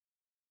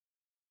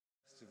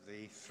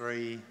the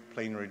 3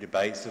 plenary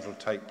debates that will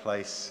take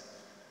place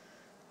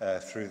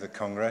through the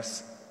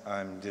Congress.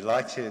 I'm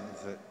delighted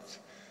that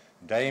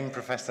Dame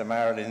Professor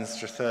Marilyn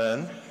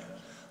Strathern,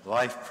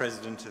 Life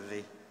President of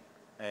the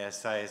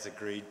ASA, has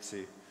agreed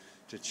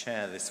to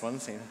chair this one,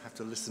 so you don't have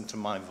to listen to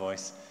my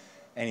voice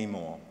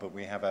anymore. But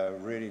we have a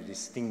really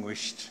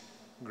distinguished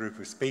group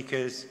of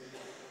speakers.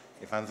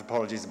 If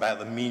anthropology is about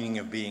the meaning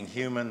of being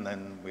human,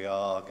 then we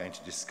are going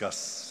to discuss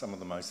some of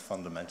the most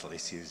fundamental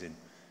issues in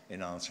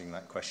answering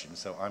that question.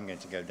 So I'm going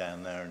to go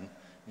down there and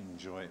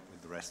enjoy it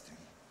with the rest of you.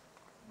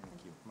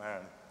 Thank you.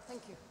 Marilyn.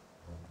 Thank you.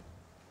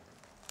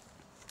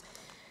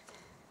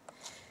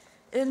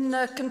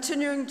 In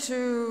continuing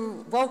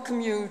to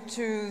welcome you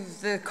to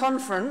the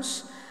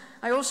conference,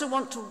 I also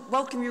want to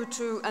welcome you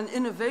to an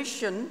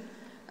innovation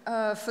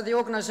for the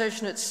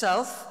organization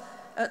itself,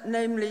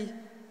 namely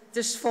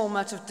this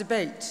format of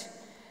debate.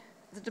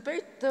 The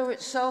debate, though,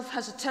 itself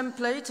has a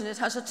template, and it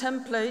has a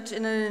template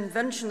in an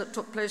invention that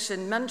took place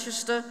in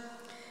Manchester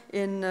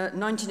in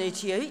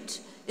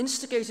 1988,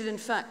 instigated, in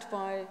fact,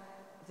 by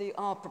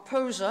our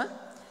proposer,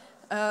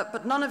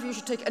 but none of you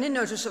should take any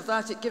notice of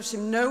that. It gives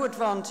him no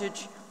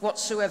advantage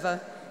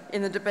whatsoever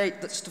in the debate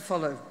that's to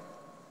follow.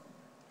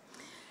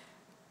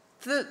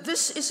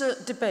 This is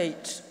a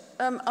debate.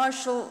 I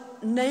shall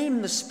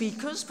name the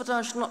speakers, but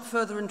I shall not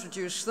further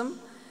introduce them,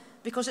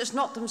 because it's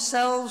not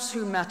themselves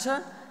who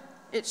matter,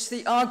 it's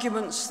the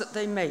arguments that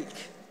they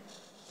make.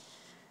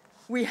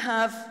 We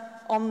have,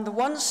 on the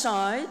one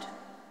side,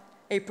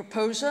 a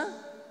proposer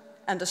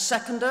and a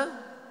seconder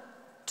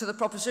to the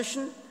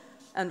proposition,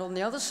 and on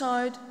the other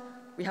side,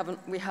 we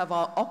have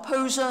our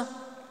opposer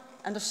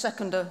and a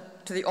seconder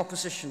to the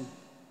opposition.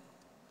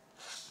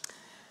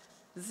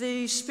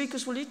 The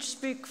speakers will each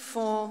speak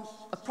for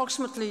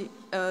approximately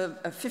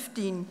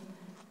 15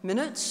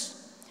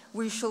 minutes.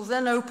 We shall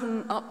then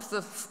open up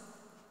the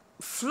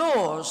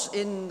floors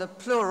in the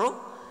plural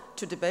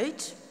to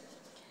debate.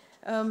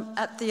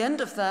 At the end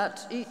of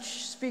that,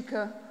 each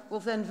speaker will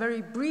then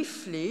very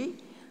briefly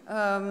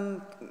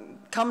come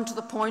to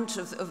the point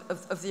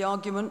of the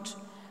argument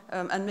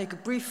and make a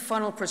brief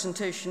final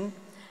presentation,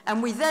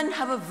 and we then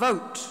have a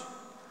vote.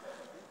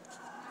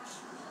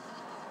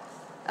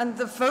 And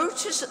the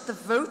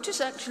vote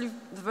is actually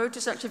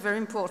very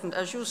important,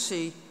 as you'll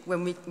see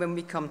when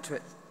we come to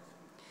it.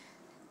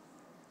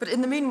 But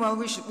in the meanwhile,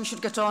 we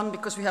should get on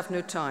because we have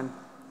no time.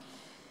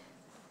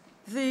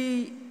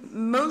 The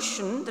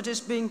motion that is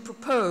being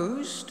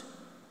proposed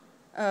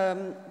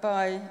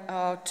by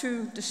our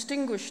 2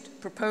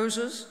 distinguished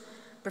proposers,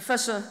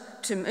 Professor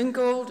Tim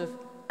Ingold of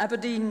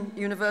Aberdeen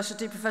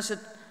University, Professor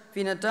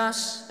Veena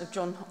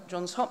of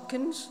Johns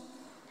Hopkins.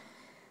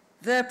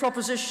 Their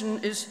proposition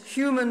is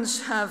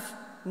humans have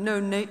no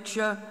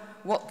nature,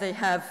 what they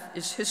have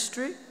is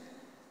history.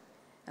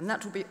 And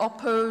that will be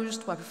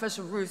opposed by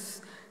Professor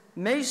Ruth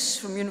Mace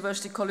from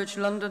University College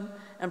London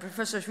and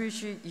Professor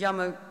Juichi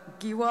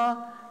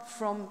Yamagiwa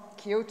from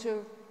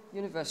Kyoto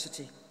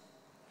University.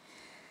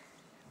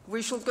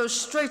 We shall go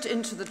straight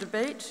into the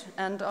debate,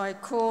 and I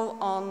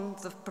call on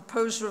the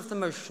proposer of the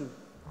motion.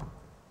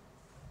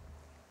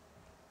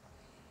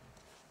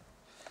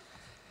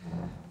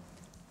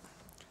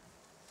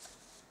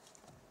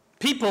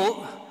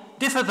 People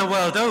differ the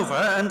world over,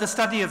 and the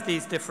study of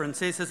these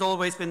differences has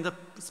always been the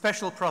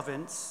special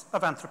province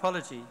of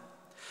anthropology.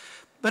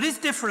 But is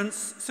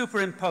difference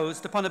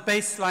superimposed upon a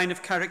baseline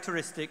of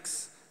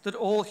characteristics that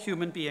all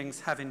human beings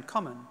have in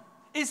common?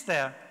 Is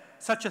there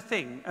such a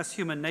thing as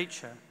human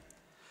nature?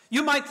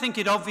 You might think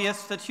it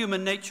obvious that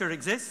human nature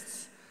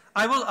exists.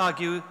 I will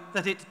argue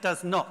that it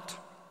does not.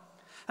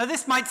 Now,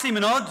 this might seem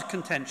an odd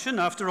contention.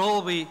 After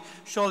all, we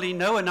surely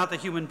know another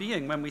human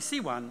being when we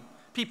see one.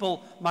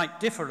 People might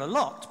differ a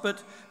lot,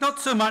 but not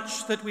so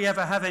much that we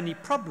ever have any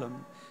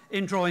problem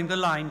in drawing the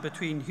line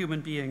between human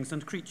beings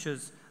and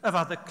creatures of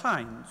other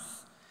kinds.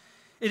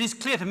 It is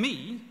clear to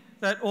me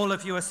that all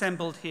of you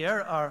assembled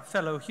here are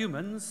fellow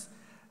humans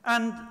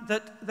and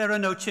that there are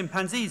no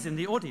chimpanzees in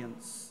the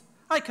audience.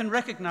 I can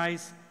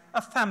recognize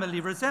a family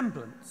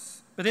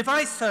resemblance, but if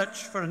I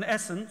search for an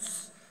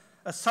essence,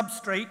 a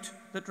substrate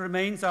that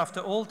remains after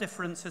all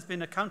difference has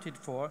been accounted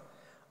for,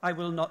 I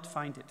will not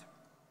find it.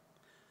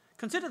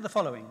 Consider the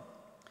following.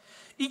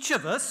 Each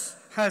of us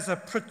has a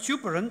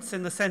protuberance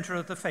in the center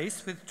of the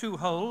face with 2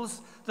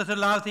 holes that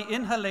allow the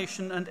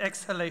inhalation and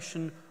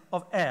exhalation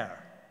of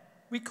air.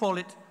 We call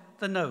it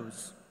the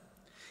nose.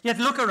 Yet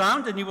look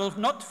around and you will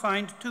not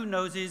find 2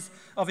 noses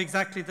of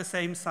exactly the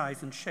same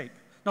size and shape.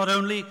 Not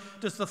only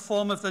does the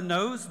form of the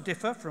nose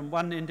differ from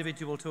one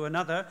individual to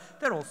another,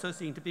 there also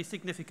seem to be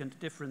significant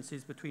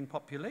differences between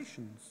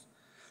populations.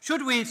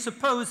 Should we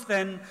suppose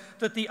then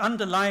that the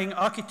underlying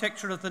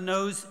architecture of the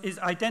nose is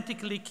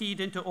identically keyed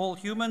into all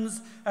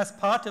humans as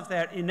part of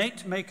their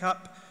innate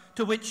makeup,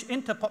 to which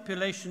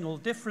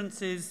interpopulational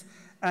differences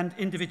and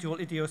individual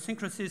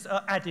idiosyncrasies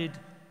are added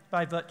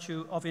by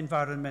virtue of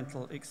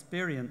environmental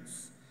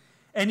experience?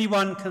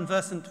 Anyone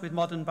conversant with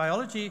modern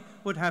biology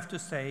would have to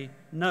say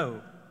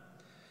no.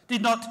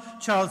 Did not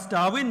Charles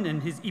Darwin,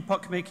 in his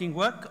epoch-making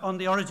work on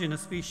the origin of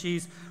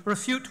species,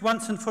 refute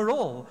once and for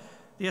all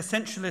the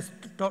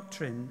essentialist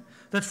doctrine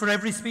that for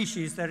every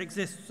species there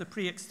exists a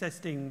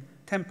pre-existing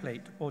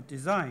template or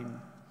design?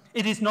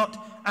 It is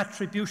not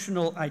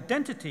attributional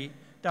identity,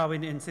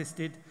 Darwin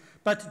insisted,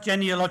 but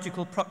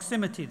genealogical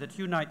proximity that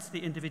unites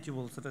the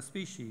individuals of a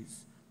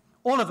species.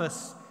 All of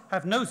us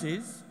have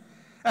noses,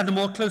 and the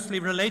more closely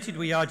related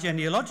we are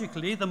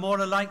genealogically, the more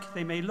alike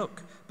they may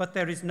look, but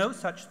there is no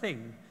such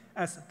thing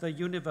as the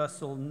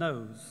universal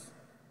nose.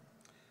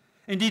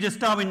 Indeed, as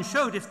Darwin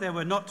showed, if it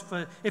were not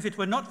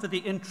for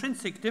the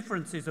intrinsic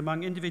differences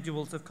among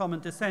individuals of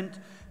common descent,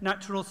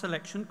 natural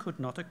selection could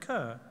not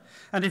occur.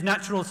 And if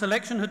natural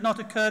selection had not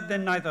occurred,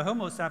 then neither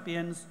Homo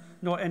sapiens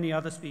nor any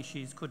other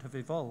species could have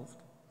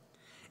evolved.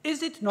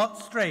 Is it not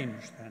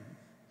strange, then,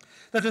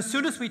 that as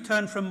soon as we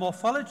turn from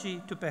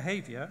morphology to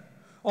behavior,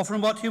 or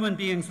from what human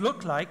beings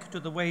look like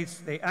to the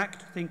ways they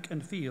act, think,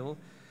 and feel,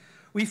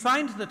 we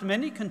find that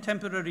many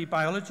contemporary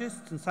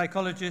biologists and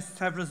psychologists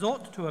have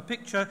resort to a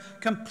picture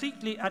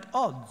completely at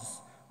odds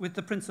with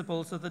the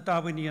principles of the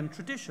Darwinian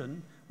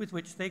tradition with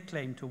which they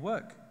claim to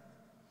work.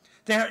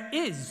 There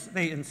is,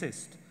 they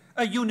insist,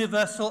 a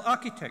universal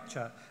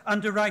architecture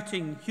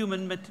underwriting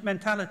human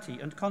mentality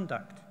and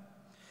conduct.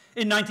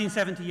 In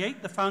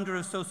 1978, the founder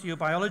of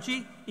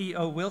sociobiology,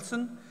 E.O.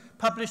 Wilson,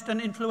 published an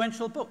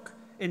influential book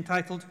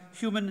entitled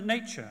Human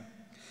Nature,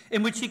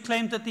 in which he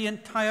claimed that the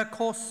entire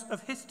course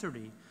of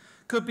history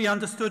could be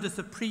understood as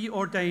a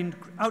preordained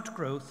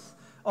outgrowth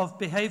of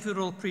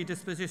behavioral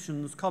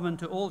predispositions common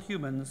to all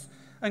humans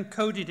and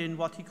coded in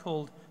what he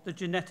called the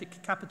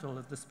genetic capital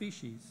of the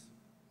species.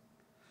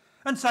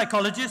 And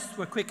psychologists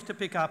were quick to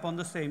pick up on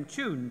the same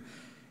tune.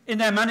 In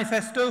their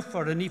manifesto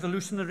for an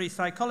evolutionary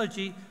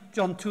psychology,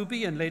 John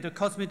Tooby and later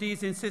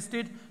Cosmides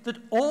insisted that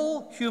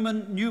all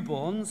human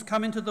newborns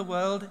come into the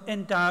world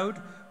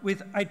endowed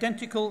with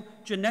identical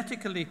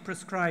genetically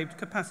prescribed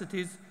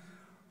capacities,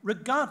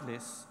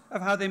 regardless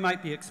of how they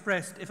might be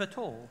expressed, if at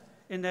all,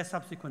 in their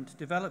subsequent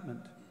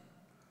development.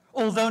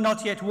 Although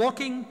not yet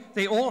walking,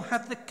 they all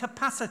have the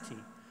capacity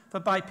for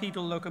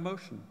bipedal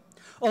locomotion.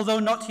 Although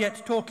not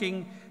yet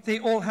talking, they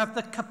all have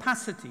the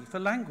capacity for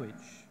language.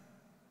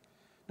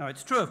 Now,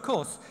 it's true, of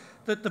course,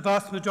 that the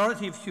vast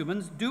majority of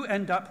humans do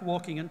end up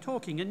walking and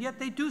talking, and yet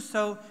they do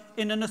so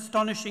in an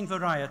astonishing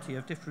variety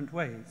of different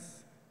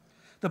ways.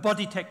 The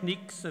body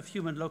techniques of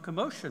human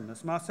locomotion,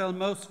 as Marcel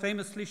Mauss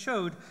famously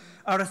showed,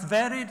 are as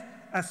varied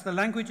as the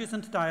languages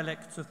and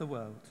dialects of the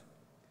world.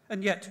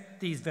 And yet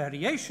these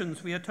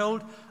variations, we are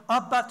told,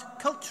 are but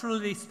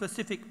culturally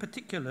specific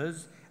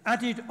particulars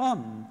added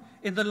on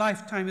in the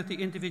lifetime of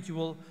the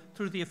individual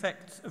through the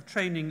effects of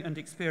training and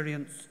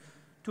experience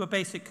to a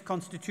basic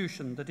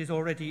constitution that is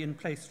already in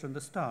place from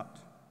the start.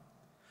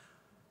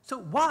 So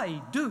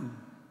why do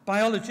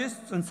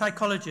biologists and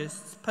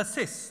psychologists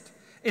persist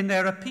in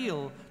their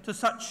appeal to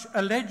such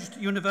alleged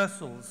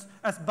universals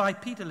as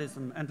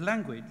bipedalism and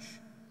language,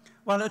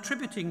 while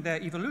attributing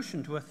their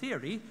evolution to a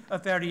theory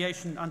of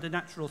variation under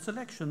natural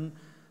selection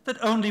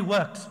that only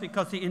works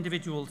because the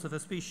individuals of a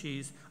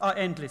species are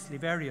endlessly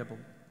variable?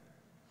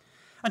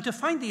 And to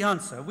find the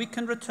answer, we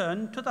can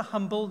return to the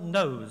humble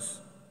nose.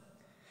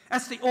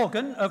 As the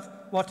organ of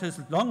what has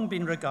long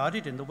been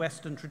regarded in the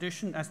Western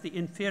tradition as the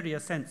inferior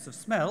sense of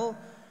smell,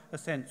 a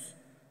sense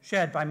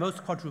shared by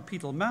most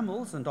quadrupedal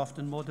mammals and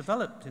often more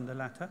developed in the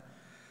latter,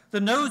 the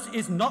nose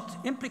is not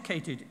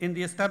implicated in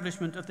the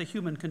establishment of the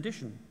human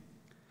condition.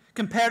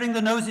 Comparing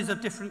the noses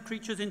of different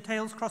creatures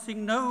entails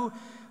crossing no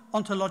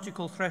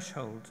ontological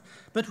threshold,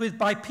 but with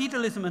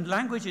bipedalism and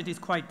language it is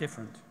quite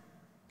different.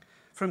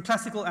 From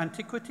classical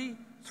antiquity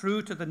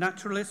through to the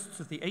naturalists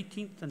of the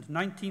 18th and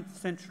 19th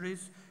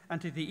centuries and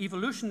to the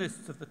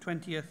evolutionists of the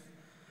 20th,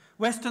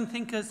 Western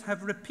thinkers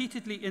have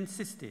repeatedly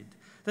insisted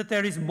that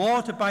there is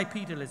more to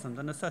bipedalism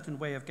than a certain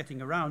way of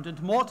getting around,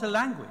 and more to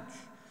language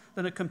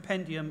than a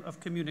compendium of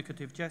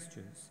communicative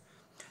gestures.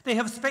 They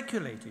have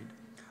speculated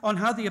on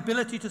how the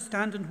ability to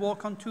stand and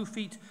walk on 2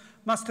 feet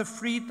must have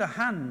freed the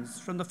hands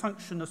from the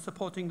function of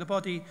supporting the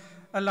body,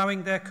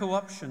 allowing their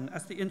co-option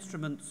as the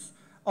instruments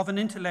of an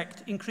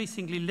intellect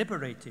increasingly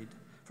liberated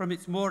from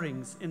its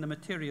moorings in the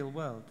material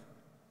world.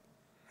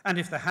 And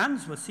if the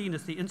hands were seen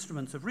as the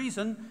instruments of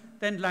reason,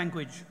 then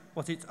language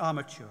was its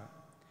armature.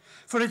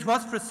 For it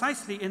was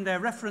precisely in their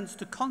reference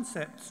to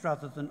concepts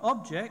rather than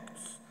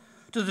objects,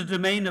 to the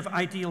domain of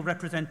ideal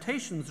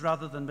representations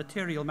rather than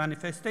material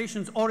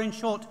manifestations, or in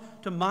short,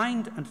 to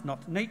mind and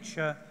not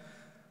nature,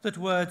 that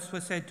words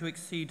were said to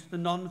exceed the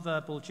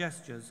non-verbal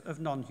gestures of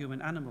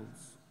non-human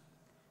animals.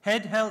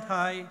 Head held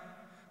high,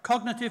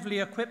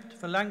 cognitively equipped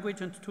for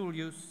language and tool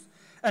use,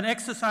 and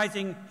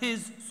exercising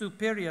his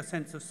superior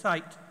sense of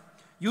sight,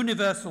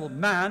 universal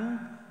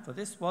man, for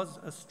this was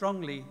a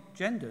strongly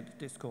gendered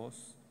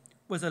discourse,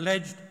 was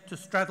alleged to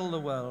straddle the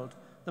world,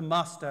 the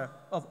master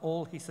of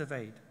all he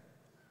surveyed.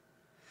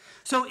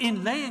 So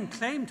in laying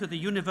claim to the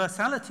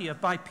universality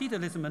of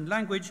bipedalism and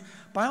language,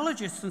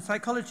 biologists and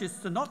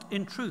psychologists are not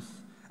in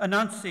truth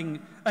announcing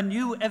a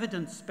new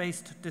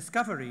evidence-based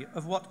discovery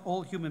of what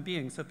all human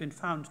beings have been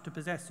found to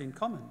possess in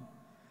common.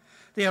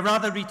 They are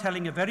rather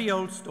retelling a very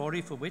old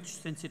story for which,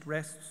 since it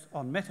rests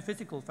on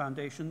metaphysical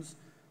foundations,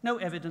 no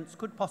evidence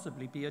could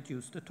possibly be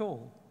adduced at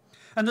all.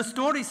 And the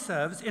story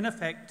serves, in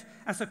effect,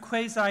 as a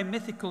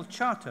quasi-mythical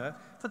charter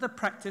for the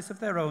practice of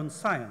their own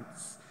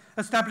science,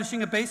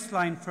 establishing a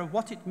baseline for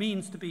what it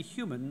means to be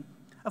human,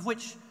 of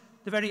which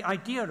the very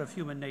idea of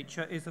human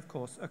nature is, of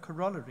course, a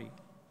corollary.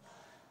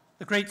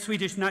 The great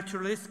Swedish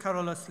naturalist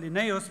Carolus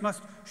Linnaeus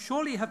must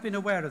surely have been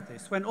aware of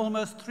this when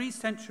almost 3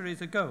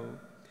 centuries ago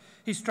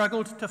he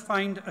struggled to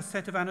find a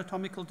set of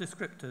anatomical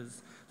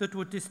descriptors that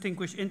would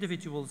distinguish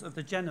individuals of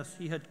the genus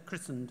he had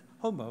christened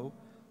Homo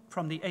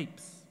from the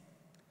apes.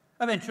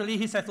 Eventually,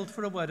 he settled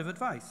for a word of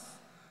advice.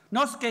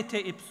 Nos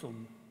gete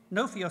ipsum,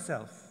 know for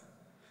yourself.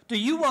 Do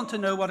you want to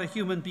know what a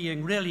human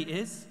being really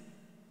is?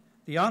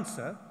 The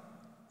answer,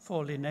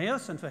 for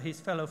Linnaeus and for his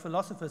fellow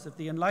philosophers of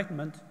the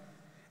Enlightenment,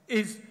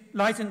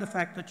 lies in the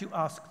fact that you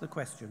ask the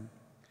question.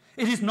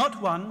 It is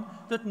not one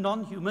that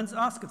non-humans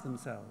ask of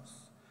themselves.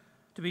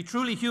 To be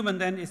truly human,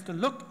 then, is to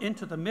look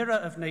into the mirror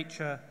of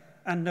nature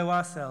and know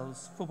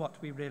ourselves for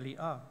what we really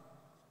are.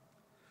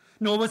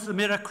 Nor was the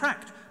mirror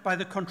cracked by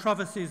the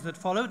controversies that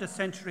followed a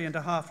century and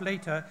a half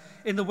later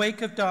in the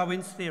wake of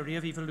Darwin's theory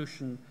of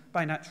evolution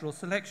by natural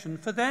selection.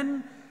 For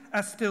then,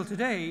 as still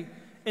today,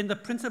 in the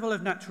principle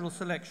of natural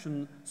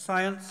selection,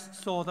 science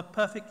saw the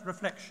perfect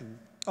reflection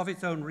of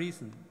its own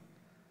reason.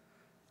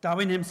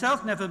 Darwin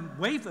himself never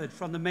wavered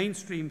from the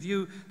mainstream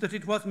view that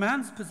it was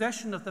man's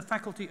possession of the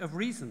faculty of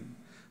reason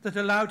that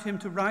allowed him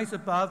to rise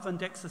above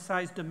and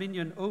exercise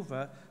dominion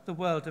over the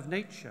world of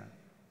nature.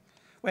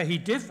 Where he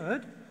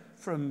differed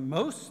from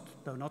most,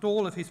 though not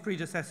all, of his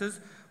predecessors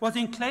was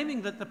in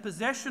claiming that the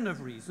possession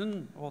of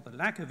reason, or the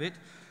lack of it,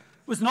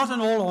 was not an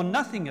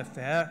all-or-nothing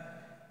affair.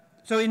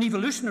 So in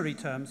evolutionary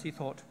terms, he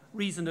thought,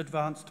 reason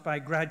advanced by a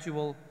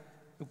gradual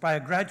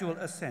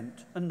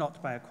ascent and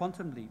not by a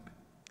quantum leap.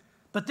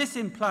 But this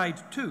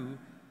implied, too,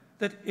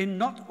 that in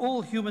not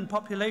all human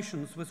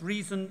populations was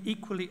reason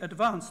equally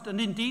advanced,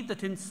 and indeed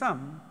that in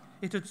some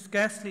it had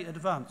scarcely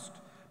advanced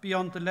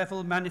beyond the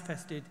level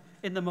manifested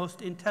in the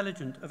most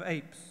intelligent of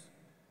apes.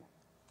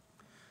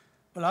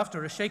 Well,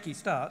 after a shaky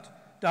start,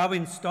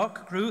 Darwin's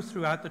stock grew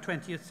throughout the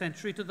 20th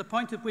century to the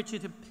point at which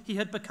he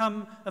had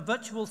become a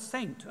virtual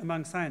saint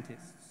among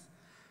scientists.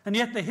 And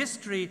yet the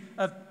history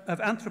of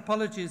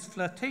anthropology's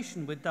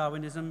flirtation with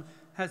Darwinism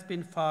has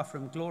been far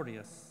from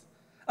glorious.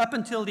 Up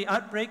until the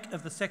outbreak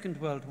of the Second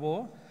World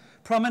War,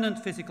 prominent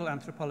physical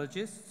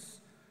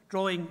anthropologists,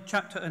 drawing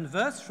chapter and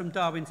verse from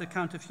Darwin's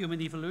account of human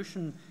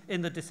evolution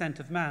in The Descent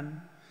of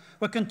Man,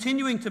 were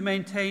continuing to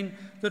maintain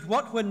that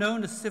what were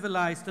known as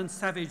civilized and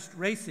savage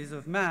races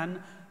of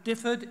man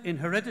differed in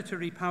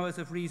hereditary powers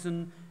of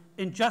reason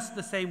in just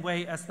the same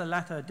way as the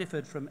latter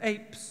differed from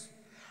apes,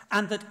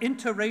 and that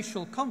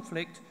interracial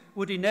conflict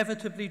would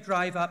inevitably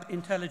drive up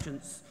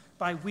intelligence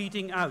by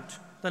weeding out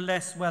the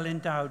less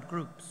well-endowed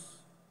groups.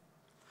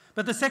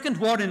 But the second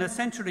war in a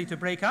century to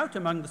break out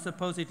among the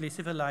supposedly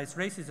civilized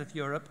races of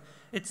Europe,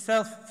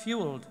 itself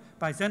fueled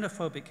by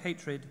xenophobic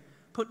hatred,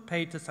 put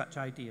paid to such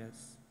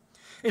ideas.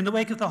 In the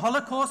wake of the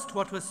Holocaust,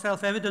 what was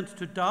self-evident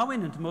to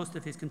Darwin and most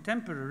of his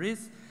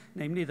contemporaries,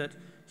 namely that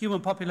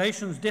human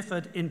populations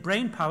differed in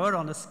brain power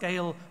on a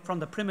scale from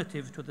the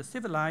primitive to the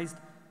civilized,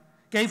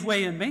 gave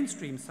way in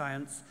mainstream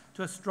science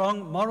to a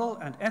strong moral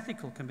and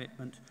ethical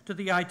commitment to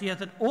the idea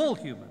that all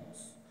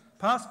humans,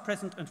 past,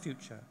 present, and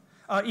future,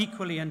 are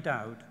equally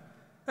endowed,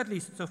 at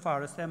least so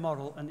far as their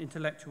moral and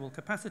intellectual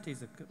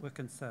capacities were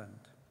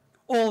concerned.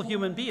 All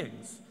human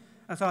beings,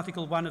 as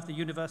Article 1 of the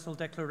Universal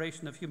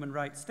Declaration of Human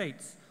Rights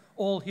states,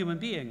 all human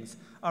beings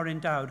are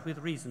endowed with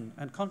reason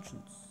and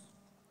conscience.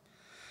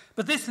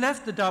 But this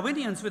left the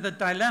Darwinians with a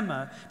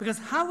dilemma, because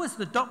how was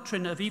the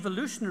doctrine of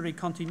evolutionary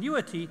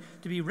continuity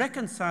to be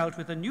reconciled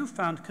with a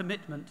newfound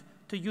commitment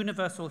to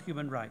universal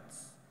human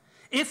rights?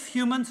 If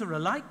humans are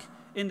alike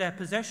in their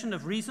possession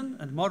of reason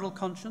and moral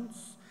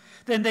conscience,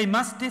 then they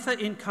must differ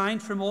in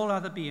kind from all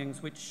other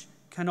beings, which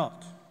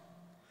cannot.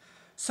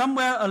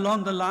 Somewhere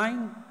along the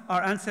line,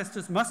 our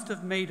ancestors must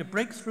have made a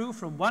breakthrough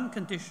from one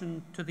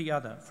condition to the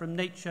other, from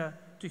nature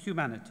to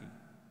humanity.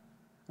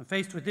 And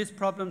faced with this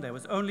problem, there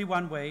was only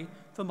one way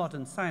for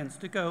modern science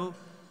to go,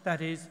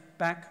 that is,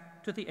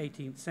 back to the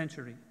 18th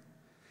century.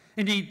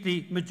 Indeed,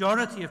 the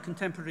majority of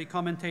contemporary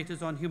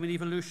commentators on human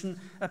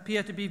evolution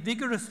appear to be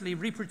vigorously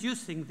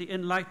reproducing the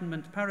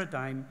Enlightenment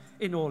paradigm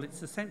in all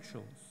its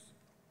essentials.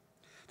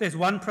 There's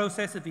one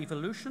process of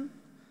evolution,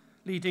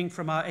 leading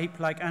from our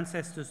ape-like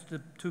ancestors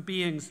to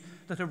beings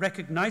that are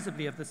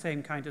recognizably of the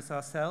same kind as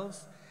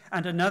ourselves,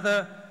 and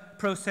another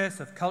process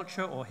of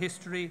culture or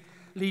history,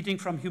 leading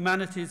from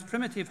humanity's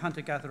primitive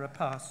hunter-gatherer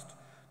past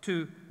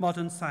to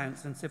modern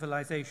science and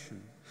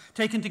civilization.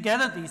 Taken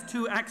together, these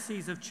two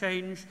axes of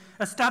change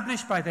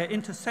establish by their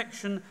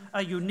intersection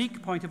a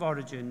unique point of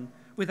origin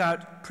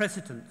without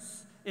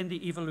precedents in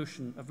the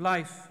evolution of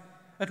life,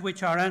 at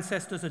which our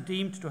ancestors are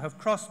deemed to have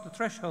crossed the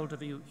threshold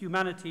of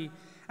humanity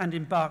and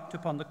embarked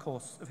upon the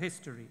course of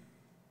history.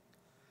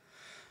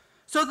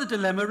 So the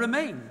dilemma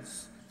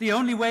remains. The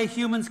only way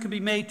humans can be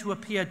made to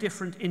appear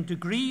different in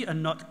degree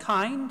and not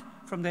kind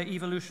from their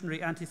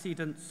evolutionary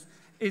antecedents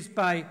is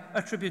by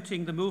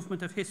attributing the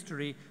movement of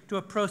history to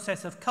a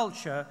process of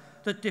culture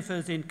that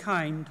differs in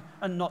kind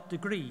and not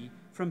degree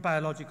from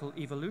biological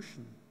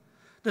evolution.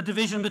 The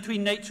division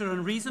between nature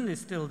and reason is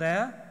still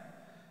there,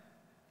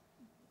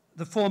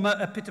 the former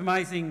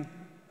epitomizing,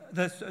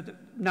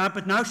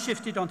 but now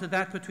shifted onto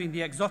that between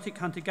the exotic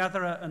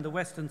hunter-gatherer and the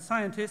Western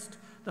scientist,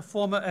 the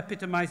former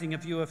epitomizing a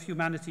view of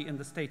humanity in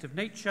the state of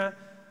nature,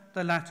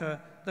 the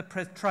latter the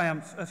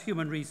triumph of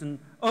human reason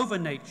over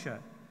nature.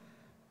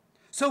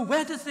 So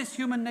where does this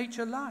human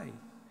nature lie?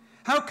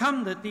 How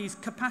come that these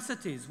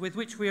capacities with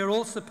which we are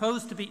all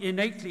supposed to be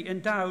innately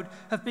endowed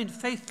have been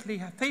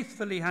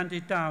faithfully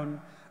handed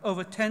down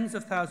over tens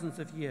of thousands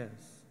of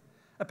years,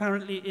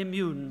 apparently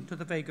immune to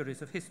the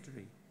vagaries of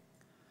history?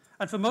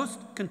 And for most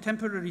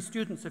contemporary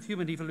students of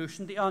human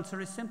evolution, the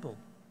answer is simple: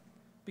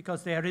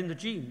 because they are in the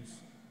genes.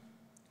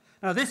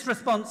 Now, this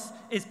response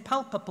is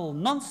palpable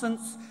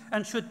nonsense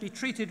and should be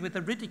treated with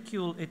the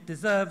ridicule it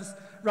deserves,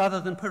 rather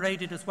than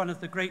paraded as one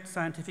of the great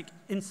scientific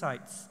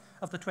insights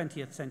of the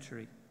 20th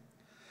century.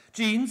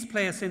 Genes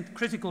play a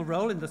critical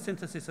role in the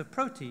synthesis of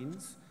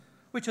proteins,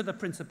 which are the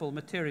principal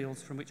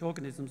materials from which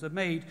organisms are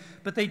made,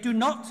 but they do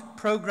not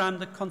program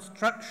the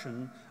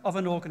construction of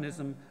an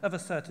organism of a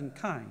certain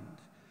kind.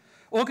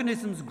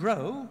 Organisms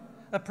grow,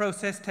 a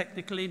process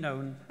technically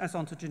known as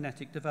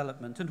ontogenetic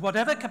development, and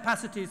whatever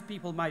capacities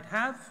people might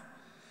have,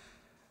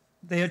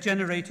 they are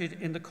generated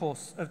in the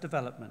course of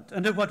development.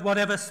 And at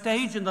whatever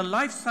stage in the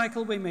life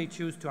cycle we may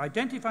choose to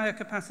identify a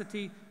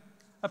capacity,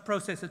 a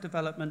process of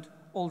development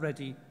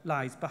already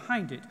lies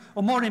behind it.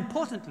 Or more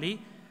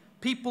importantly,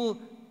 people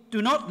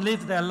do not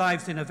live their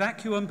lives in a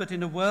vacuum, but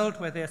in a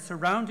world where they are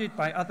surrounded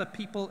by other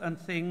people and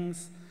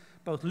things,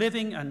 both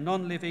living and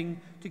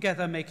non-living,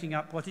 together making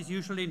up what is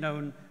usually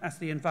known as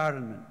the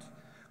environment.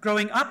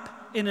 Growing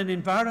up in an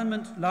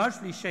environment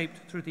largely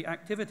shaped through the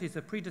activities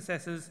of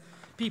predecessors,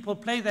 people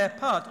play their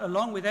part,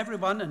 along with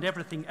everyone and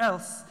everything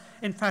else,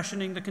 in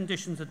fashioning the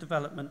conditions of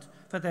development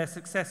for their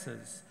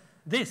successors.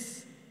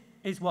 This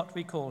is what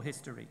we call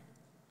history.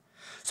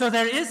 So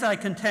there is, I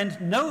contend,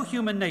 no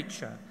human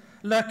nature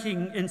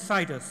lurking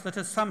inside us that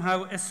has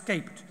somehow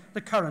escaped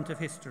the current of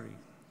history.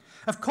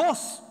 Of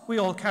course, we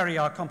all carry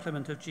our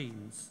complement of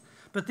genes,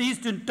 but these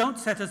don't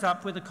set us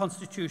up with a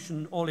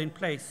constitution all in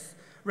place,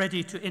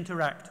 ready to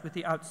interact with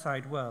the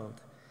outside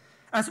world.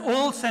 As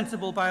all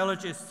sensible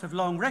biologists have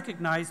long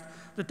recognized,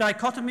 the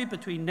dichotomy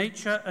between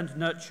nature and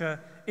nurture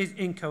is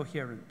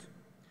incoherent.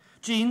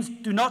 Genes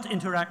do not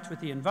interact with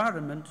the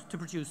environment to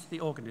produce the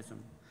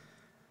organism.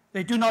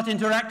 They do not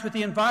interact with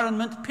the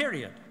environment,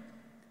 period.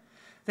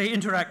 They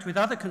interact with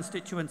other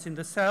constituents in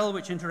the cell,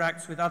 which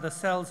interacts with other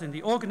cells in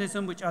the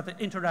organism, which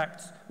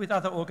interacts with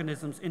other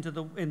organisms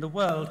in the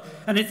world.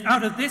 And it's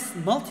out of this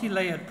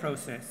multi-layered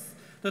process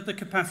that the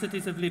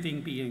capacities of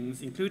living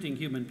beings, including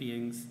human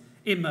beings,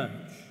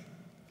 emerge.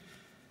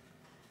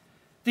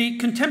 The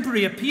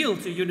contemporary appeal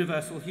to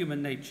universal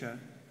human nature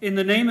in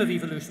the name of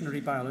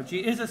evolutionary biology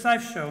is, as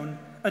I've shown,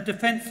 a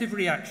defensive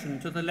reaction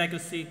to the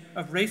legacy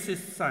of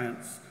racist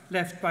science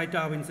left by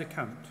Darwin's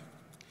account.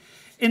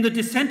 In The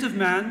Descent of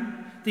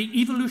Man, the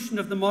evolution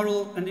of the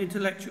moral and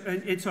intellectual,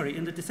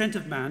 in The Descent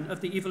of Man, of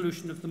the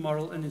evolution of the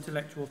moral and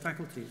intellectual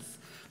faculties.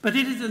 But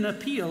it is an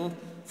appeal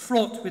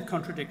fraught with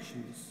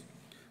contradictions.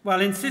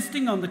 While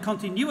insisting on the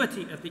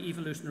continuity of the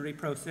evolutionary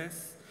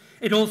process,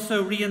 it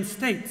also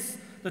reinstates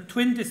the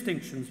twin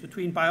distinctions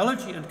between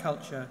biology and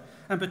culture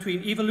and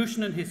between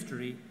evolution and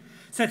history,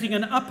 setting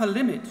an upper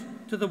limit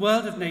to the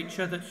world of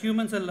nature that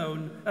humans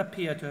alone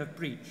appear to have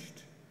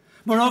breached.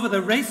 Moreover,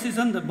 the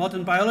racism that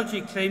modern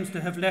biology claims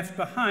to have left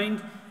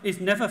behind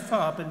is never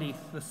far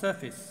beneath the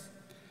surface.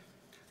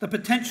 The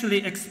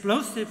potentially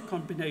explosive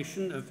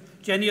combination of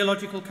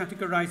genealogical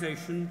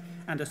categorization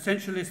and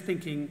essentialist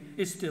thinking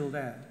is still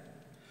there.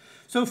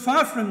 So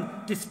far from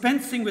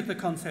dispensing with the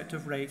concept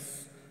of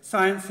race,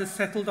 science has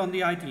settled on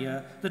the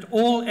idea that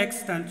all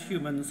extant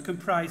humans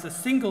comprise a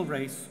single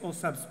race or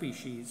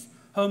subspecies,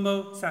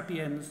 Homo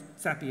sapiens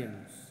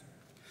sapiens.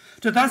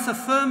 To thus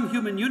affirm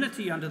human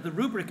unity under the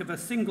rubric of a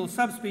single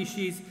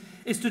subspecies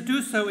is to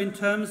do so in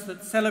terms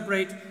that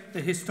celebrate the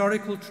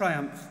historical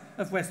triumph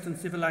of Western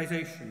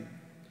civilization.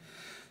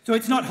 So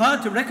it's not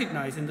hard to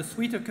recognize in the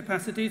suite of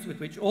capacities with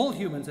which all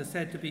humans are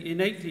said to be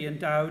innately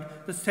endowed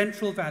the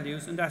central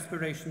values and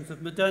aspirations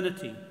of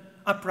modernity: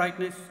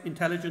 uprightness,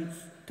 intelligence,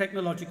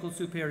 technological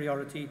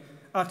superiority,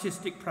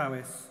 artistic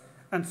prowess,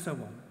 and so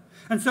on.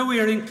 And so we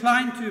are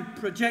inclined to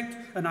project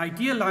an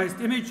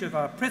idealized image of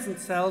our present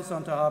selves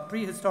onto our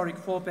prehistoric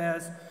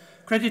forebears,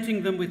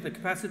 crediting them with the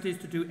capacities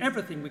to do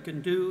everything we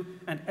can do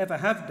and ever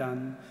have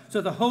done,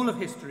 so the whole of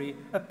history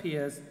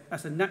appears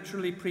as a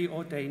naturally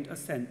preordained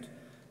ascent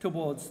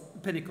towards the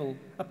pinnacle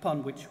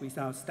upon which we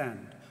now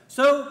stand.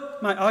 So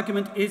my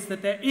argument is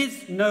that there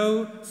is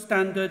no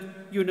standard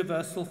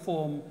universal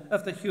form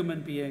of the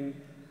human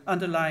being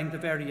underlying the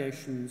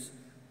variations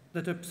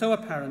that are so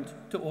apparent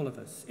to all of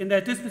us, in their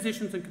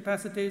dispositions and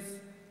capacities,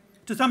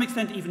 To some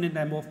extent, even in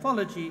their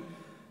morphology,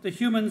 the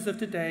humans of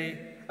today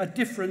are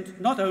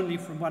different not only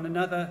from one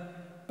another,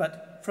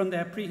 but from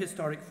their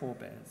prehistoric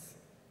forebears.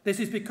 This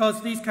is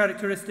because these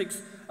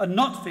characteristics are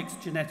not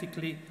fixed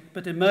genetically,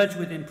 but emerge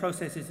within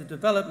processes of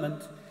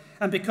development,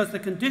 and because the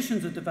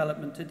conditions of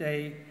development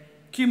today,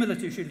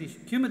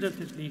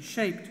 cumulatively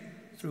shaped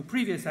through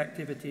previous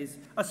activities,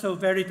 are so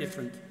very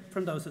different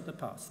from those of the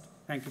past.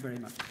 Thank you very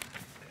much.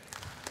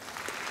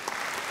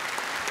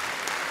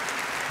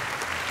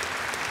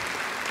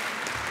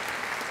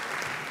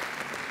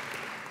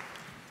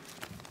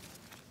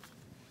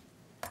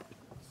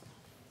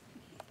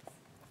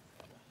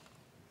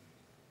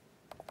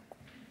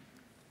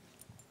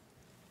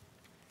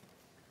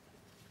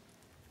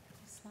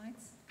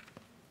 Slides.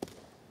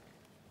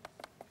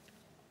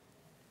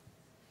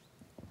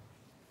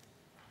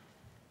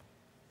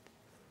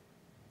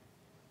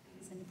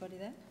 Is anybody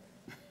there?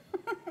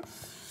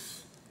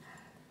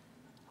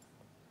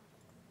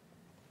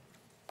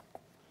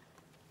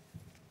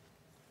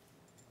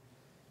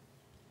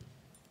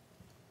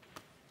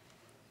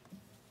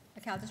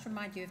 Okay, I'll just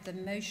remind you of the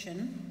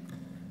motion.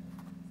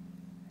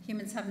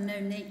 Humans have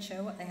no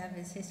nature, what they have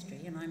is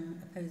history, and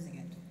I'm opposing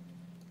it.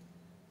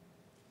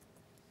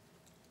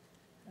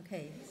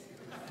 Okay.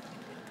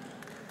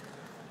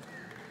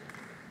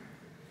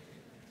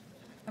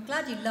 I'm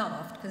glad you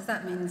laughed, because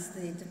that means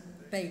the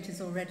debate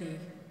is already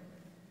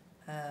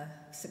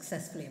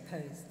successfully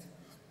opposed.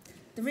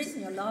 The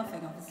reason you're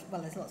laughing, obviously,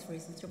 well, there's lots of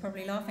reasons you're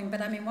probably laughing, but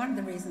I mean, one of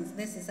the reasons,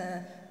 this is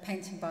a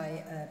painting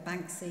by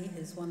Banksy,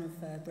 who's one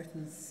of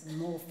Britain's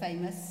more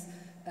famous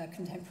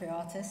contemporary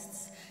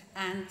artists,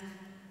 and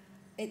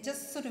it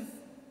just sort of,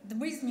 the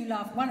reason you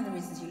laugh, one of the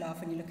reasons you laugh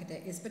when you look at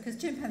it is because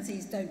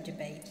chimpanzees don't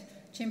debate.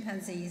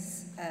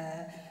 Chimpanzees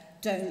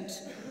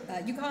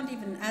you can't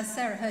even, as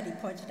Sarah Hurdy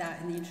pointed out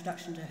in the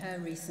introduction to her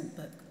recent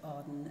book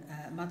on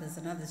mothers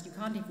and others, you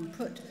can't even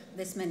put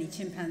this many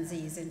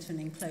chimpanzees into an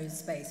enclosed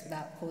space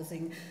without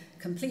causing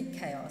complete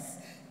chaos.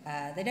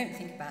 They don't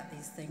think about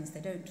these things,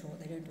 they don't talk,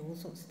 they don't do all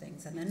sorts of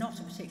things, and they're not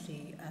a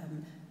particularly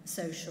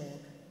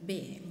social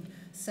being.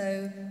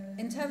 So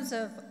in terms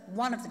of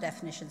one of the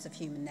definitions of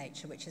human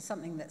nature, which is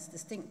something that's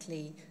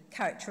distinctly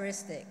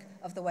characteristic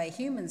of the way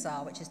humans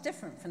are, which is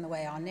different from the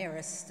way our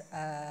nearest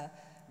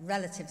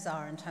relatives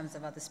are in terms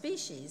of other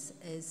species,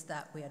 is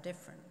that we are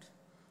different.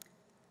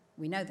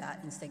 We know that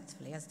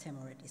instinctively, as Tim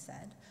already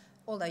said,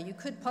 although you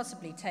could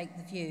possibly take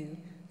the view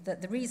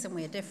that the reason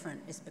we are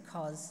different is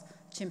because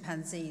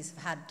chimpanzees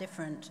have had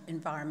different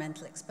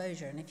environmental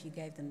exposure, and if you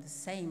gave them the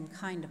same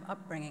kind of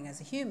upbringing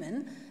as a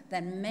human,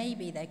 then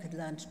maybe they could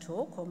learn to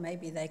talk, or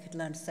maybe they could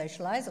learn to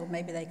socialize, or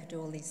maybe they could do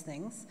all these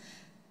things.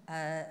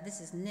 This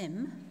is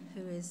Nim,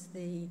 who is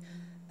the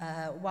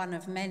one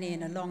of many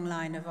in a long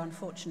line of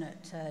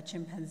unfortunate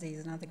chimpanzees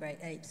and other great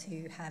apes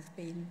who have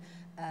been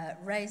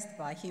raised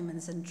by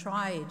humans and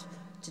tried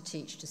to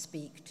teach to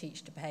speak,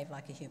 teach to behave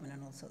like a human,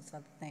 and all sorts of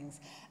other things,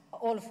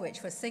 all of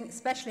which were,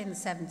 especially in the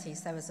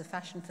 70s, there was a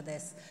fashion for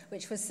this,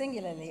 which was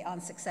singularly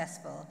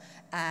unsuccessful,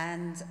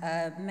 and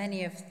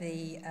many of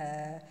the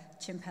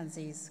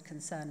chimpanzees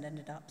concerned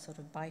ended up sort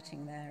of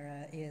biting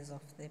their ears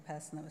off the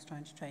person that was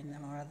trying to train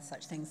them, or other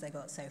such things. They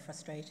got so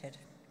frustrated.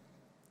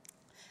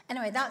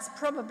 Anyway, that's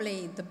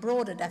probably the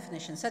broader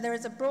definition. So there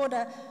is a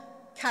broader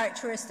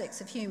characteristics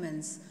of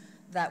humans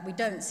that we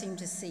don't seem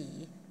to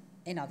see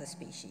in other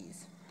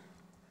species,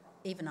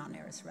 even our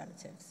nearest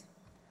relatives.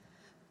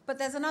 But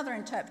there's another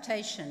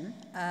interpretation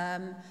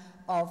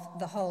of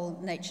the whole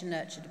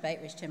nature-nurture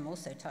debate, which Tim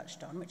also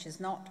touched on, which is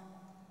not,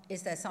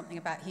 is there something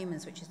about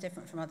humans which is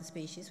different from other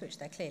species, which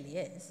there clearly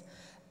is,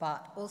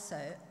 but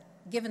also,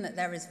 given that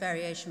there is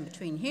variation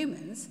between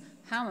humans,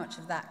 how much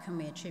of that can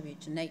we attribute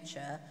to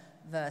nature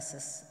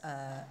versus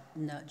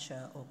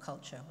nurture or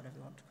culture, whatever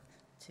you want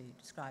to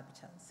describe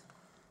it as.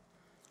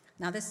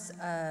 Now, this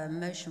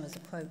motion was a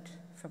quote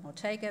from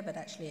Ortega, but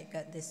actually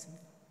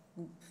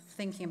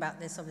thinking about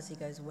this obviously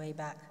goes way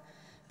back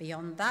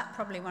beyond that.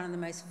 Probably one of the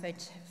most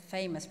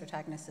famous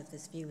protagonists of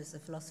this view was the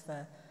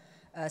philosopher,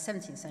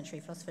 17th century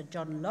philosopher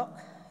John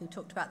Locke, who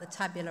talked about the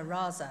tabula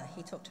rasa.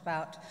 He talked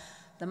about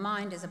the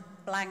mind is a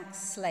blank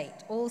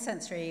slate. All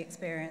sensory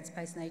experience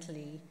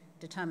postnatally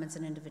determines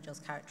an individual's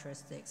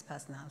characteristics,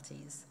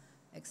 personalities,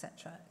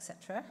 etc.,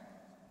 etc.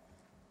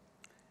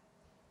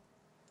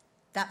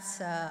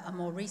 That's a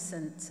more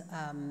recent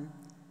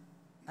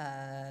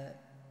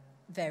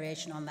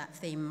variation on that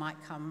theme, might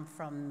come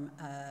from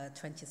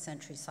 20th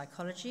century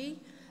psychology,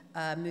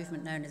 a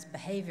movement known as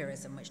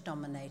behaviorism, which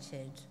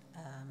dominated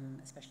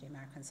especially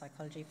American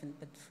psychology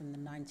from the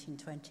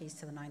 1920s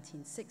to the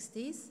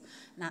 1960s.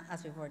 Now,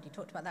 as we've already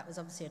talked about, that was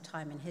obviously a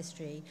time in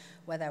history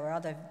where there were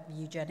other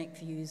eugenic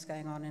views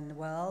going on in the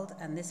world,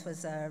 and this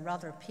was a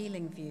rather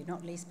appealing view,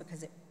 not least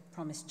because it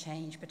promised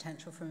change,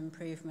 potential for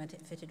improvement,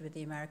 it fitted with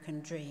the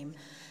American dream,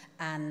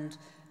 and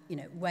you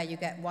know, where you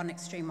get one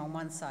extreme on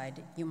one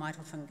side, you might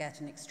often get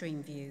an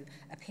extreme view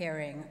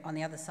appearing on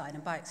the other side,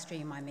 and by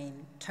extreme I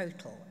mean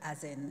total,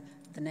 as in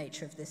the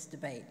nature of this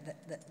debate,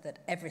 that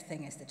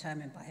everything is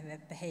determined by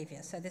behavior.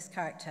 So this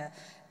character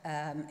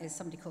is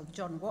somebody called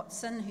John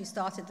Watson, who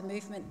started the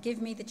movement,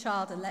 give me the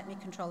child and let me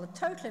control the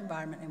total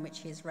environment in which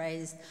he is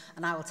raised,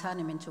 and I will turn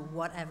him into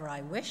whatever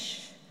I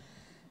wish.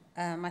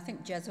 I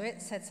think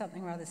Jesuits said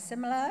something rather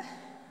similar.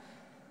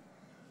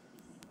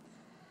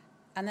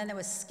 And then there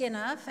was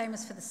Skinner,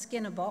 famous for the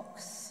Skinner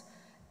box,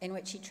 in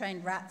which he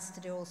trained rats to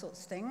do all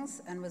sorts of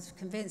things and was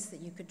convinced that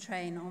you could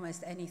train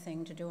almost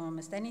anything to do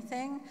almost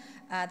anything.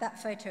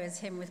 That photo is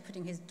him with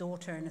putting his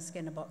daughter in a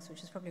Skinner box,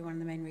 which is probably one of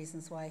the main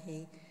reasons why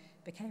he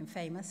became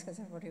famous, because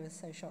everybody was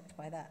so shocked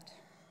by that.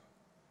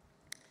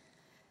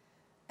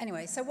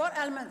 Anyway, so what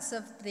elements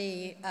of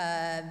the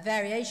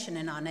variation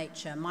in our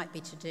nature might be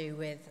to do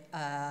with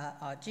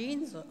our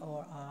genes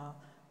or our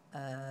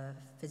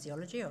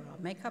physiology or our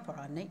makeup or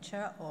our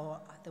nature or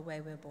the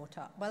way we're brought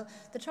up? Well,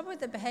 the trouble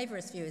with the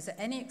behaviorist view is that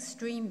any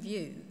extreme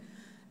view,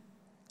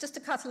 just to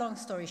cut a long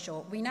story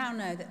short, we now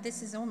know that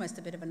this is almost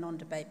a bit of a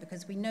non-debate,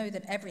 because we know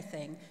that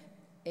everything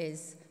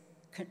is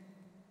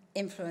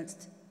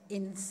influenced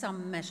in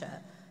some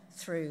measure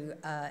through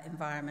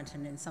environment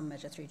and in some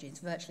measure through genes.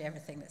 Virtually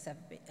everything that's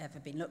ever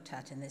been looked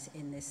at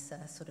in this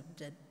sort of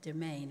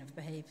domain of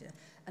behavior.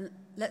 And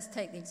let's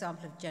take the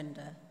example of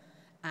gender.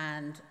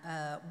 And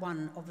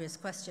one obvious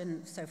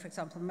question, so for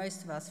example,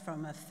 most of us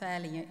from a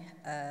fairly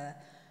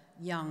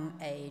young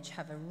age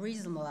have a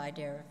reasonable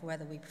idea of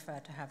whether we prefer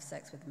to have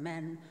sex with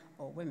men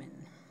or women.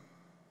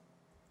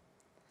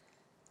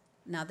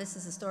 Now, this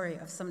is a story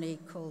of somebody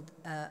called,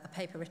 a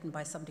paper written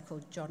by somebody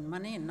called John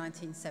Money in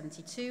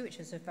 1972, which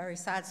is a very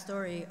sad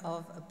story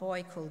of a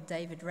boy called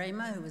David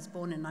Raymer, who was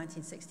born in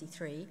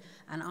 1963,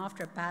 and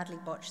after a badly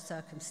botched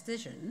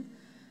circumcision,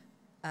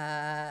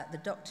 the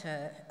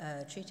doctor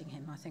treating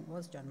him, I think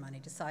was John Money,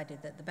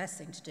 decided that the best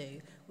thing to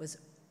do was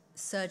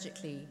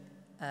surgically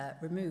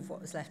remove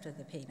what was left of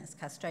the penis,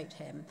 castrate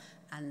him,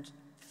 and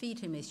feed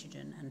him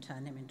estrogen and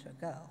turn him into a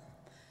girl.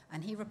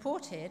 And he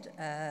reported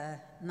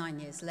 9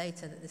 years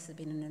later that this had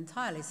been an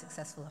entirely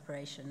successful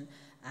operation,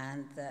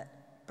 and that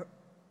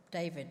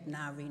David,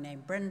 now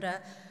renamed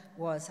Brenda,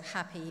 was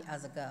happy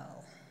as a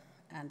girl.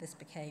 And this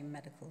became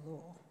medical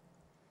law.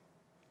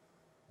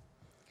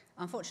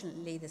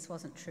 Unfortunately, this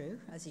wasn't true,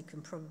 as you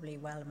can probably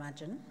well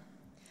imagine.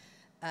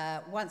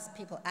 Once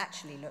people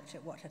actually looked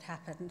at what had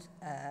happened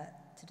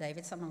to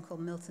David, someone called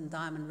Milton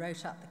Diamond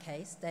wrote up the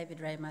case. David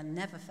Raymer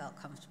never felt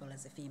comfortable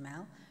as a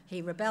female.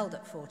 He rebelled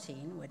at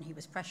 14 when he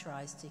was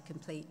pressurized to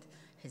complete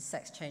his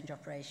sex change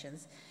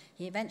operations.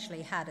 He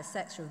eventually had a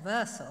sex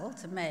reversal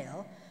to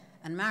male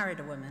and married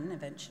a woman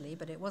eventually,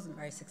 but it wasn't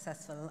very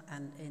successful,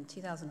 and in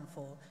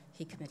 2004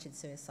 he committed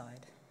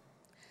suicide.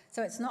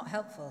 So it's not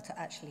helpful to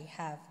actually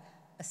have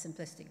a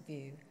simplistic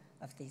view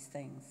of these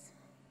things.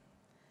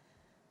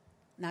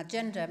 Now,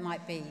 gender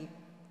might be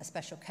a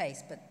special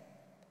case, but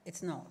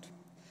it's not.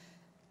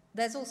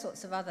 There's all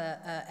sorts of other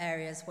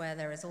areas where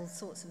there is all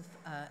sorts of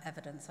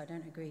evidence. I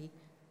don't agree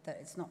that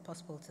it's not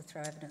possible to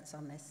throw evidence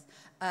on this.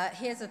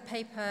 Here's a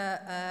paper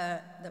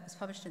that was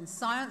published in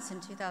Science in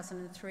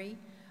 2003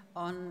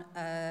 on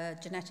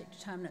genetic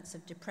determinants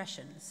of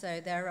depression.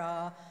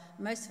 So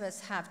most of us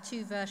have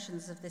two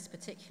versions of this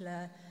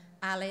particular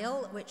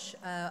allele, which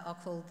are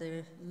called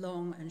the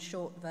long and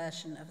short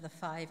version of the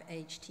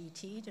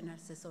 5-HTT.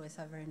 Geneticists always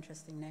have very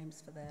interesting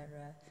names for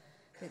their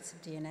bits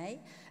of DNA.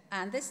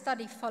 And this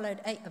study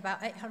followed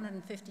about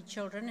 850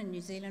 children in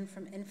New Zealand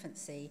from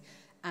infancy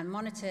and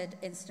monitored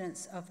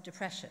incidence of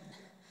depression.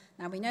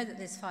 Now, we know that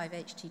this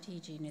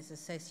 5-HTT gene is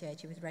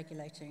associated with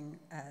regulating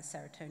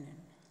serotonin.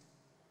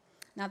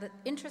 Now, the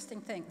interesting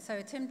thing,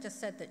 so Tim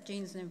just said that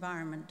genes and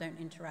environment don't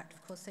interact.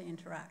 Of course they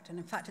interact. And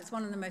in fact, it's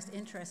one of the most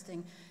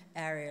interesting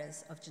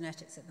areas of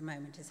genetics at the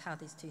moment, is how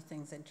these two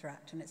things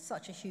interact. And it's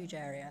such a huge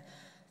area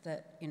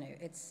that, you know,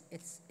 it's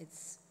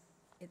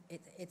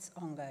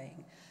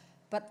ongoing.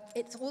 But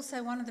it's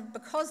also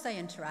because they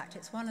interact,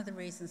 it's one of the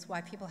reasons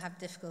why people have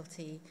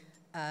difficulty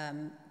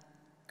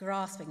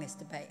grasping this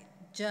debate.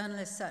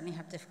 Journalists certainly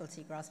have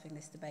difficulty grasping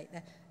this debate.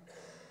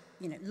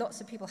 You know, lots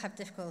of people have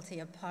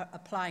difficulty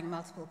applying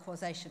multiple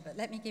causation, but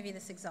let me give you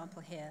this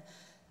example here.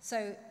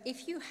 So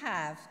if you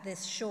have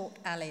this short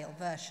allele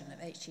version of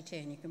HTT,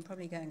 and you can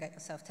probably go and get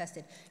yourself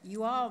tested,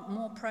 you are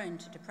more prone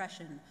to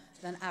depression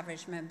than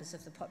average members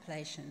of the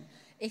population.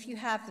 If you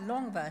have the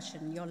long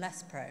version, you're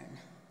less prone.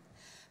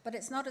 But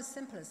it's not as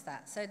simple as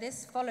that. So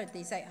this followed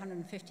these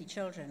 850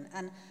 children,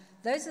 and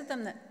those of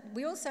them that,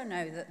 we also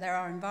know that there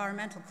are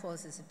environmental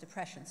causes of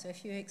depression. So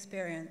if you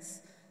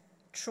experience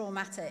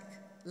traumatic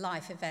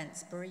life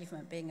events,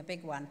 bereavement being a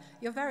big one,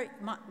 you're very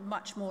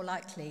much more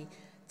likely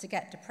to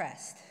get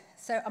depressed.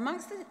 So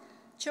amongst the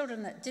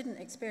children that didn't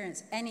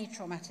experience any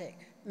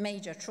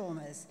major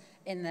traumas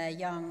in their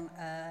young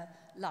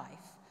life,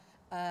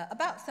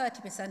 about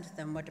 30% of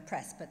them were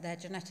depressed, but their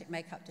genetic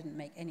makeup didn't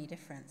make any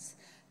difference.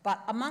 But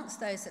amongst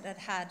those that had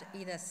had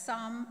either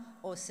some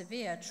or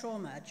severe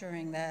trauma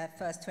during their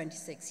first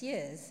 26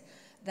 years,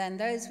 then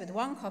those with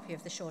one copy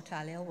of the short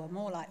allele were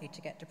more likely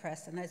to get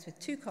depressed, and those with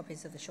two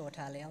copies of the short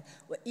allele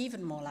were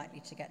even more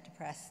likely to get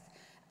depressed.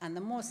 And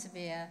the more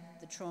severe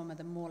the trauma,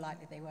 the more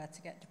likely they were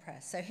to get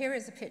depressed. So here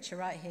is a picture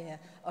right here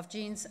of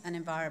genes and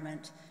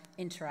environment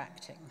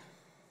interacting.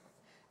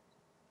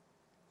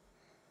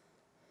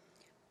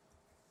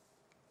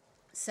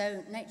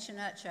 So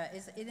nature-nurture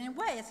is, in a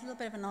way, it's a little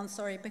bit of a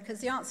non-story because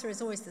the answer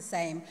is always the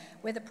same.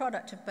 We're the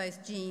product of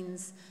both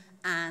genes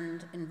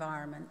and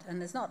environment,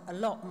 and there's not a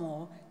lot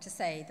more to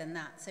say than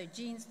that. So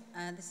genes,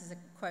 this is a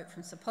quote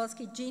from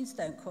Sapolsky, genes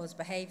don't cause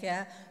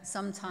behavior,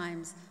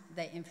 sometimes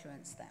they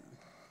influence them.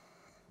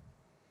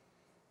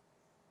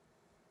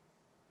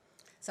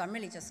 So I'm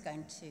really just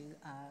going to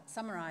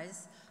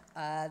summarize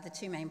the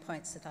two main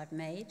points that I've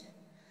made.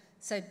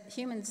 So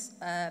humans,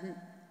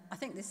 I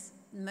think this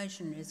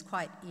motion is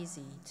quite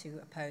easy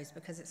to oppose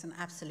because it's an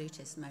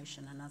absolutist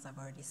motion, and as I've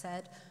already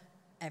said,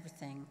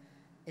 everything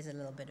is a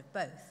little bit of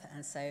both.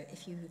 And so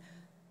if you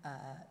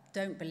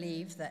don't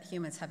believe that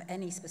humans have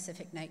any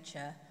specific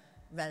nature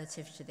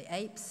relative to the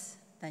apes,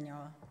 then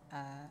you're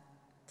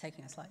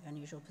taking a slightly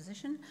unusual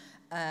position,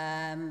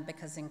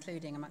 because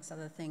including, amongst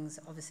other things,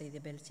 obviously the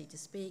ability to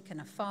speak and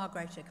a far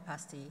greater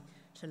capacity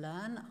to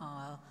learn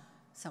are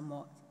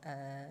somewhat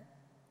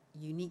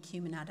unique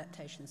human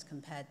adaptations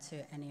compared to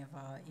any of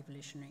our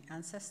evolutionary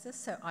ancestors.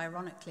 So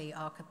ironically,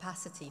 our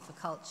capacity for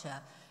culture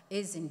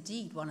is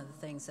indeed one of the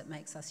things that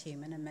makes us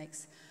human and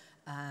makes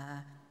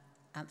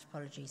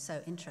anthropology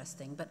so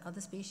interesting. But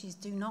other species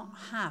do not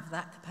have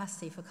that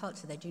capacity for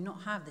culture. They do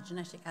not have the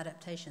genetic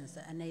adaptations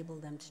that enable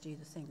them to do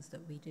the things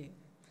that we do.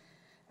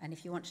 And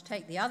if you want to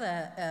take the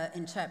other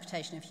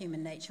interpretation of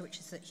human nature, which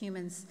is that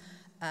humans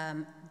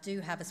do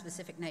have a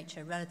specific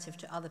nature relative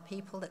to other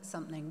people, that's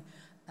something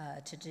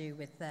to do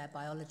with their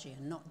biology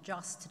and not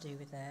just to do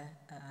with their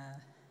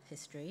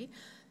history,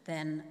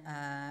 then,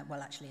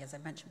 well, actually, as I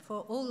mentioned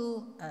before,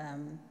 all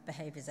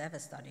behaviors ever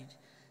studied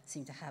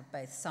seem to have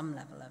both some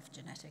level of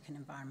genetic and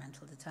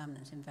environmental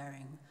determinant in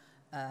varying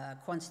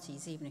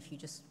quantities, even if you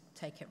just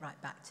take it right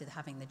back to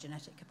having the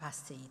genetic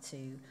capacity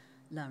to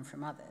learn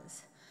from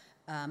others.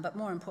 But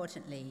more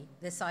importantly,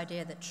 this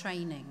idea that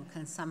training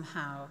can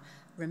somehow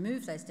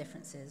remove those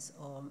differences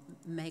or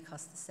make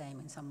us the same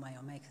in some way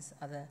or make us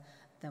other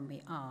than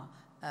we are,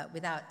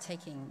 without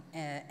taking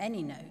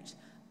any note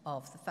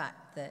of the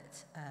fact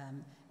that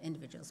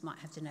individuals might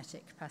have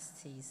genetic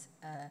capacities,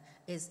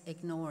 is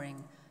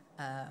ignoring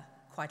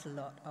quite a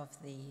lot of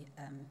the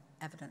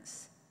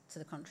evidence to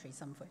the contrary,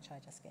 some of which I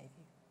just gave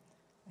you.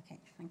 Okay,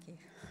 thank you.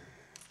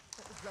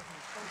 That was lovely.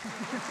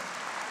 Thank you.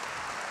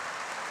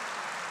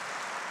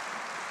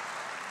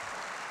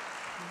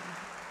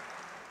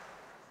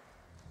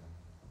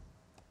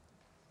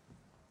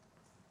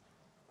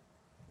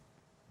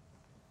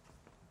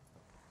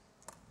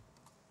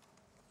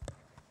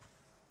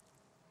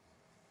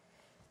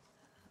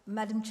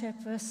 Madam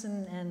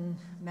Chairperson and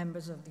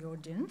members of the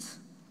audience,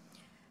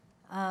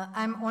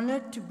 I'm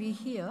honored to be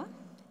here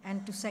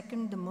and to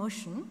second the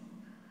motion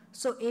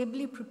so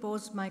ably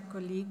proposed by my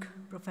colleague,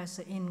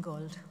 Professor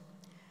Ingold.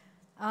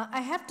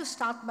 I have to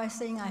start by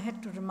saying I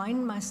had to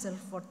remind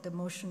myself what the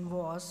motion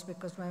was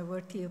because my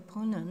worthy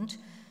opponent,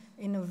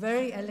 in a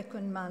very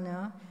eloquent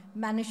manner,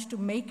 managed to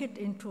make it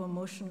into a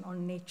motion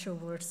on nature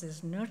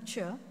versus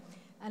nurture.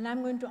 And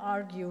I'm going to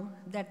argue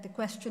that the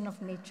question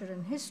of nature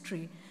and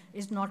history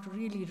is not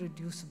really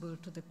reducible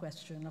to the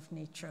question of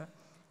nature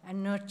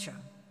and nurture.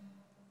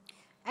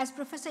 As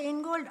Professor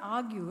Ingold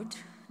argued,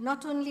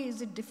 not only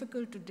is it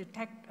difficult to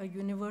detect a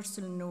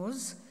universal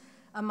nose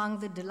among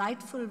the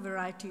delightful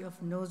variety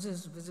of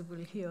noses visible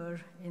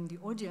here in the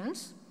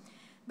audience,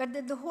 but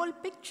that the whole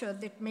picture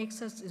that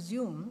makes us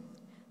assume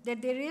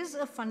that there is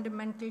a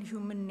fundamental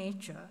human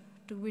nature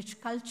to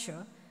which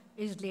culture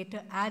is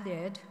later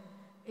added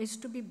is,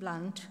 to be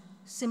blunt,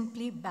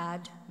 simply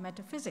bad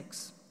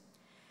metaphysics.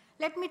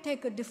 Let me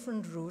take a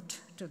different route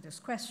to this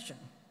question.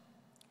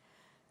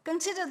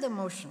 Consider the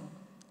motion.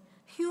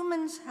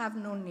 Humans have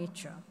no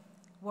nature.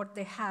 What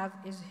they have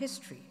is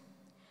history.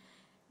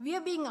 We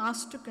are being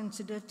asked to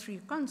consider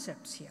three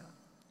concepts here: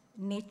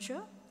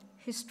 nature,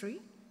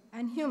 history,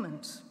 and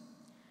humans.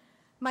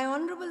 My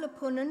honorable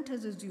opponent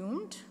has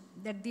assumed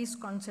that these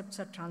concepts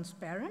are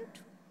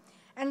transparent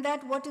and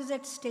that what is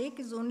at stake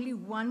is only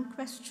one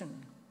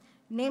question,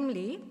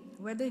 namely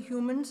whether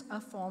humans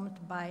are formed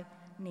by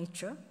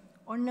nature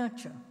or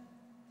nurture.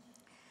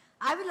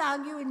 I will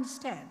argue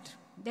instead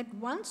that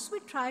once we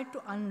try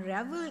to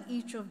unravel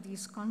each of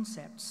these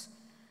concepts,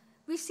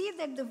 we see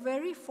that the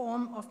very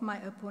form of my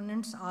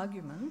opponent's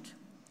argument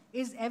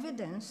is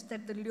evidence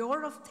that the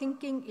lure of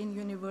thinking in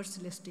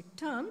universalistic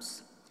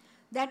terms,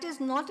 that is,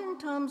 not in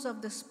terms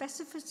of the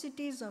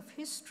specificities of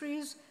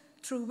histories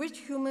through which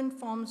human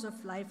forms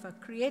of life are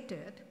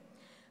created,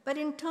 but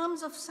in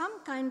terms of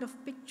some kind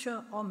of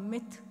picture or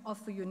myth of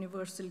a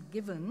universal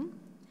given,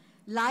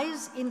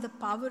 lies in the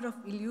power of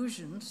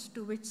illusions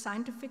to which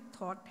scientific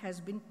thought has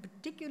been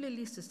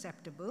particularly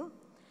susceptible,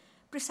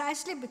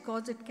 precisely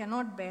because it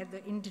cannot bear the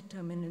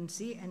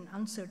indeterminacy and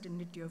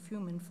uncertainty of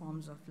human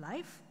forms of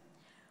life,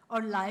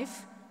 or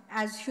life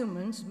as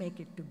humans make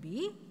it to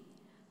be,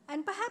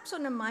 and perhaps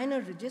on a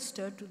minor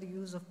register to the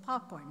use of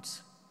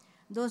PowerPoints,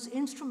 those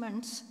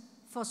instruments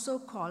for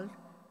so-called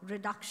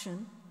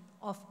reduction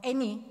of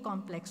any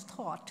complex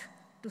thought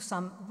to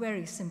some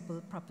very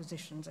simple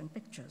propositions and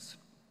pictures.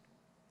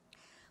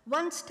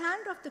 One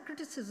strand of the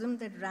criticism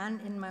that ran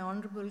in my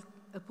honorable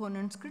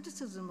opponent's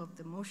criticism of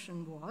the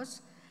motion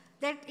was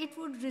that it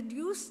would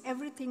reduce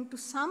everything to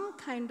some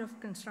kind of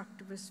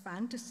constructivist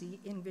fantasy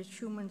in which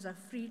humans are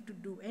free to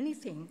do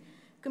anything,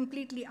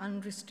 completely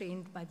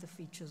unrestrained by the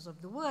features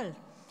of the world.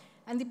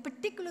 And the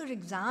particular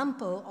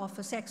example of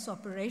a sex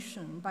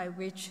operation by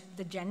which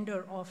the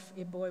gender of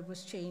a boy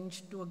was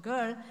changed to a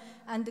girl,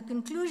 and the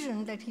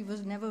conclusion that he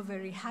was never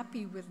very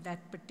happy with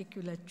that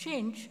particular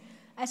change,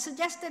 I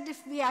suggest that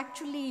if we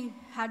actually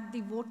had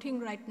the voting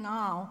right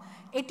now,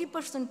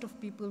 80% of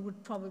people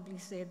would probably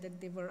say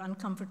that they were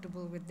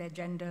uncomfortable with their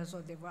genders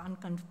or they were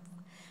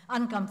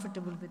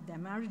uncomfortable with their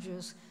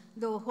marriages,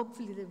 though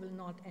hopefully they will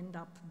not end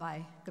up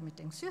by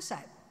committing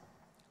suicide.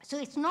 So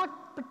it's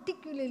not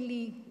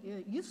particularly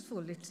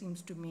useful, it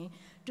seems to me,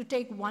 to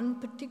take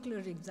one particular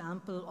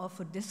example of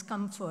a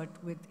discomfort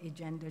with a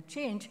gender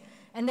change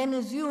and then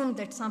assume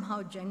that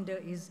somehow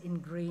gender is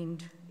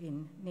ingrained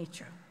in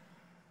nature.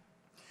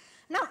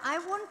 Now, I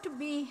want to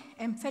be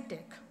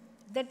emphatic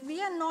that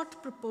we are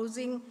not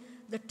proposing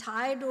the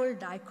tired-old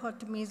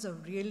dichotomies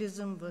of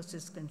realism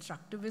versus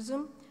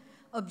constructivism,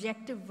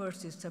 objective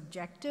versus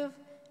subjective,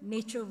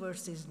 nature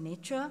versus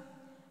nature,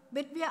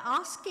 but we are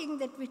asking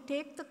that we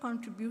take the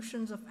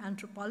contributions of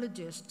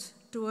anthropologists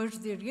towards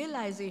the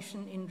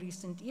realization in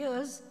recent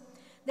years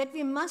that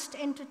we must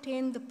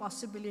entertain the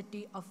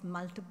possibility of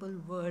multiple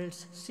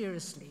worlds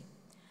seriously.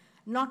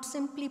 Not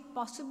simply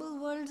possible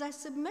worlds, I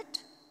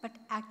submit, but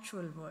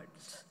actual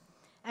worlds,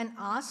 and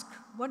ask,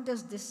 what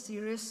does this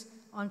serious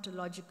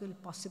ontological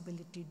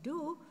possibility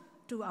do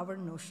to our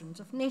notions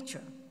of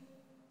nature?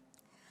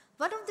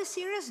 One of the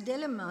serious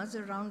dilemmas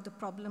around the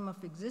problem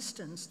of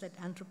existence that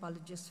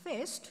anthropologists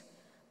faced,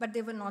 but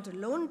they were not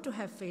alone to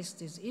have faced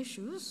these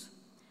issues,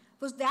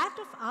 was that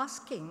of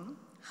asking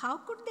how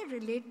could they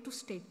relate to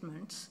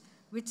statements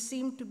which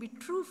seemed to be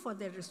true for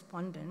their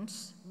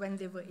respondents when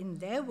they were in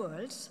their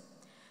worlds,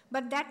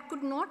 but that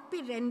could not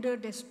be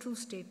rendered as true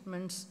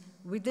statements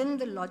within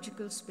the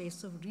logical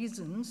space of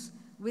reasons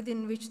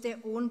within which their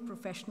own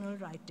professional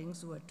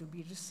writings were to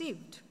be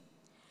received.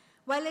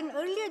 While an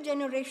earlier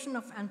generation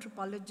of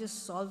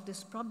anthropologists solved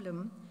this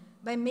problem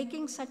by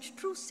making such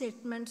true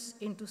statements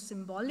into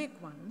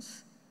symbolic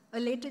ones, a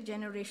later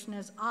generation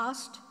has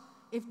asked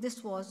if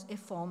this was a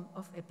form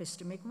of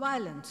epistemic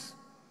violence.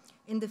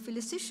 In the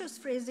felicitious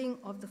phrasing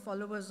of the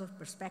followers of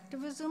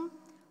perspectivism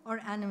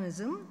or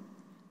animism,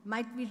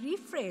 might we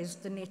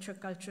rephrase the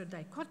nature-culture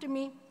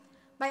dichotomy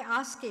by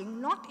asking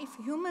not if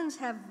humans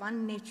have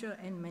one nature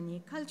and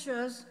many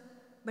cultures,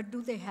 but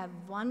do they have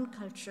one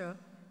culture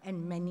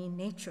and many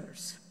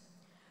natures?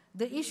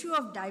 The issue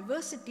of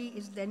diversity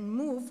is then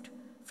moved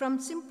from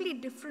simply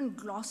different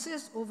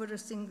glosses over a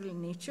single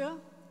nature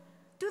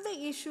to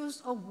the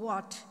issues of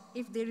what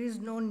if there is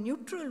no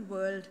neutral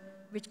world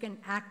which can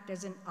act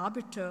as an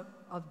arbiter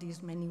of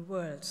these many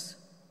worlds.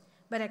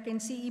 But I can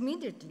see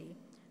immediately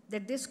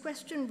that this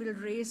question will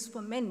raise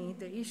for many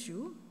the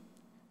issue,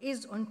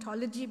 is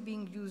ontology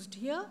being used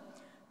here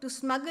to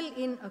smuggle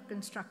in a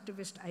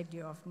constructivist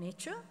idea of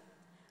nature,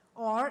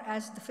 or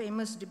as the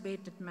famous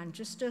debate at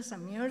Manchester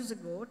some years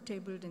ago,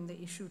 tabled in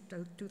the issue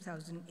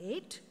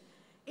 2008,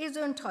 is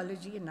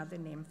ontology another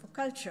name for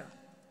culture?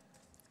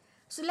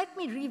 So let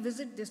me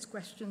revisit this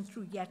question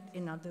through yet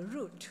another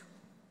route.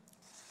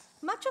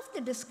 Much of the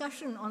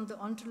discussion on the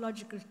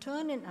ontological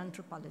turn in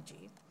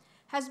anthropology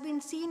has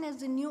been seen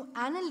as a new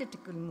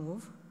analytical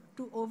move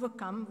to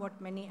overcome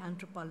what many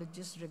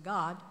anthropologists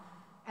regard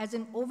as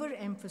an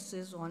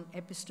overemphasis on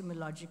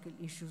epistemological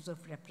issues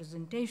of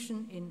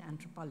representation in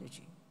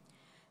anthropology.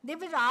 They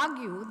will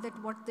argue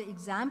that what the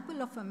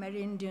example of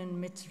Amerindian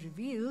myths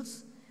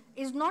reveals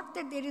is not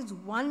that there is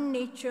one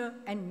nature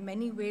and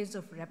many ways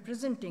of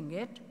representing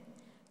it,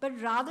 but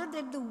rather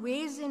that the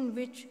ways in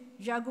which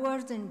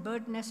jaguars and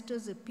bird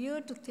nesters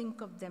appear to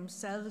think of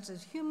themselves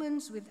as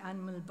humans with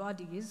animal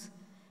bodies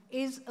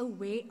is a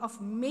way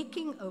of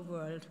making a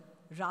world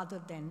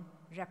rather than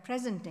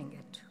representing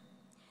it.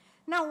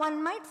 Now,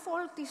 one might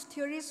fault these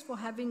theories for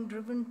having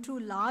driven too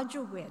large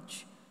a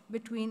wedge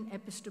between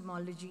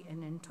epistemology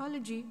and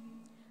ontology,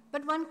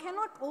 but one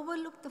cannot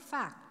overlook the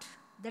fact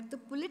that the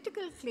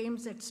political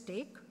claims at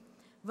stake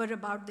were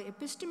about the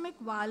epistemic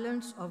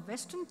violence of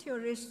Western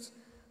theorists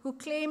who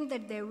claimed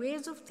that their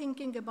ways of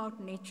thinking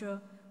about nature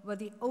were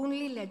the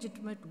only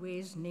legitimate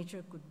ways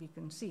nature could be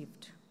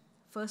conceived.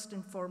 First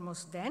and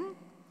foremost then,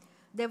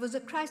 there was a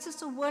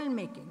crisis of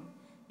world-making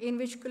in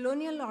which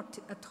colonial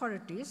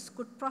authorities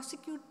could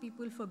prosecute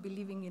people for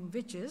believing in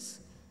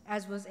witches,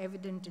 as was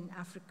evident in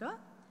Africa,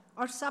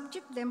 or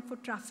subject them for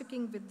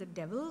trafficking with the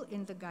devil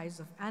in the guise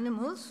of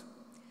animals,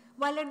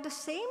 while at the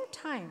same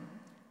time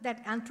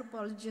that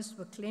anthropologists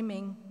were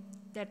claiming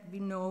that we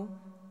know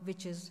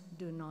witches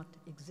do not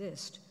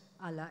exist,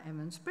 a la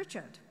Evans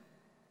Pritchard.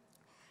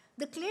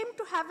 The claim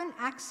to have an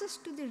access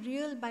to the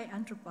real by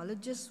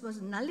anthropologists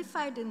was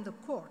nullified in the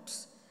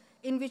courts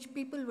in which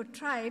people were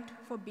tried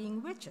for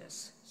being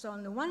witches. So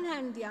on the one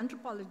hand, the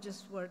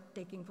anthropologists were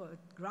taking for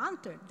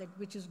granted that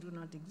witches do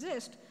not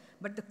exist,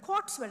 but the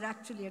courts were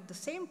actually at the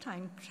same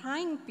time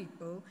trying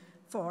people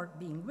for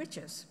being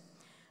witches.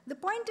 The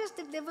point is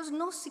that there was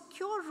no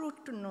secure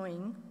route to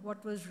knowing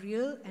what was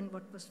real and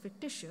what was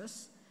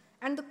fictitious,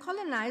 and the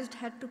colonized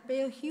had to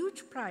pay a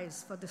huge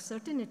price for the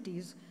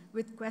certainties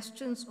with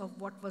questions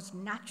of what was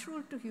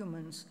natural to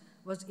humans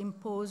was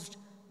imposed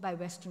by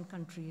Western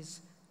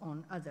countries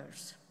on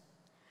others.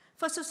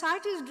 For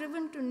societies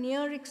driven to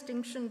near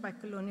extinction by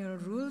colonial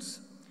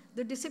rules,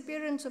 the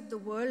disappearance of the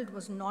world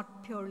was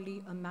not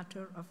purely a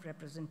matter of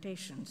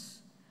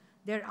representations.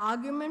 Their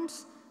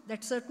arguments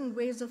that certain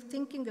ways of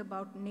thinking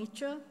about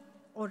nature,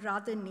 or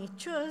rather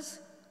natures,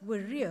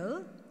 were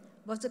real,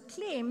 was a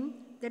claim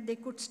that they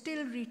could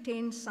still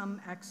retain some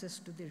access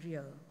to the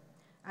real.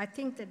 I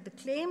think that the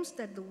claims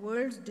that the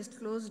worlds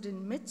disclosed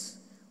in myths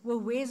were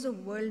ways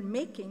of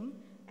world-making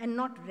and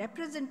not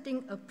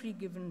representing a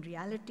pre-given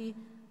reality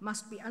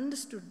must be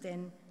understood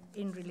then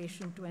in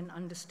relation to an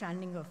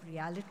understanding of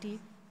reality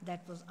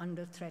that was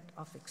under threat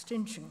of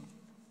extinction.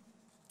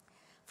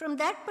 From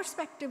that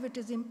perspective, it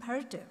is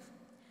imperative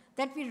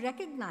that we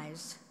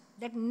recognize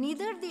that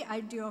neither the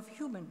idea of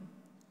human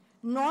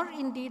nor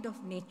indeed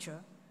of nature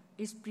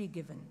is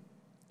pre-given.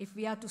 If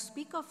we are to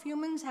speak of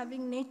humans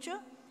having nature,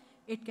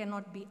 it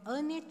cannot be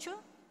a nature,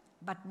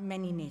 but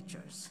many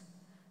natures.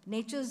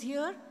 Natures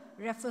here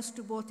refers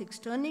to both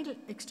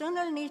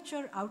external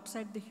nature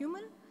outside the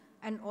human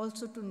and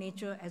also to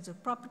nature as a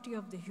property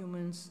of the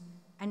humans,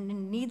 and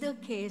in neither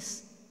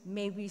case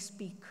may we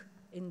speak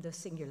in the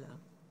singular.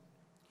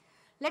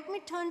 Let me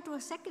turn to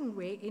a second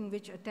way in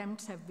which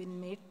attempts have been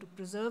made to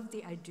preserve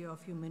the idea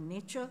of human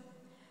nature,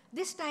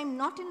 this time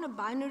not in a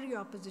binary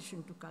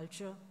opposition to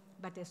culture,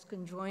 but as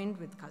conjoined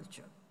with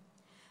culture.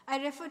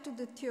 I refer to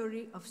the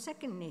theory of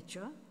second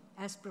nature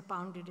as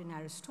propounded in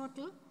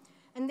Aristotle,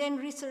 and then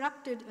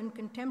resurrected in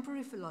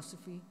contemporary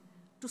philosophy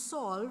to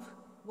solve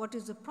what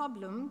is a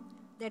problem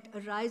that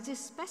arises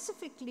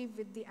specifically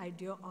with the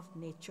idea of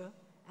nature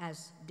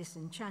as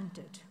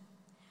disenchanted.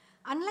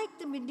 Unlike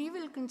the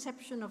medieval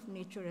conception of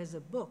nature as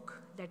a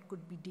book that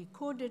could be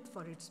decoded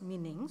for its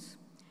meanings,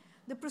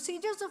 the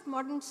procedures of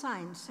modern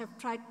science have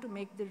tried to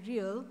make the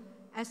real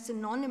as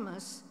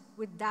synonymous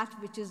with that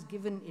which is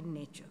given in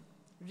nature,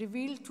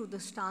 revealed through the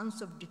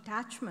stance of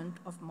detachment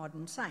of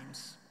modern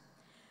science.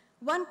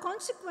 One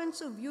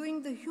consequence of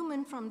viewing the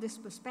human from this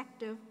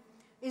perspective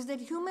is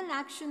that human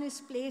action is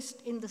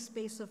placed in the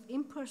space of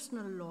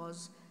impersonal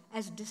laws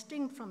as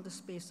distinct from the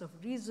space of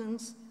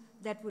reasons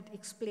that would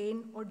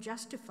explain or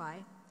justify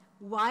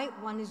why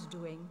one is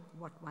doing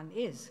what one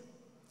is.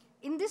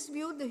 In this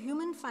view, the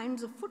human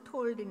finds a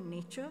foothold in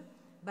nature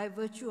by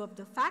virtue of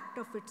the fact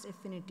of its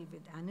affinity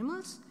with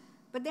animals,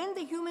 but then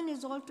the human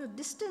is also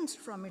distanced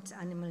from its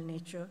animal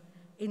nature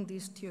in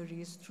these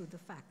theories through the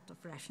fact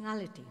of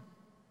rationality.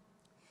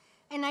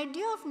 An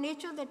idea of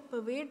nature that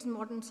pervades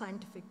modern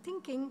scientific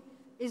thinking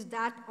is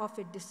that of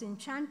a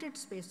disenchanted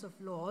space of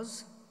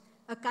laws,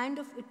 a kind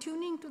of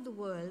attuning to the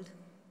world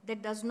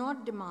that does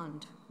not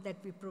demand that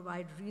we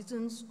provide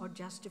reasons or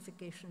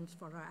justifications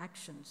for our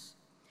actions.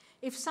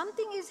 If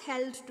something is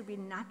held to be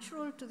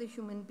natural to the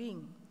human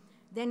being,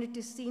 then it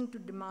is seen to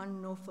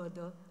demand no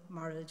further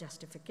moral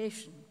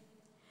justification.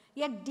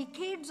 Yet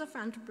decades of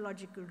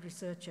anthropological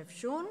research have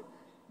shown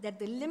that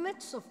the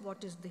limits of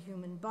what is the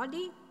human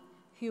body,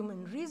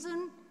 human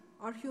reason,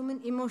 or human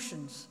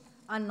emotions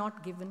are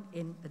not given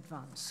in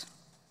advance.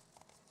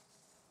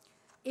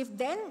 If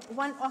then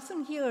one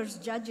often hears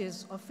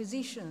judges or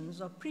physicians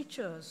or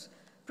preachers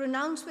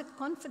pronounce with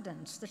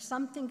confidence that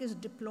something is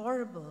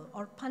deplorable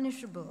or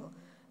punishable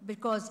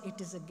because it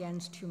is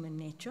against human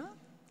nature,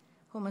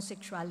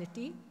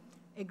 homosexuality,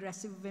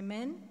 aggressive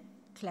women,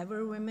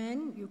 clever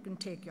women, you can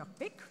take your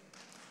pick,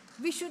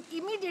 we should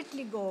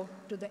immediately go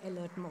to the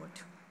alert mode.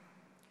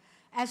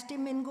 As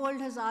Tim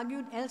Ingold has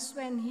argued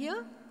elsewhere and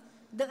here,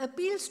 the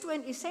appeals to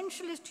an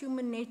essentialist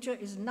human nature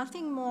is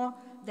nothing more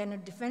than a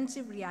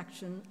defensive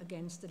reaction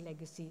against the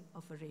legacy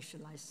of a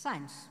racialized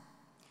science.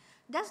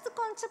 Does the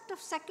concept of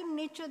second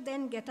nature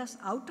then get us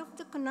out of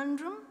the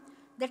conundrum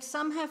that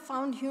some have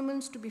found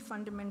humans to be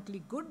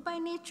fundamentally good by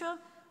nature,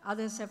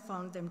 others have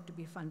found them to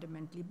be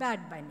fundamentally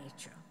bad by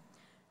nature?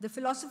 The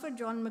philosopher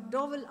John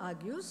McDowell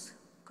argues,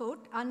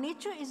 quote, "Our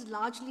nature is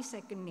largely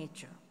second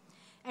nature.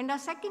 And our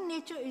second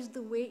nature is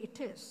the way it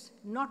is,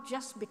 not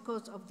just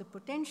because of the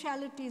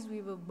potentialities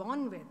we were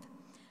born with,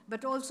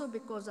 but also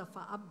because of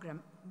our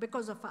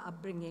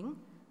upbringing,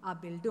 our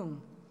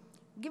Bildung."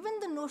 Given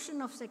the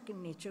notion of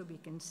second nature, we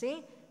can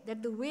say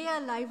that the way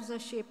our lives are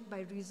shaped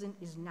by reason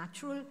is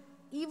natural,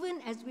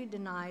 even as we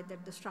deny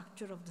that the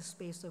structure of the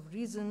space of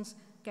reasons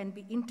can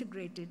be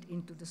integrated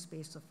into the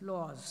space of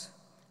laws.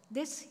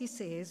 This, he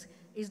says,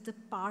 is the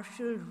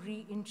partial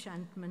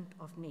re-enchantment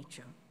of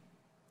nature.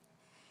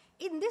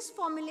 In this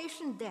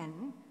formulation,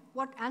 then,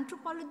 what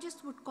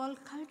anthropologists would call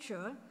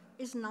culture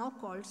is now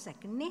called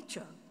second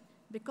nature,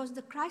 because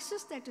the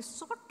crisis that is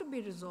sought to be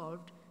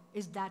resolved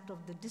is that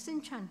of the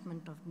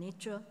disenchantment of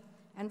nature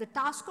and the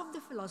task of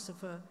the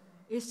philosopher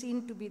is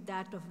seen to be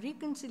that of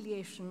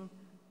reconciliation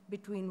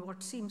between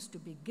what seems to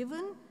be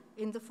given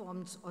in the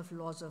forms of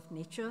laws of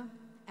nature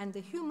and the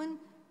human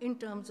in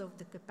terms of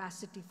the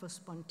capacity for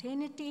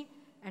spontaneity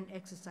and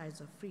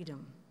exercise of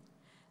freedom.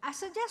 I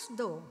suggest,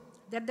 though,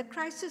 that the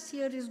crisis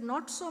here is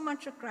not so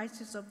much a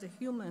crisis of the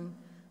human,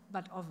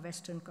 but of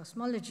Western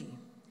cosmology.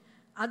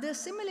 Others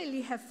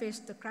similarly have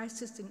faced the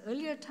crisis in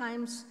earlier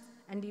times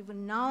and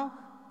even now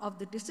of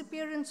the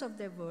disappearance of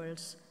their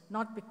worlds,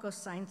 not because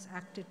science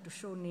acted to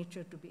show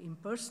nature to be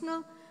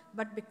impersonal,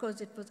 but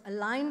because it was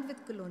aligned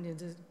with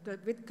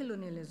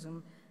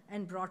colonialism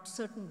and brought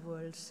certain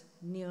worlds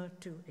near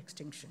to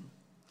extinction.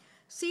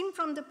 Seen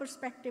from the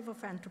perspective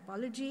of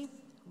anthropology,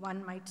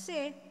 one might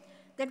say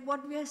that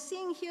what we are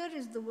seeing here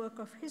is the work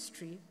of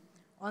history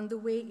on the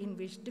way in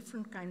which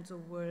different kinds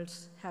of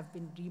worlds have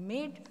been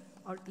remade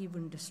or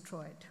even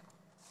destroyed.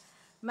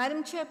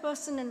 Madam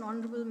Chairperson and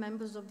honorable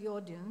members of the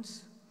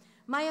audience,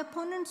 my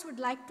opponents would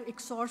like to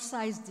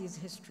exorcise these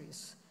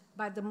histories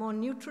by the more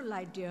neutral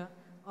idea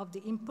of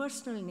the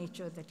impersonal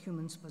nature that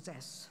humans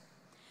possess.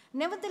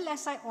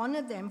 Nevertheless, I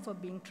honor them for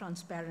being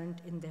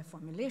transparent in their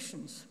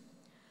formulations.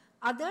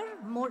 Other,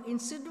 more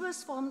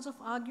insidious forms of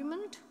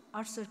argument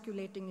are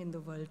circulating in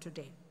the world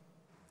today.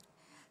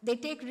 They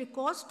take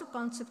recourse to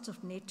concepts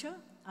of nature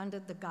under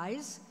the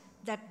guise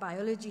that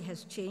biology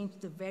has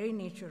changed the very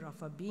nature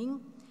of our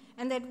being,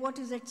 and that what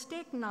is at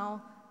stake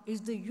now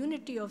is the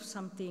unity of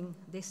something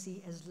they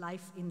see as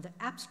life in the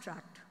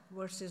abstract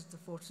versus the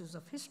forces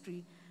of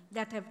history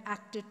that have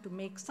acted to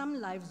make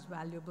some lives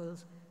valuable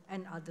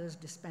and others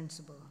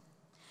dispensable.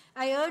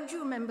 I urge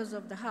you, members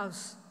of the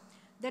House,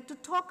 that to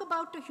talk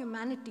about a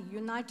humanity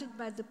united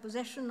by the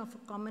possession of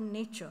a common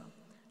nature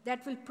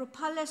that will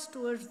propel us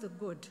towards the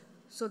good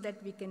so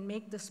that we can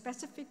make the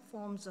specific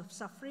forms of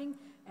suffering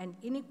and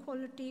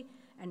inequality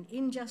and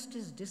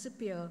injustice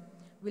disappear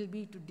will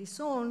be to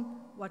disown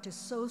what is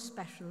so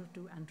special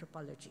to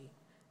anthropology.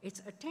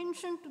 Its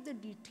attention to the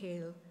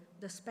detail,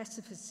 the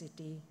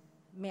specificity,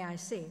 may I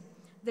say,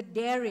 the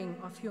daring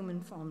of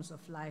human forms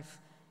of life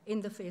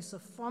in the face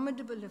of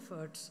formidable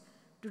efforts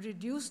to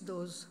reduce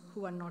those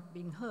who are not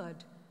being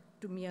heard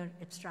to mere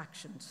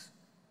abstractions,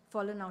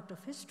 fallen out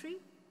of history,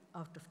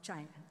 out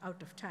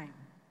of time.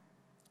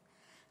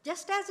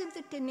 Just as in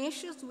the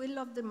tenacious will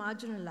of the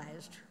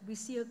marginalized, we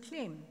see a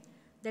claim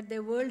that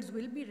their worlds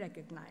will be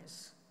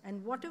recognized,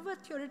 and whatever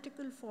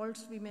theoretical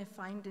faults we may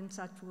find in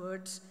such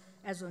words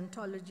as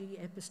ontology,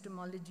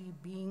 epistemology,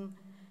 being,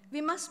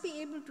 we must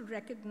be able to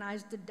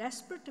recognize the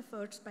desperate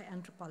efforts by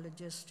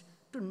anthropologists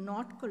to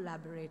not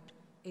collaborate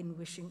in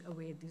wishing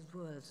away these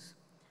worlds.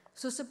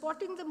 So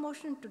supporting the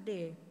motion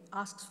today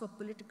asks for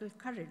political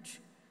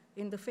courage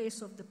in the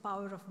face of the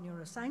power of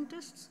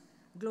neuroscientists,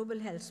 global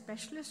health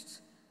specialists,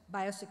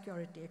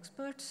 biosecurity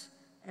experts,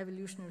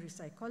 evolutionary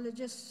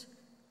psychologists,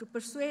 to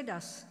persuade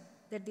us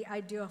that the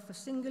idea of a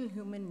single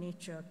human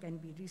nature can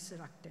be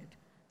resurrected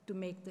to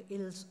make the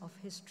ills of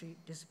history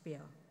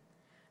disappear.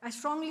 I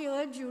strongly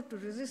urge you to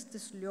resist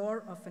this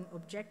lure of an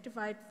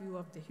objectified view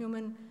of the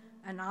human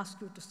and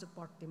ask you to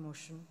support the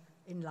motion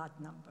in large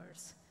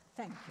numbers.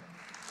 Thank you.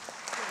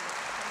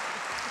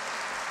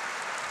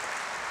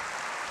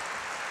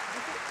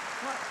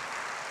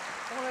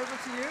 All over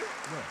to you.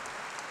 Yeah.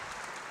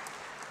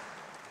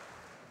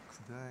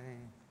 Could I?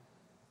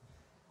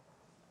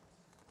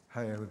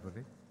 Hi,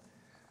 everybody.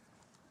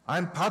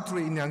 I'm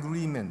partly in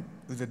agreement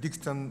with the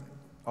dictum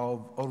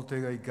of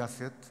Ortega y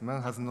Gasset,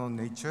 man has no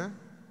nature,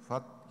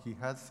 what he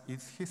has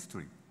is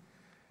history.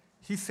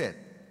 He said,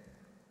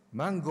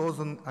 man goes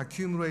on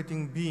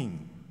accumulating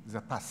being,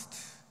 the past,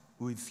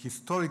 with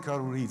historical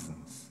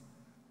reasons.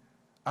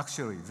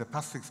 Actually, the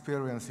past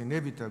experience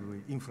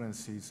inevitably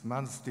influences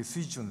man's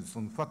decisions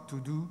on what to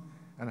do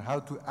and how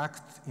to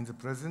act in the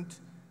present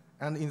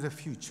and in the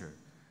future.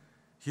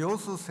 He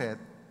also said,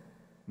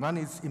 man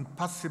is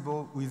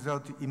impossible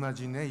without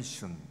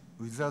imagination,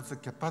 without the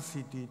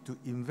capacity to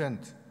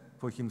invent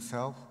for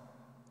himself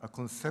a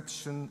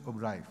conception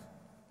of life,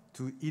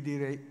 to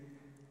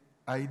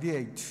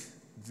ideate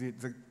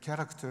the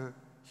character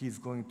he is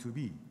going to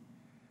be.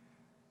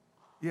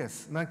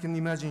 Yes, man can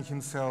imagine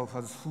himself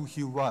as who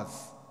he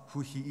was, who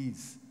he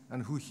is,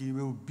 and who he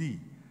will be.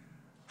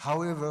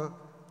 However,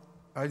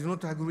 I do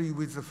not agree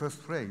with the first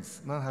phrase,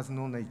 man has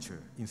no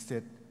nature.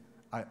 Instead,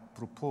 I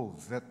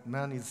propose that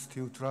man is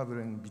still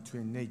traveling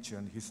between nature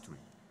and history,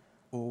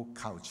 or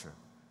culture,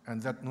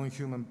 and that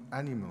non-human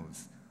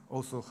animals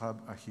also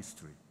have a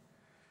history.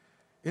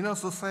 In our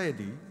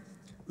society,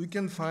 we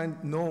can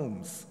find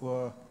norms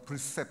or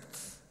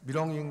precepts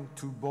belonging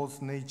to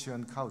both nature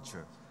and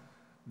culture.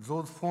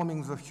 Those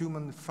forming the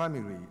human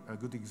family are a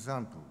good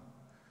example.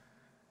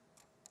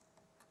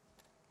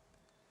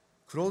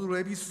 Claude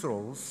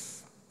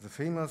Lévi-Strauss, the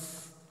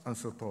famous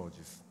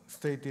anthropologist,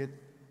 stated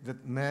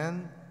that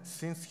man,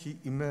 since he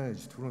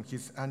emerged from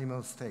his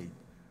animal state,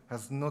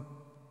 has not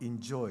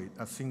enjoyed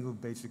a single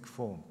basic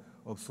form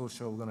of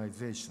social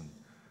organization.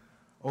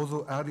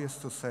 Although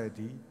earliest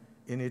society,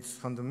 in its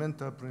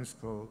fundamental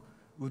principle,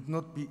 would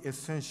not be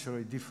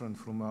essentially different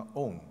from our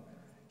own,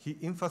 he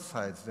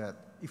emphasized that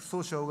if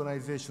social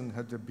organization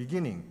had a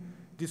beginning,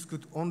 this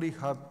could only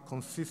have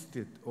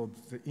consisted of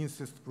the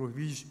incest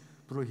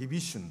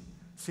prohibition,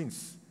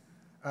 since,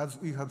 as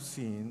we have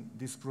seen,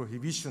 this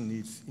prohibition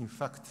is, in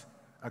fact,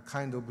 a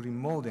kind of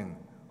remodeling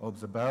of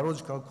the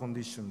biological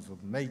conditions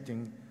of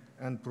mating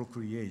and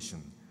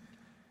procreation.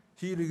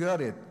 He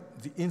regarded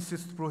the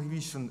incest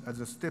prohibition as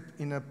a step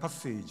in a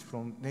passage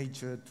from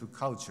nature to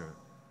culture.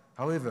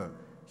 However,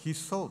 he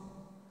thought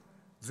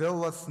there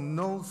was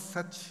no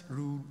such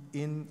rule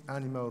in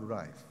animal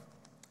life.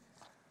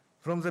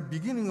 From the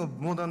beginning of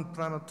modern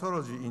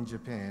primatology in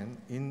Japan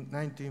in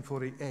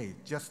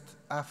 1948, just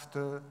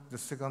after the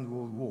Second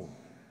World War,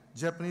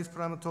 Japanese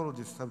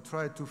primatologists have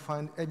tried to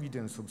find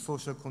evidence of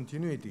social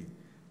continuity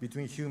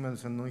between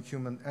humans and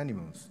non-human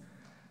animals.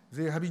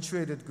 They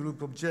habituated a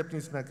group of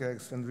Japanese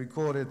macaques and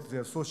recorded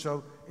their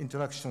social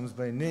interactions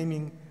by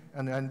naming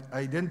and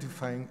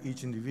identifying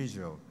each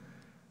individual.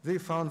 They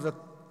found that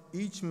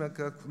each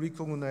macaque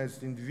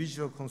recognized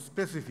individual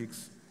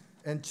conspecifics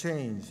and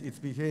changed its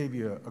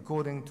behavior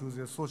according to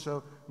their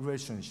social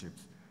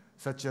relationships,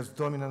 such as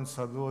dominant,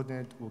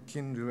 subordinate, or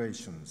kin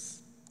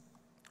relations.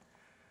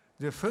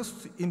 The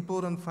first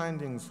important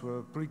findings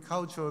were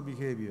pre-cultural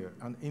behavior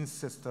and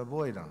incest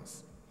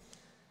avoidance.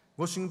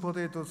 Washing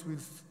potatoes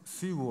with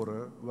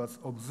seawater was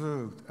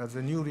observed as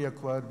a newly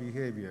acquired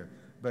behavior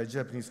by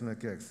Japanese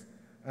macaques,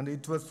 and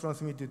it was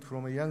transmitted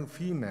from a young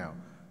female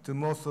to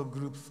most of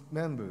group's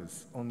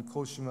members on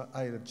Koshima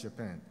Island,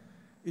 Japan.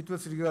 It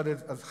was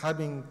regarded as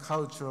having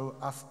cultural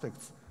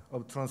aspects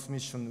of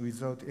transmission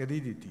without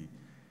heredity.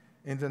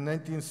 In the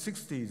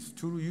 1960s,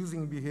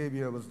 tool-using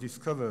behavior was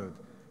discovered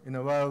in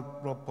a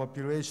wild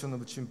population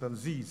of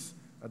chimpanzees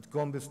at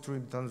Gombe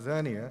Stream,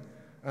 Tanzania,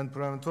 and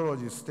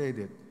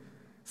primatologists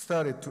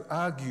started to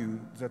argue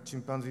that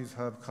chimpanzees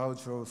have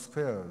cultural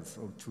spheres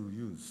of tool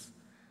use.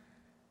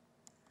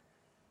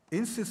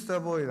 Incest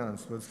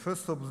avoidance was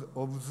first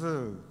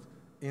observed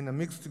in a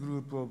mixed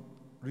group of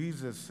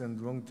rhesus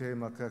and long-tailed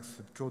macaques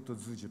at Kyoto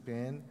Zoo,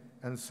 Japan,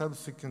 and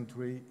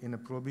subsequently in a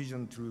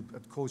provision troop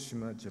at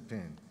Koshima,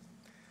 Japan.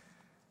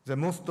 The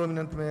most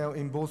dominant male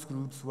in both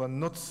groups were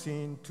not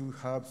seen to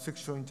have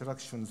sexual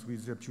interactions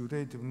with their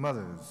putative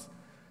mothers,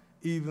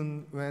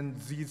 even when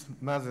these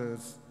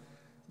mothers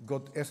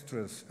got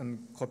estrus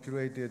and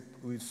copulated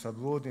with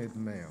subordinate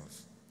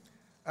males.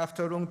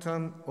 After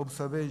long-term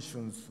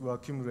observations were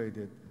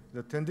accumulated,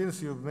 the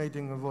tendency of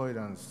mating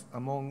avoidance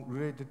among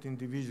related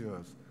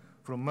individuals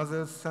from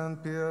mother-son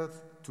pairs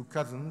to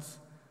cousins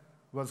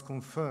was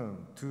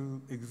confirmed to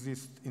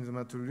exist in the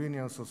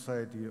matrilineal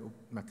society of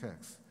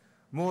macaques.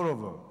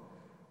 Moreover,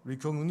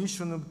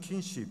 recognition of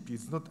kinship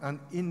is not an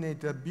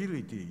innate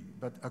ability,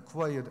 but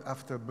acquired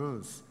after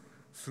birth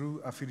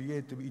through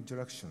affiliative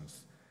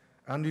interactions.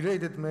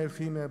 Unrelated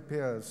male-female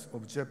pairs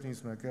of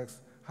Japanese macaques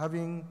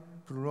having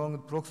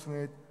prolonged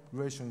proximate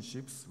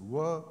relationships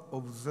were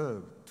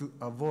observed to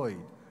avoid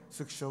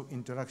sexual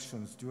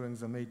interactions during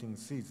the mating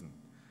season.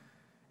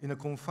 In a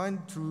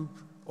confined troop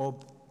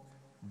of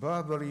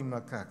Barbary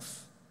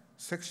macaques,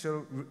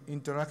 sexual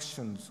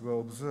interactions were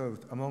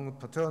observed among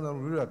paternal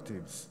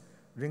relatives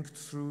linked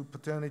through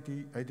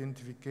paternity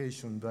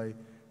identification by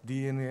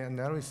DNA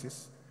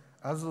analysis,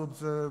 as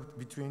observed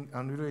between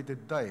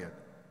unrelated diet,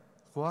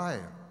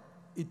 while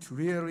it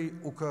rarely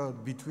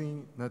occurred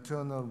between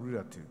maternal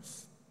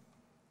relatives.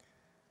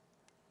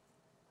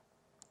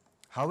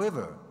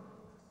 However,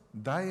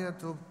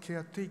 diet of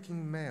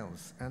caretaking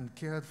males and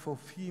cared for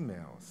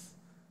females,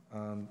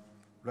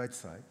 right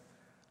side,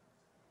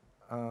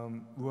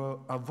 were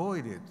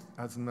avoided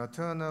as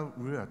maternal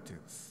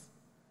relatives.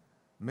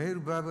 Male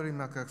Barbary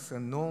macaques are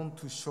known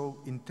to show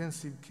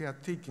intensive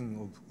caretaking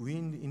of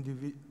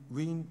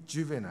weaned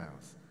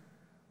juveniles.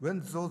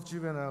 When those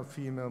juvenile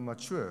females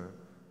mature,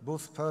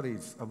 both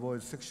parties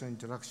avoid sexual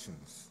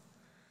interactions.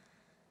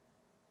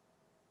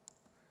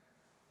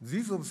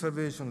 These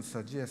observations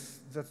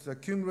suggest that the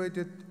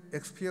accumulated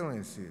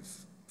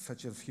experiences,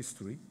 such as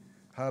history,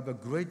 have a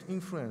great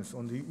influence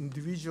on the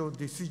individual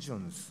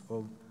decisions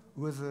of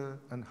whether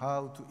and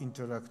how to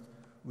interact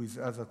with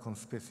other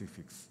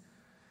conspecifics.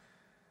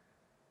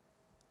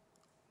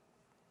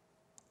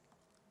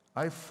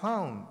 I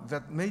found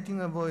that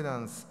mating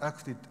avoidance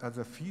acted as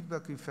a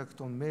feedback effect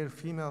on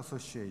male-female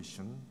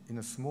association in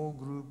a small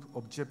group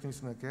of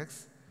Japanese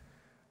macaques.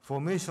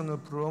 Formation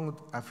of prolonged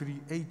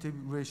affiliative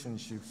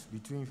relationships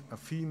between a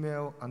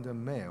female and a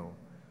male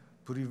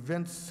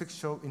prevents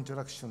sexual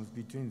interactions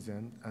between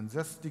them and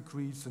thus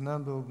decrease the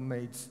number of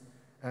mates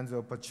and the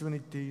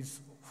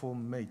opportunities for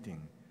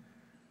mating.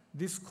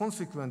 This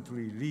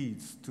consequently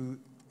leads to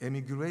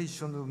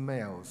emigration of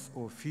males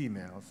or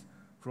females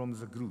from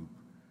the group.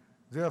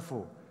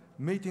 Therefore,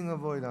 mating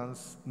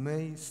avoidance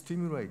may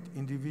stimulate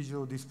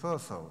individual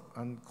dispersal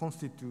and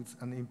constitutes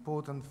an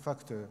important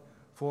factor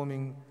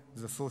forming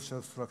the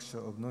social structure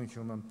of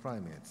non-human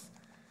primates.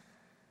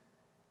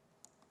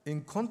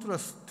 In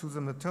contrast to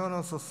the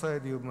maternal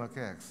society of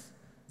macaques,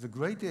 the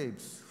great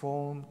apes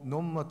form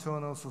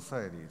non-maternal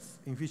societies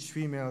in which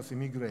females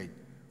immigrate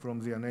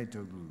from their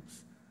natal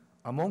groups.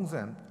 Among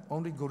them,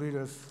 only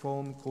gorillas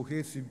form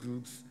cohesive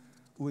groups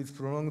with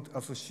prolonged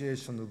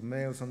association of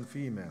males and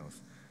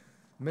females.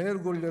 Male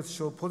gorillas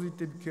show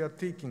positive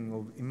caretaking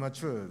of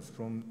immatures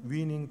from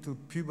weaning to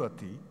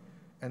puberty,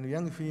 and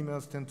young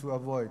females tend to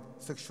avoid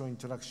sexual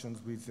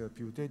interactions with their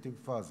putative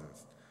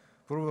fathers,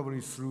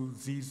 probably through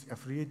these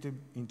affiliative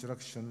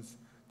interactions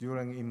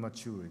during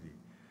immaturity.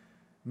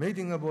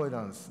 Mating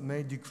avoidance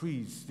may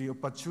decrease the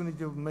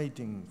opportunity of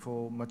mating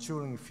for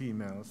maturing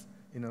females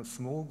in a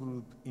small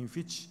group in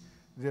which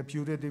their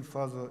putative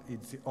father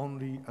is the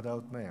only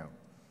adult male,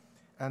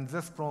 and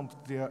thus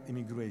prompt their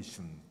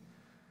immigration.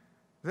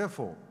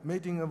 Therefore,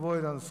 mating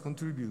avoidance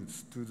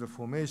contributes to the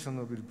formation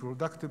of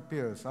reproductive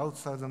pairs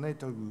outside the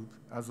natal group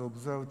as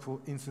observed for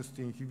incest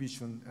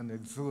inhibition and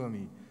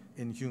exogamy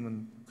in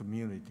human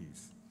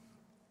communities.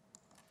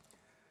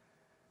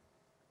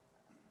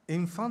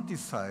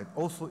 Infanticide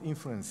also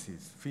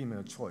influences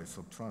female choice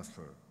of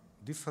transfer.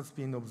 This has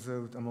been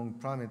observed among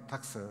primate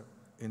taxa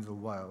in the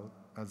wild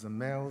as a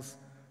male's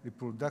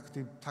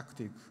reproductive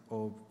tactic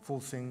of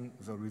forcing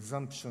the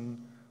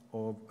resumption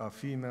of a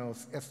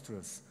female's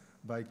estrus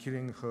by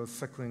killing her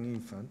suckling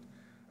infant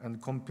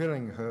and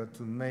compelling her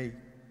to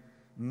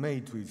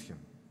mate with him.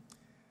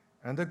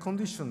 Under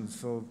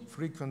conditions of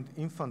frequent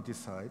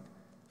infanticide,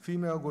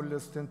 female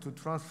gorillas tend to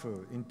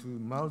transfer into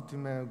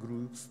multi-male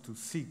groups to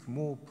seek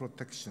more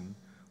protection,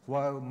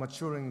 while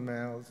maturing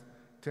males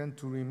tend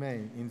to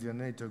remain in their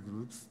natal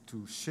groups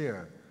to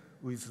share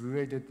with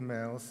related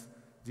males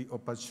the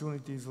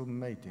opportunities of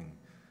mating.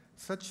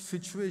 Such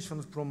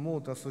situations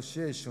promote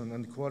association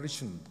and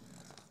coalition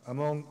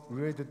among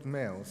related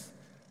males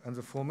and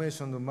the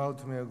formation of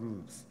multi-male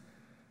groups.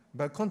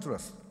 By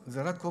contrast,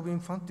 the lack of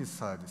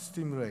infanticide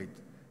stimulates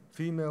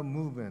female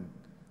movement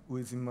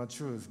with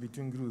immatures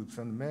between groups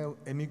and male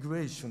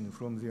emigration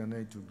from their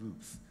native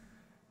groups.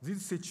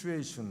 This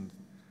situation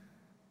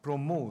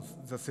promotes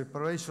the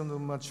separation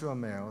of mature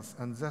males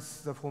and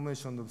thus the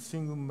formation of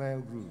single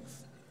male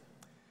groups.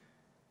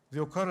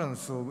 The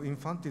occurrence of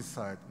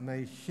infanticide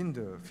may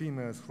hinder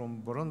females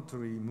from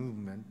voluntary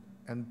movement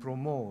and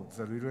promote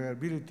the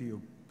reliability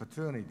of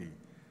paternity.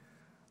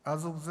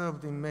 As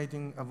observed in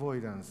mating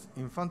avoidance,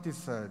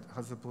 infanticide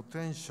has the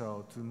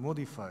potential to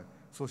modify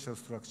social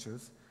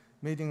structures.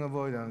 Mating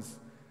avoidance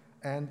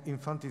and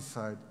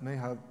infanticide may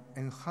have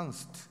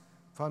enhanced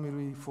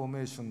family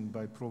formation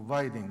by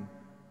providing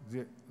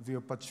the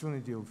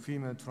opportunity of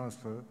female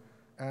transfer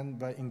and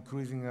by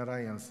increasing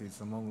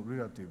alliances among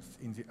relatives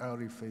in the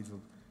early phase of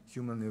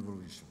human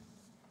evolution.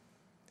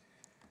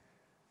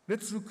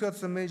 Let's look at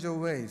the major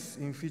ways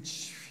in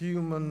which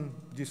humans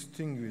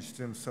distinguish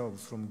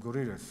themselves from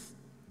gorillas.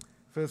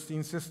 First,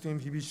 incest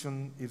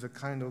inhibition is a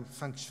kind of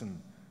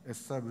sanction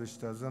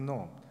established as a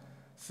norm.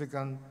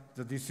 Second,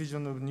 the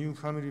decision of new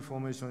family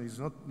formation is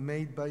not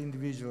made by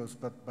individuals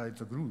but by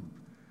the group.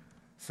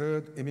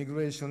 Third,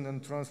 immigration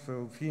and transfer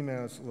of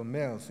females or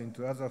males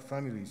into other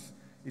families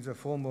is a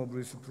form of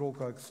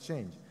reciprocal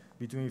exchange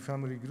between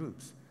family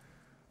groups.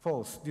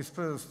 Fourth,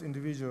 dispersed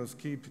individuals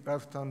keep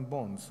lifetime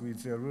bonds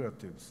with their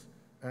relatives.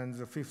 And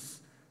the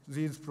fifth,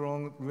 these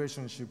prolonged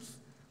relationships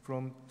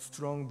form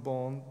strong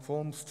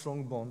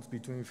bonds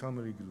between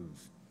family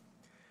groups.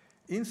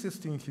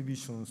 Incest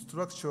inhibition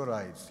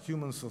structuralizes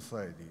human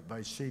society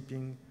by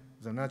shaping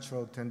the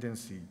natural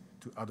tendency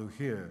to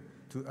adhere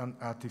to an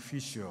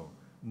artificial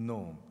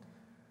norm.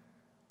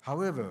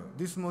 However,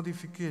 this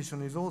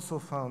modification is also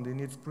found in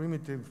its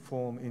primitive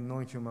form in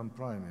non-human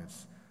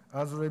primates.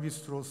 As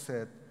Lévi-Strauss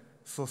said,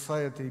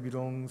 society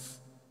belongs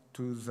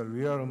to the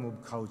realm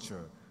of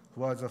culture,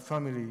 while the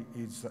family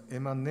is the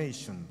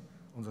emanation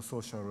on the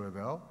social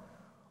level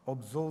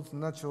of those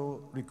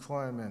natural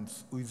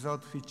requirements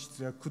without which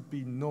there could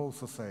be no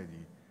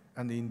society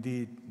and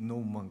indeed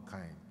no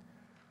mankind.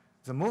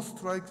 The most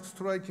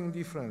striking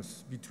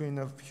difference between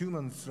a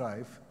human's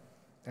life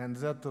and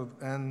that of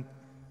an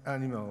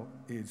animal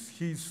is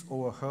his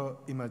or her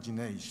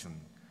imagination.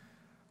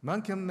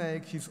 Man can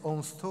make his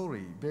own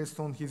story based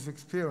on his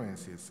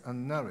experiences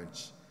and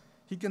knowledge.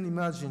 He can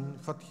imagine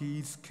what he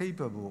is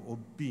capable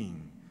of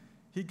being.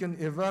 He can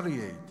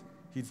evaluate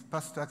his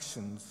past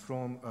actions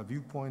from a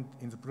viewpoint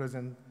in the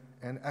present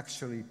and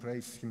actually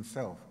place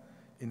himself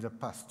in the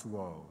past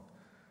world.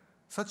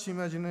 Such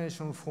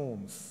imagination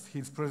forms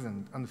his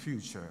present and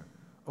future.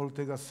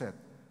 Ortega said,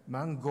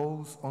 man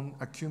goes on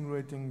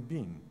accumulating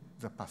being,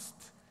 the past.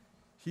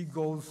 He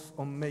goes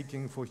on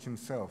making for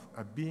himself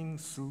a being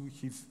through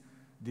his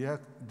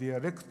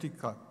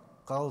dialectical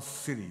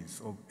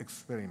series of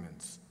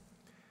experiments.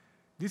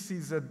 This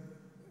is a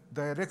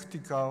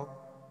dialectical,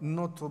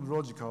 not of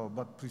logical,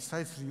 but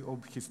precisely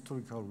of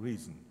historical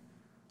reason.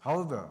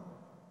 However,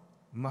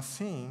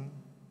 machine,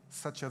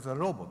 such as a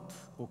robot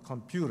or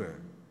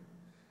computer,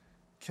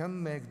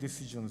 can make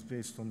decisions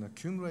based on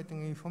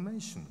accumulating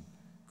information.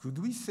 Could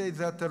we say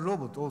that a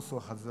robot also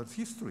has a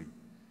history?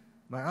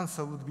 My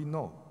answer would be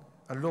no.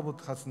 A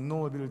robot has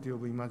no ability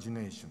of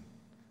imagination,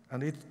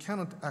 and it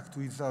cannot act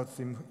without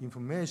the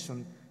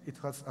information it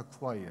has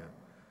acquired.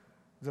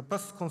 The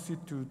past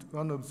constitutes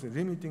one of the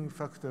limiting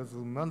factors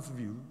of man's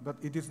view, but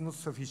it is not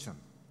sufficient.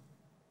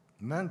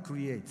 Man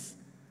creates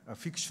a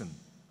fiction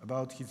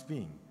about his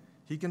being.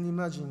 He can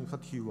imagine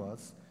what he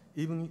was,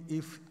 even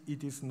if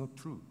it is not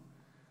true.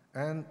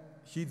 And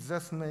he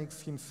thus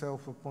makes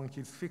himself upon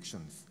his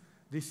fictions.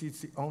 This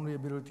is the only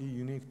ability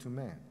unique to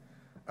man.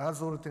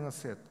 As Ortega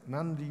said,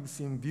 man lives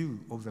in view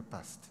of the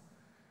past.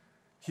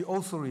 He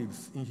also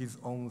lives in his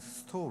own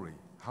story.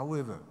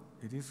 However,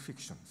 it is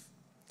fictions.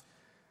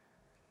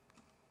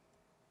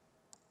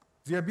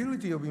 The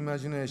ability of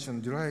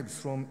imagination derives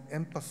from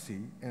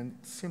empathy and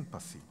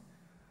sympathy.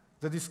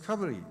 The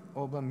discovery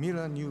of a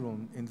mirror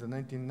neuron in the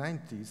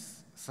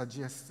 1990s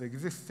suggests the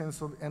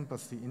existence of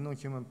empathy in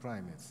non-human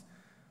primates.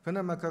 When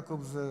a macaque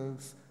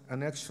observes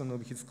an action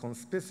of his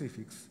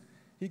conspecifics,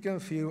 he can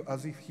feel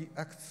as if he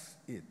acts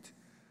it.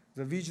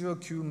 The visual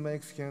cue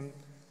makes him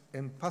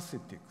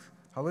empathetic.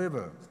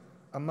 However,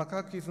 a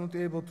macaque is not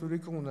able to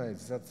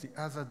recognize that the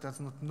other does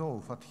not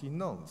know what he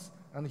knows,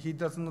 and he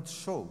does not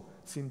show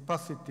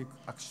sympathetic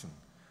action.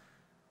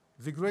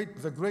 The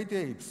great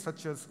apes,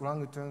 such as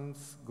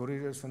orangutans,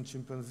 gorillas, and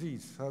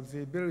chimpanzees, have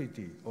the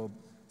ability of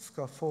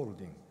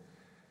scaffolding.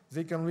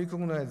 They can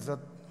recognize that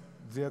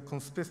their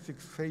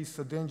conspecifics face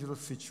a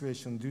dangerous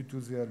situation due to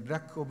their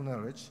lack of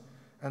knowledge,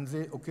 and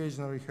they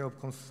occasionally help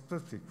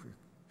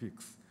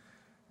conspecifics.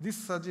 This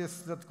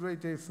suggests that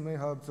great apes may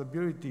have the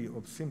ability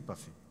of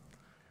sympathy.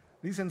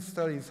 Recent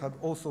studies have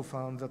also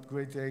found that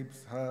great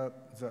apes have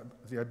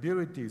the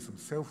abilities of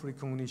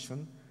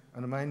self-recognition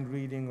and mind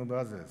reading of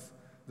others.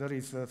 That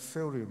is a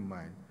theory of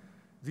mind.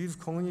 These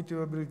cognitive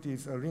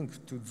abilities are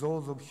linked to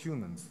those of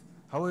humans.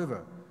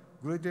 However,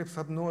 great apes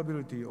have no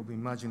ability of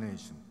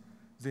imagination.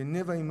 They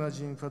never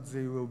imagine what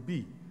they will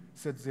be,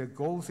 set their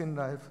goals in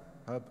life,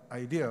 have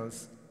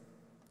ideas,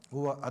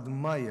 or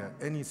admire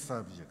any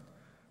subject.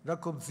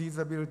 Lack of these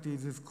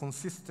abilities is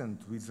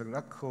consistent with the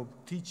lack of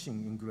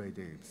teaching in great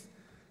apes.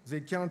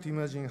 They cannot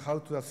imagine how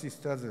to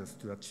assist others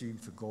to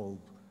achieve the goal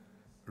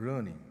of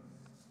learning.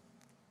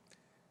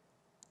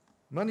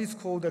 Man is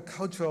called a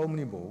cultural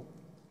omnivore,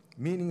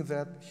 meaning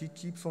that he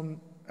keeps on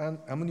an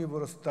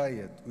omnivorous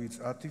diet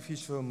with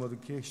artificial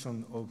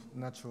modification of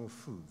natural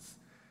foods.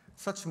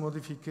 Such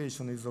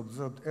modification is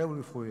observed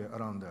everywhere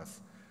around us.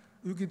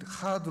 We could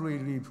hardly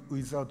live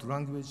without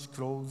language,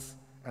 clothes,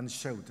 and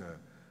shelter.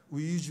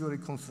 We usually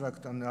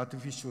construct an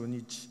artificial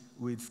niche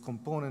with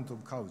component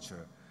of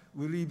culture.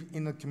 We live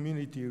in a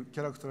community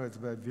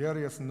characterized by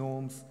various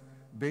norms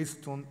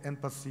based on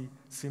empathy,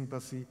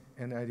 sympathy,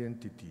 and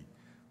identity.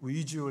 We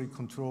usually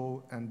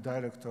control and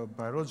direct our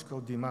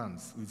biological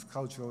demands with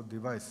cultural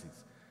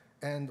devices.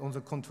 And on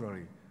the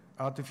contrary,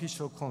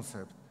 artificial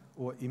concepts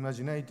or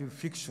imaginative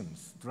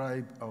fictions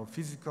drive our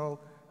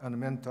physical and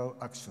mental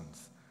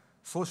actions.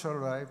 Social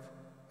life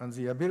and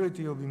the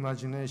ability of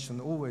imagination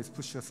always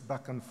push us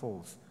back and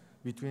forth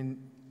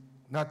between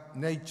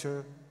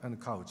nature and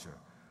culture.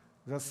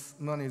 Thus,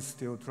 man is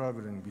still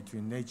traveling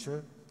between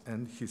nature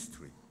and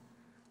history.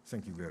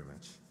 Thank you very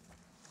much.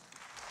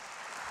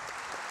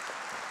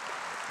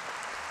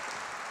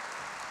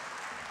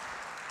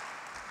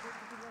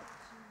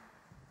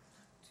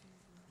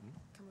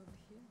 Come over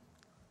here?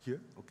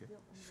 Here? Okay,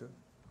 sure.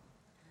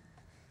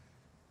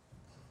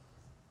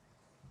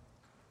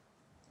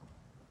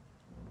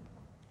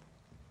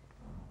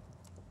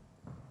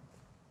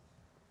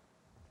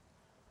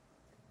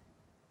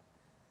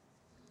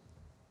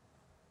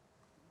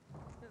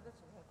 No,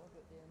 that's all right. I'll go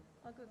at the end.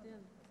 I'll go at the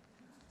end.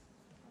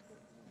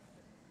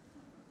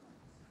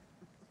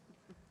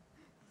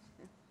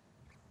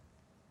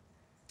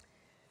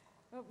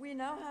 We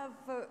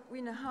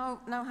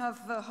now have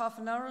half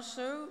an hour or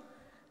so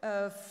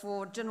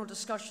for general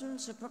discussion.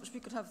 So perhaps we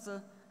could have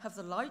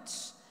the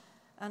lights,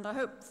 and I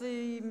hope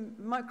the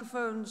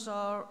microphones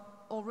are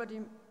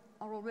already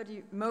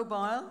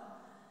mobile.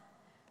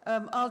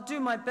 I'll do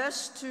my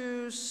best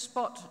to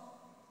spot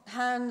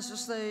hands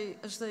as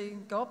they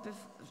go up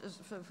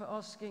for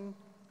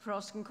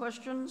asking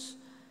questions.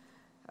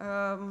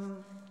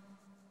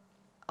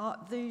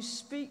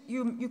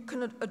 You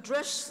can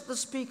address the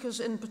speakers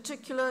in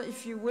particular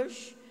if you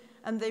wish,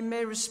 and they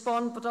may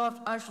respond, but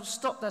I shall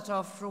stop that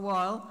after a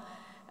while,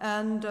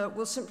 and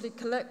we'll simply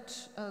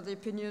collect the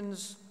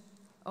opinions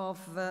of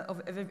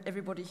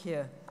everybody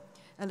here.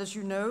 And as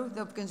you know,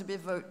 there's going to be a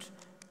vote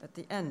at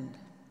the end.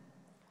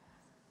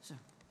 So,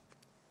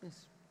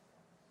 yes,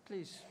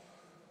 please.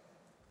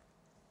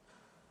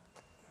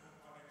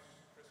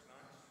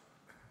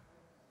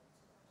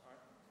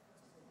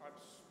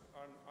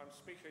 I'm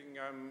speaking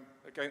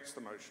against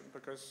the motion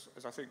because,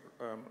 as I think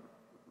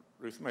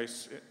Ruth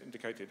Mace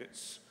indicated,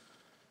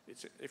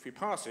 if we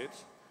pass it,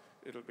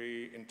 it'll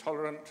be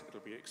intolerant, it'll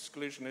be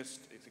exclusionist,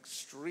 it's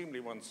extremely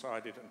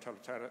one-sided and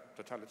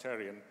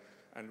totalitarian,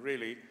 and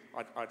really,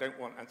 I don't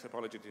want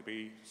anthropology to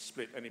be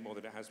split any more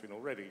than it has been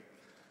already.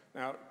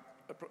 Now,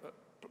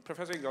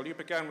 Professor Ingold, you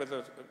began with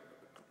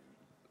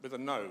a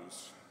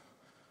nose.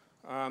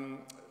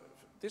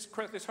 This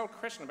whole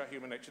question about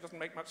human nature doesn't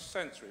make much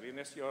sense, really,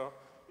 unless you're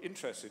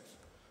interested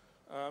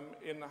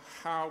in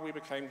how we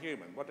became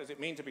human. What does it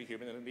mean to be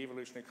human in an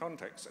evolutionary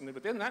context? And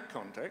within that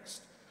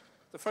context,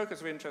 the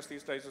focus of interest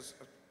these days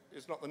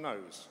is not the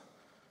nose.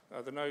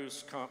 The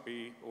nose can't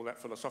be all that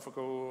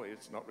philosophical.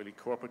 It's not really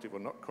cooperative or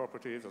not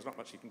cooperative. There's not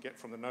much you can get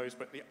from the nose.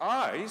 But the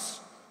eyes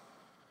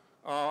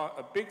are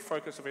a big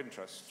focus of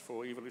interest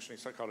for evolutionary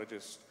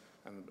psychologists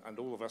and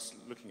all of us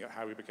looking at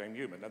how we became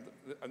human.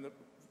 And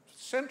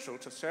central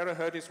to Sarah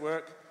Hrdy's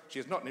work, she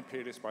is not an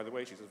imperialist, by the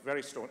way, she's a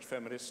very staunch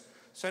feminist.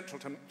 Central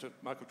to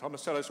Michael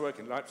Tomasello's work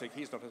in Leipzig,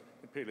 he's not an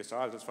imperialist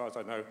either, as far as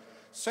I know.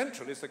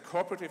 Central is the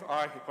cooperative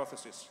eye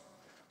hypothesis.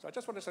 So I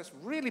just want to say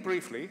really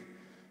briefly,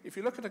 if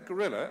you look at a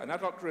gorilla, an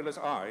adult gorilla's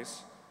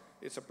eyes,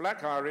 it's a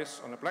black iris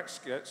on a black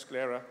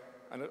sclera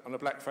and on a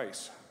black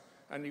face.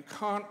 And you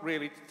can't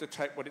really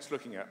detect what it's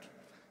looking at.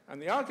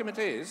 And the argument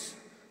is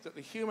that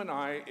the human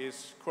eye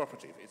is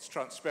cooperative, it's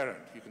transparent.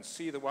 You can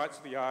see the whites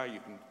of the eye, you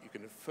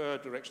can infer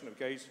direction of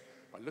gaze.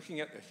 By looking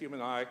at the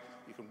human eye,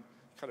 you can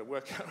kind of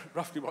work out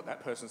roughly what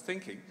that person's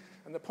thinking.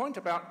 And the point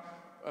about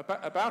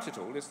it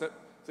all is that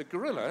the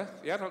gorilla,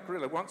 the adult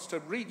gorilla, wants to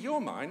read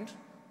your mind,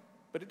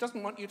 but it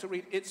doesn't want you to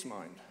read its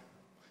mind.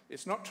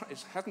 It's not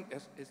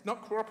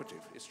cooperative.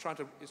 It's trying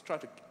to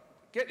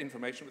get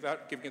information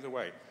without giving it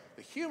away.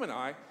 The human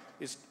eye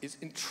is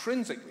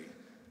intrinsically,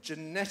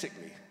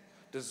 genetically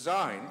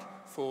designed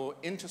for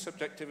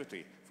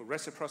intersubjectivity, for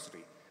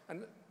reciprocity.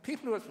 And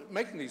people who are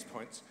making these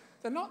points,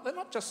 they're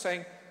not just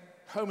saying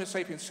Homo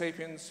sapiens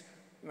sapiens,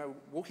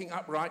 walking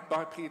upright,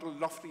 bipedal,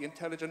 lofty,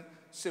 intelligent,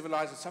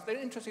 civilized and stuff. They're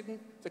interested in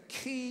the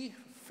key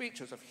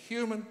features of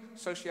human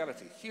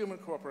sociality, human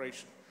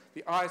cooperation.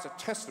 The eye is a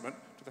testament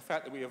to the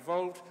fact that we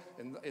evolved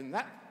in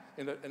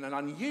an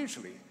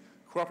unusually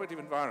cooperative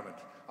environment.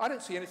 I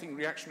don't see anything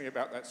reactionary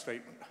about that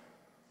statement.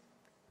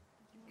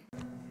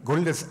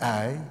 Gorilla's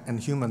eye and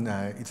human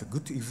eye is a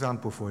good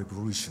example for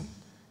evolution.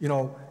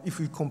 If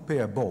we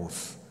compare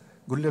both,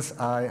 gorilla's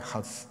eye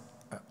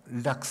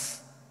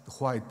lacks the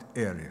white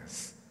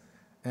areas.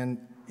 And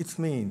it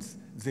means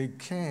they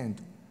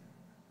can't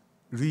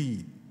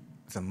read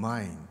the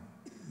mind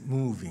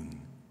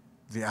moving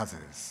the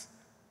others.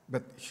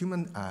 But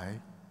human eye,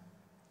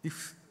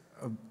 if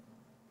a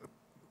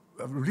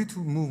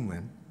little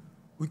movement,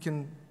 we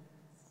can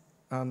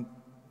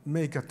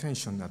make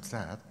attention at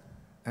that,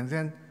 and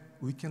then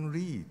we can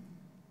read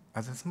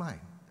others' mind.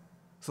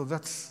 So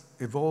that's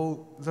the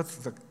result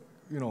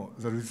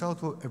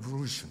of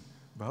evolution,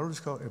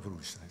 biological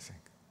evolution, I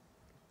think.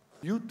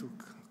 You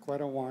took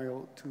quite a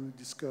while to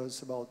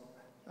discuss about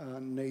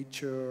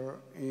nature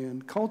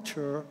and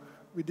culture.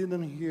 We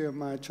didn't hear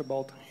much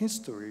about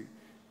history.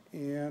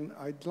 And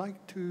I'd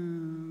like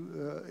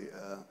to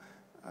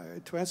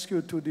ask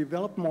you to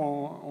develop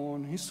more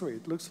on history.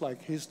 It looks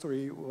like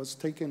history was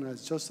taken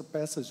as just a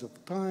passage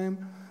of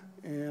time,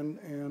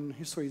 and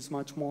history is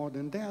much more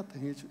than that.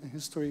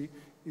 History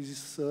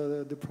is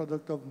the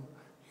product of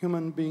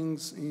human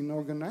beings in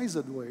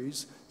organized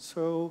ways.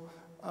 So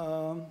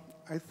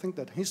I think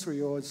that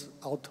history was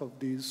out of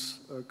this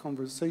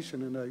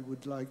conversation, and I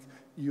would like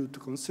you to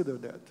consider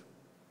that.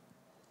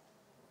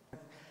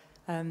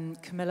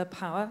 Camilla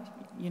Power,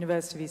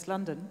 University of East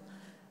London.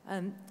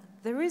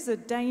 There is a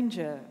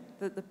danger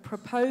that the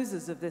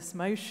proposers of this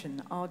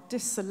motion are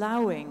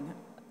disallowing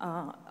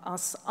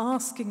us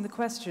asking the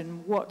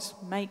question, what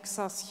makes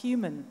us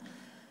human?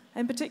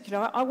 In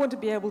particular, I want to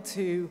be able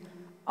to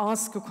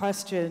ask a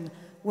question,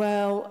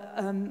 well,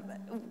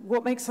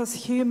 what makes us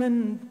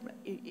human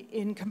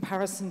in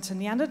comparison to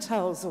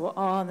Neanderthals, or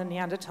are the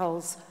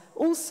Neanderthals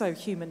also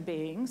human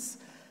beings?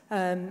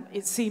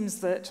 It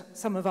seems that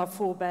some of our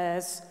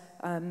forebears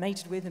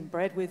mated with and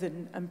bred with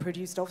and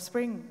produced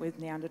offspring with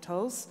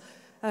Neanderthals.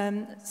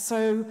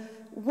 So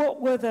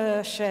what were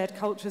their shared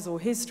cultures or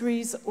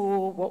histories,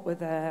 or what were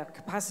their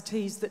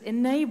capacities that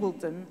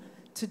enabled them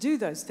to do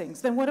those things?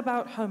 Then what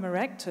about Homo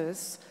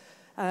erectus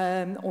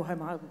or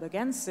Homo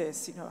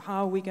albigensis?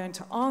 How are we going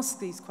to ask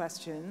these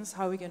questions?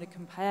 How are we going to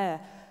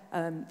compare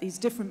these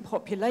different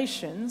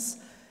populations?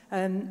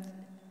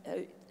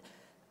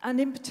 And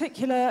in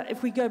particular,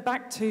 if we go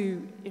back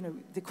to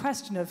the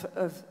question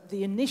of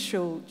the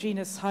initial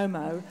genus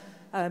Homo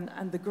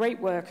and the great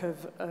work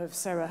of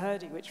Sarah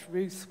Hrdy, which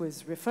Ruth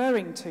was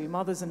referring to,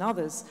 Mothers and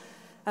Others,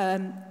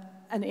 and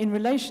in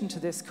relation to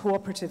this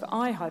cooperative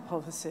eye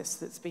hypothesis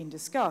that's been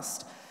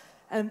discussed,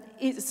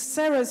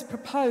 Sarah's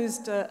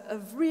proposed a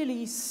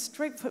really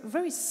straightforward,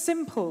 very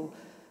simple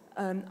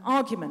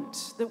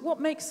argument that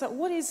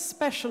what is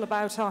special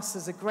about us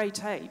as a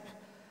great ape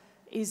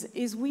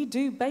is we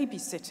do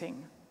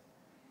babysitting.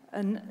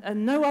 And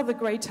no other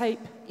great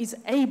ape is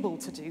able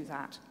to do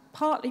that,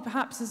 partly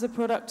perhaps as a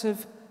product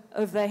of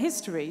their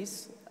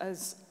histories,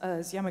 as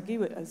Professor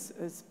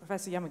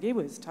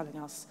Yamagiwa is telling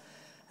us.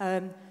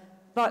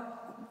 But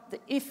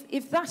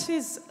if that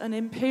is an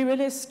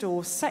imperialist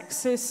or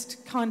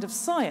sexist kind of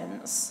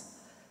science,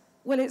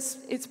 well,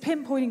 it's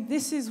pinpointing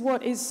this is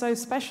what is so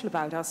special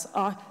about us,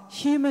 our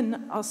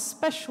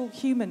special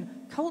human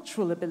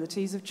cultural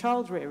abilities of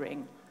child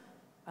rearing.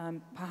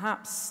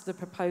 Perhaps the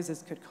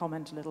proposers could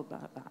comment a little bit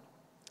about that.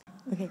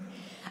 Okay.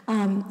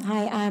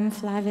 Hi, I'm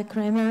Flavia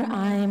Kramer.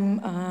 I'm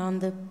on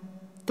the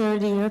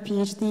third year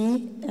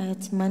PhD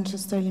at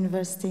Manchester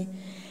University.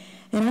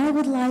 And I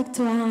would like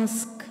to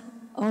ask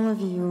all of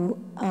you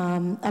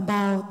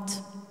about,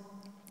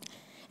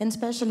 and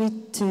especially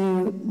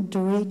to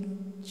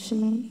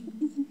Juichi,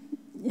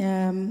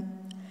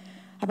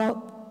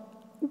 about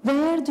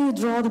where do you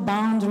draw the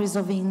boundaries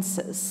of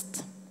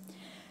incest?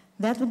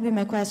 That would be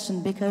my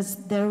question,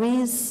 because there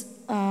is,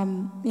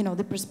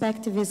 the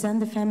perspective is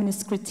and the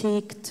feminist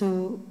critique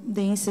to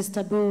the incest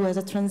taboo as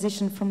a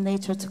transition from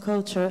nature to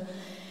culture.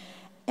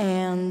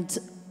 And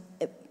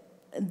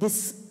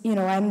this,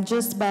 I'm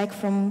just back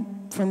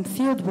from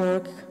field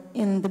work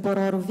in the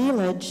Bororo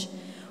village,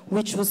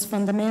 which was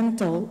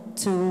fundamental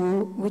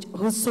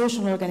whose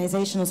social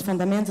organization was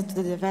fundamental to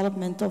the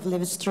development of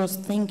Levi-Strauss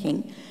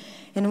thinking.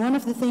 And one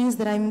of the things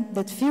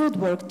that field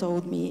work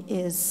told me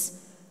is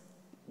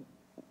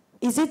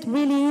it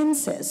really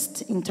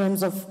incest in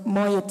terms of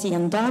moiety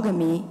and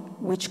endogamy,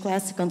 which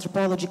classic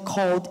anthropology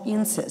called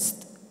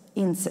incest?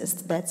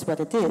 Incest, that's what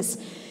it is.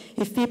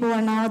 If people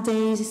are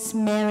nowadays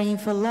marrying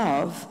for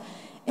love,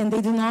 and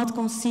they do not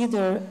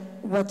consider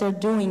what they're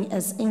doing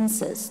as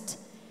incest,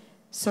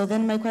 so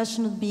then my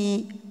question would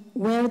be,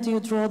 where do you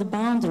draw the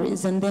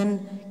boundaries? And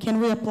then can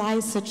we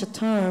apply such a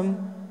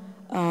term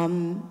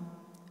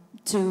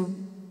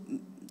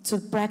to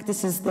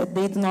practices that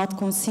they do not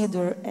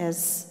consider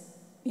as,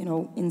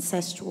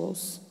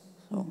 incestuous?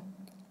 So.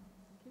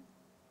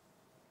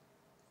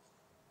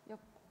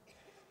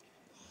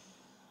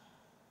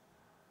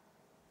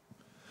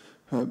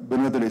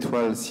 Benoît de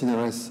l'Étoile,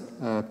 CNRS,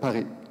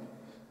 Paris.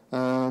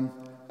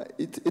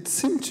 It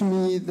seemed to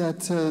me that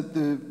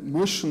the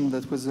motion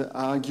that was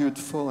argued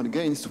for and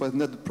against was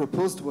not the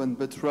proposed one,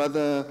 but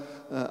rather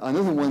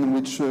another one,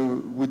 which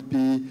would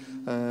be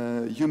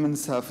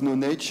humans have no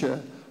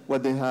nature.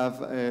 What they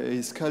have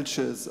is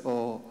cultures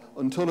or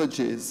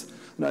ontologies.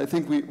 And I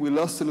think we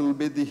lost a little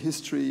bit the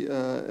history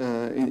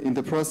in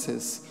the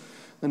process.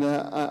 And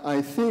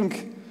I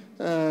think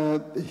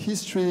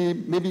history,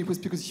 maybe it was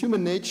because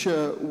human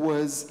nature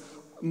was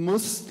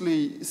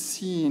mostly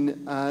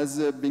seen as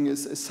being a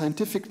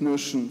scientific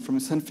notion from a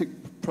scientific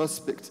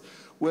prospect,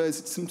 whereas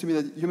it seemed to me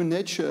that human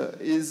nature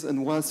is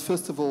and was,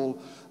 first of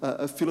all,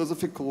 a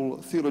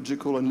philosophical,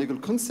 theological, and legal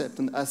concept,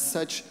 and as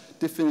such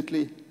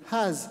definitely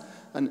has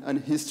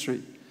an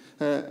history.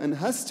 And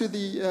as to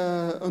the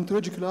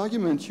ontological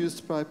argument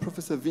used by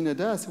Professor Veena,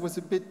 I was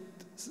a bit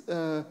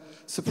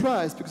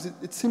surprised, because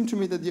it seemed to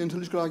me that the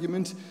ontological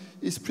argument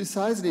is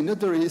precisely not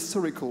very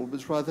historical,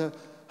 but rather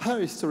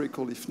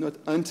historical, if not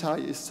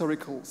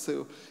anti-historical.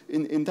 So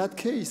in that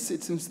case,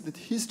 it seems that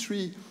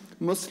history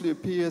mostly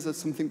appears as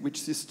something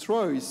which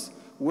destroys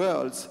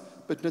worlds,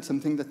 but not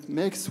something that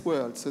makes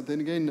worlds. So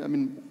then again, I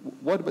mean,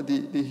 what about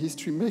the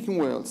history making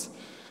worlds?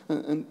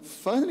 And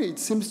finally, it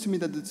seems to me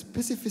that the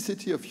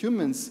specificity of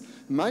humans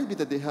might be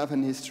that they have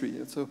an history.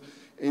 So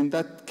in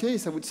that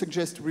case, I would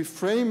suggest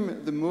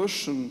reframe the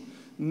motion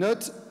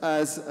not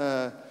as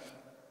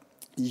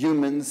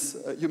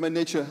human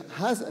nature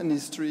has an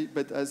history,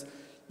 but as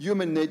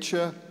human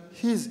nature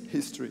is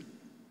history.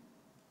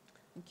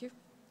 Thank you.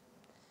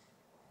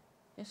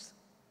 Yes?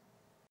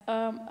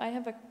 I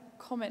have a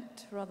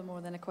comment rather more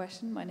than a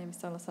question. My name is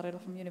Salla Sarilla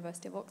from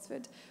University of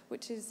Oxford,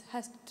 which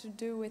has to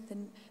do with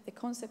the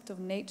concept of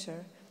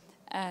nature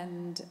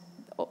and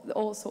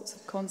all sorts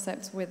of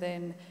concepts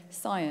within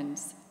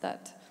science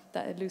that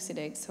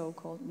elucidate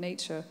so-called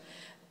nature.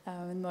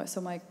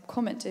 So my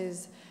comment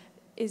is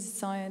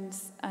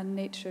science and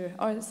nature,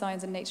 are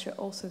science and nature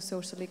also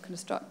socially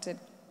constructed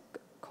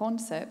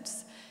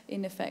concepts,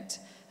 in effect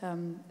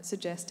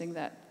suggesting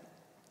that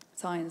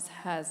science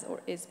has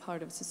or is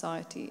part of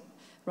society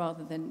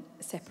rather than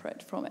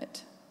separate from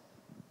it?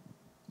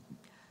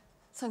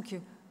 Thank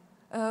you.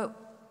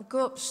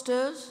 Go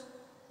upstairs.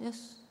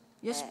 Yes?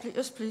 Yes, please.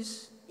 Yes,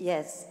 please.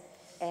 Yes.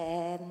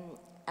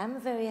 I'm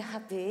very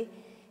happy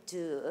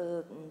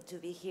to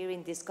be here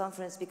in this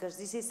conference, because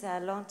this is a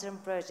long-term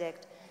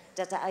project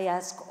that I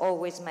ask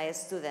always my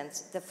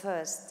students, the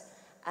first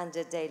and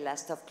the day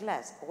last of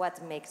class,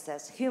 what makes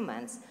us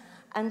humans?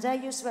 And I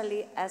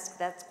usually ask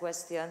that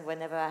question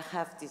whenever I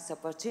have this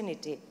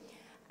opportunity.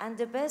 And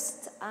the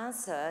best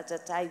answer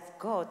that I've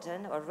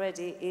gotten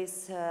already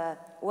is,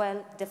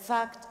 well, the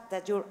fact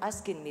that you're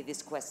asking me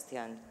this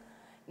question,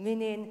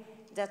 meaning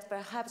that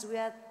perhaps we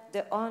are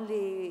the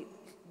only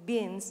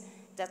beings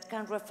that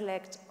can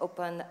reflect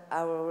upon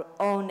our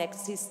own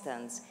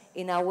existence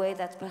in a way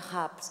that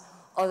perhaps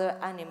other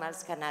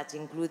animals cannot,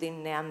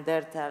 including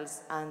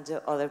Neanderthals and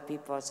other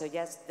people. So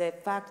yes, the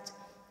fact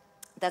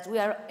that we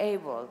are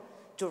able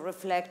to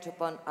reflect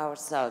upon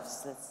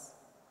ourselves. It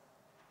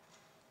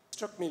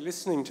struck me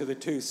listening to the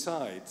two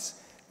sides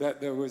that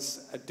there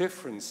was a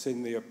difference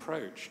in the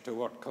approach to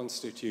what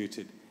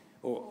constituted,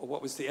 or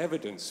what was the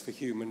evidence for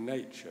human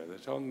nature,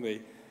 that on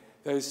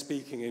those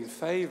speaking in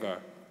favour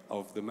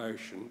of the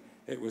motion,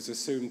 it was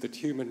assumed that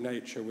human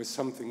nature was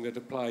something that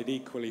applied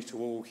equally to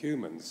all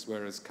humans,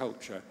 whereas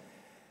culture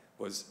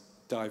was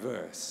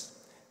diverse.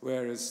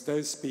 whereas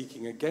those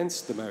speaking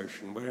against the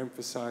motion were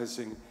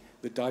emphasizing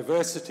the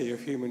diversity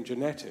of human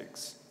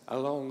genetics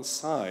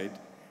alongside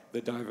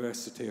the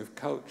diversity of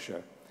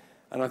culture.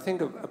 And I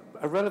think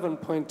a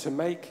relevant point to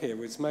make here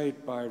was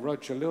made by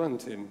Roger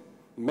Lewontin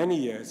many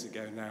years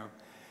ago now,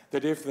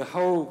 that if the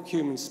whole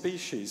human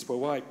species were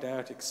wiped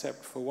out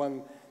except for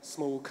one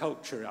small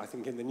culture, I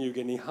think in the New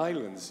Guinea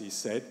highlands, he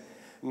said,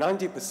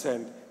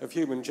 90% of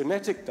human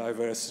genetic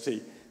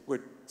diversity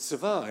would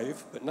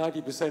survive, but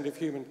 90% of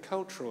human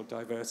cultural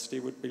diversity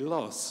would be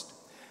lost.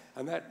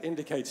 And that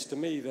indicates to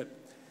me that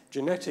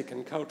genetic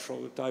and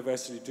cultural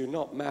diversity do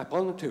not map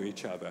onto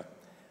each other.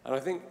 And I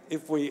think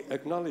if we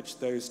acknowledge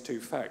those two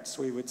facts,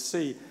 we would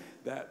see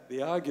that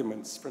the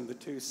arguments from the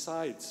two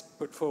sides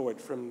put forward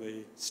from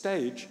the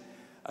stage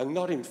are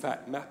not in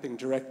fact mapping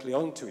directly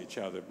onto each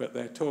other, but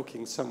they're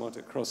talking somewhat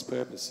at cross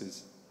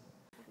purposes.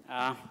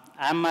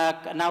 I'm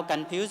now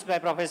confused by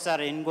Professor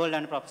Ingold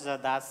and Professor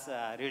Das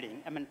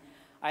reading. I mean,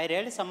 I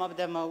read some of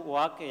them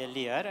work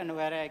earlier, and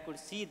where I could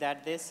see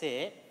that they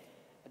say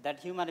that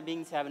human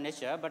beings have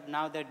nature, but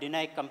now they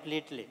deny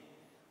completely.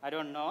 I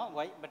don't know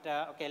why, but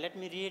okay, let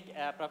me read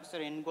Professor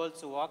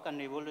Ingold's work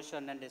on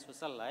evolution and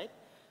social life,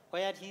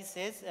 where he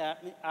says,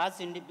 as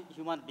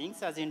human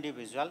beings, as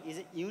individual, is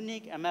a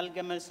unique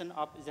amalgamation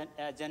of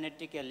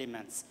genetic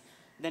elements.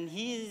 Then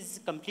he is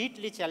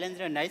completely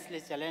challenged and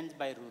nicely challenged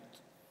by Ruth.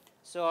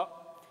 So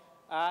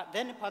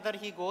then further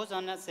he goes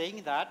on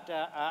saying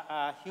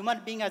that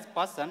human being as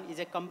person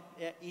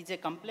is a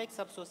complex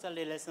of social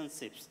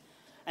relationships.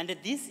 And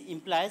this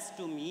implies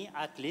to me,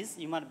 at least,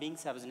 human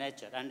beings have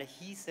nature. And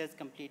he says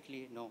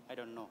completely, no, I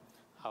don't know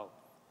how.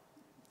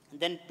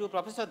 Then to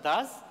Professor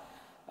Das,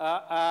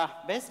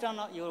 based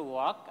on your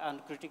work on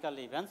critical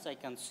events, I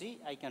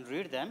can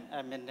read them.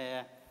 I mean,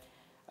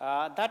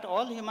 that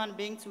all human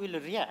beings will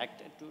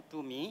react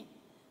to me,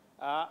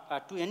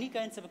 to any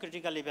kinds of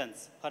critical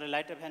events. For a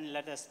lighter hand,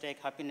 let us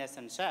take happiness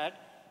and sad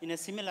in a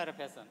similar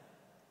fashion.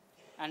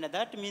 And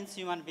that means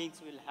human beings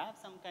will have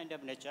some kind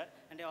of nature.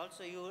 And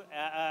also you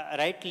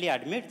rightly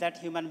admit that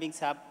human beings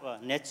have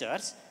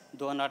natures,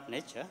 though not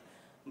nature.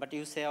 But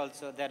you say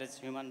also there is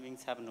human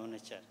beings have no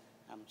nature.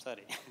 I'm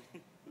sorry.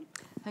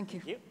 Thank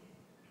you.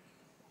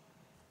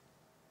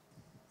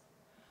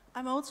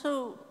 I'm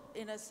also,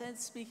 in a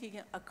sense,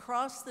 speaking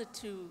across the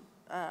two,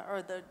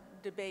 or the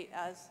debate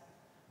as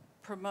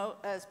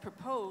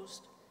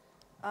proposed.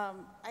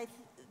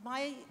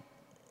 My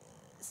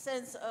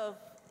sense of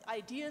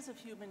ideas of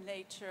human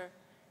nature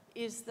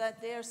is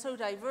that they are so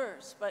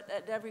diverse, but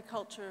that every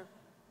culture,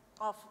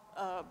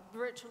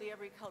 virtually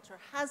every culture,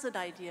 has an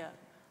idea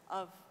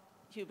of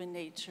human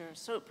nature.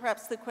 So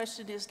perhaps the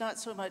question is not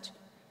so much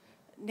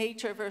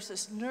nature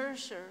versus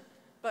nurture,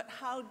 but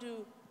how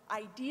do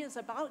ideas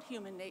about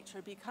human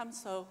nature become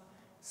so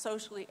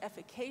socially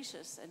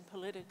efficacious and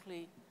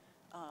politically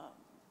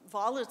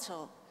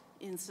volatile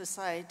in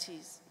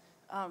societies?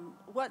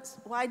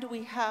 Why do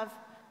we have,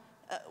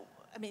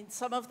 I mean,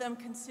 some of them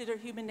consider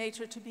human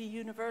nature to be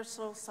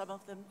universal, some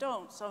of them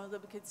don't. Some of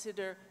them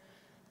consider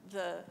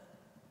the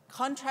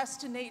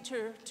contrast to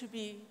nature to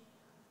be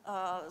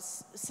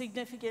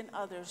significant,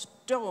 others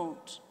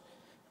don't.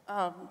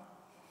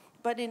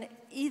 But in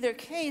either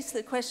case,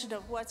 the question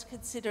of what's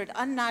considered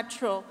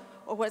unnatural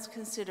or what's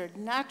considered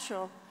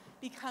natural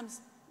becomes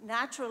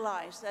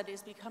naturalized, that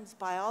is, becomes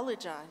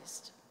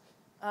biologized,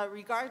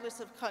 regardless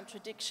of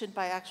contradiction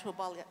by actual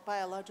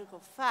biological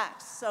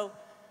facts. So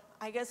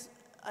I guess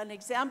an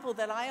example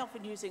that I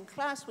often use in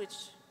class, which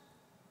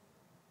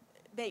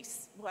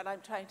makes what I'm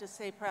trying to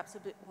say perhaps a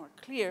bit more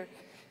clear,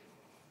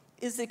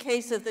 is the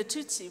case of the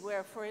Tutsi,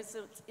 where, for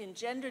instance, in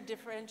gender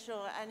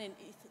differential and in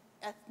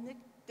ethnic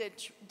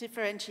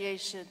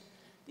differentiation,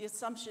 the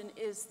assumption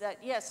is that,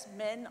 yes,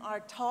 men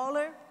are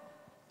taller,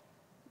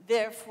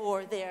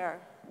 therefore they're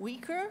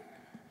weaker,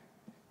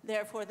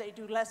 therefore they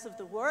do less of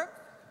the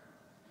work,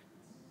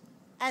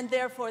 and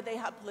therefore they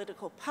have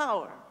political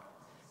power.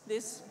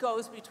 This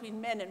goes between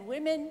men and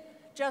women,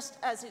 just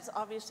as it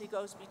obviously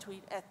goes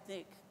between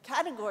ethnic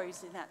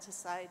categories in that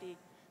society.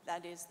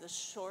 That is, the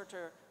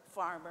shorter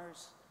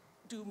farmers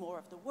do more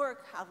of the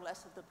work, have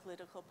less of the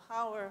political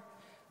power.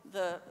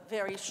 The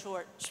very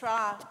short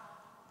Tra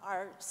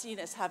are seen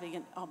as having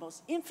an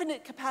almost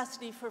infinite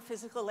capacity for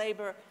physical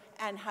labor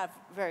and have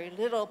very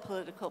little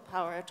political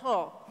power at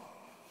all.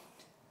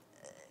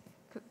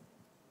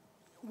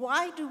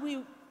 Why do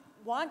we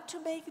want to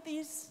make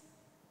these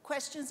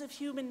questions of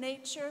human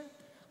nature?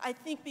 I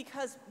think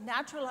because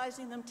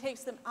naturalizing them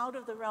takes them out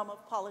of the realm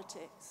of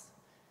politics.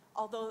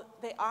 Although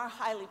they are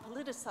highly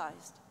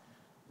politicized,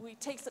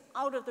 it takes them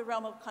out of the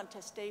realm of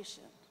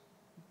contestation.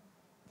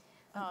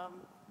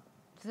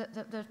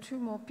 There are two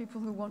more people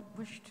who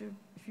wish to,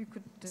 if you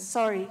could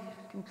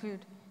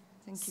conclude.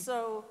 Thank you.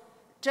 So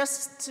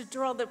just to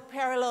draw the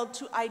parallel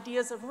to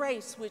ideas of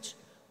race, which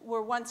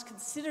were once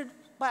considered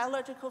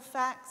biological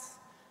facts,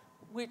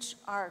 which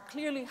are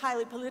clearly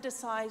highly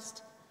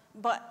politicized,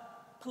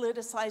 but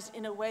politicized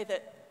in a way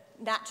that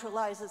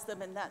naturalizes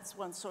them, and that's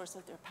one source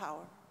of their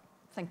power.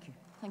 Thank you.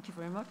 Thank you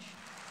very much.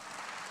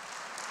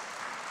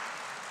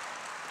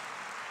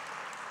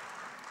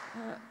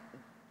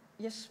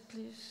 Yes,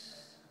 please.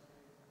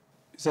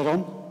 Is that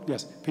on?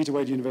 Yes. Peter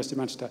Wade, University of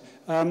Manchester.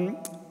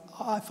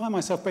 I find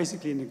myself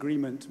basically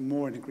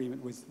more in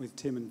agreement with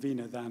Tim and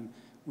Veena than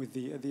with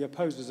the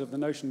opposers of the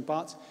notion,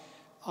 but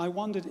I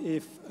wondered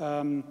if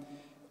the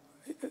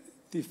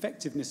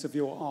effectiveness of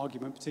your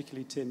argument,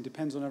 particularly Tim,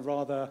 depends on a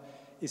rather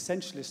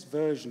essentialist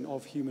version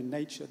of human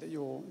nature that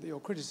you're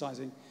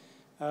criticizing.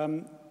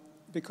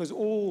 Because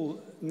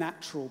all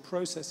natural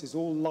processes,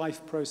 all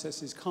life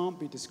processes can't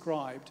be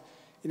described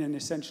in an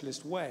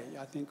essentialist way.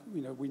 I think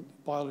we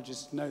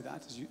biologists know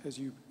that, as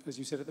you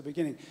said at the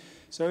beginning.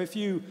 So if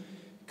you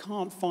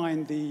can't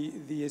find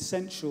the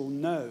essential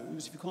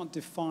nose, if you can't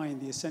define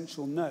the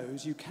essential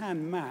nose, you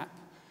can map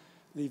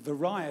the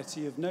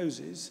variety of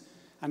noses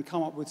and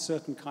come up with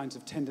certain kinds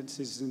of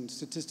tendencies and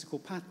statistical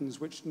patterns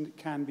which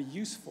can be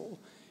useful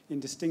in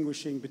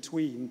distinguishing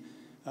between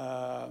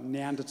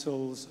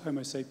Neanderthals,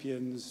 Homo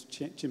sapiens,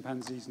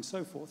 chimpanzees, and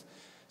so forth.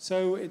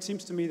 So it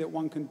seems to me that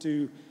one can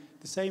do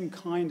the same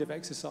kind of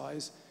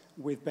exercise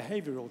with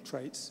behavioral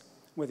traits,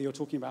 whether you're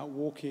talking about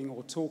walking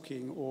or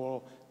talking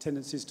or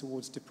tendencies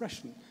towards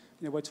depression.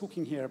 We're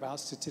talking here about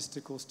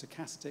statistical,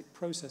 stochastic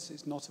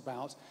processes, not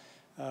about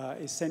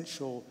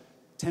essential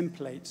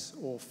templates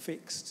or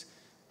fixed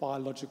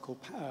biological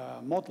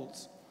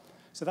models.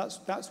 So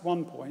that's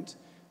one point.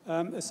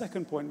 A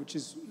second point, which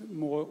is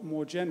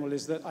more general,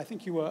 is that I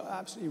think you were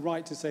absolutely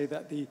right to say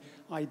that the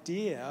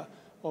idea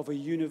of a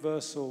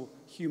universal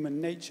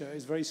human nature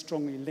is very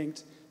strongly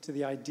linked to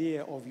the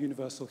idea of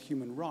universal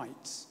human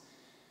rights.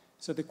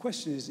 So the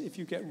question is, if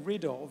you get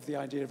rid of the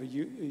idea of a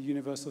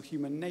universal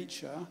human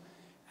nature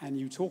and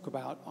you talk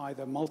about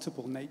either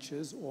multiple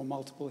natures or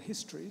multiple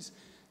histories,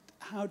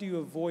 how do you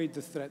avoid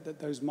the threat that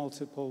those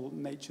multiple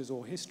natures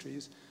or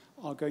histories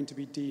are going to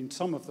be deemed,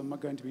 some of them are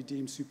going to be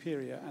deemed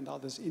superior and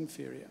others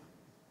inferior?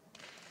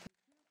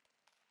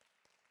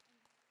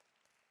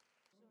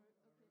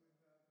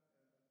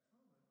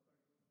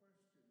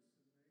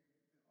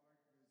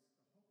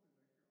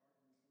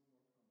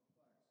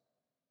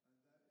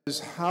 Is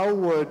how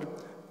would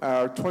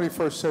our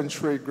 21st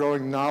century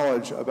growing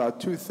knowledge about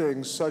two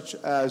things such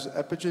as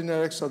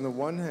epigenetics on the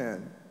one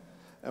hand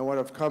and what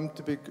have come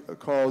to be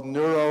called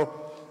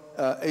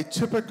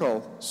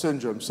neuroatypical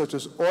syndromes such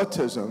as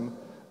autism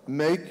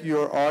make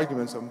your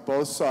arguments on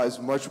both sides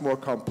much more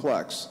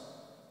complex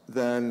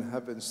than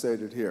have been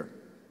stated here?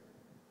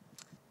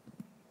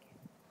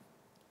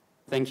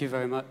 Thank you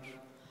very much.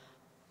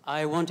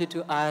 I wanted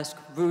to ask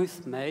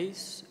Ruth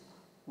Mace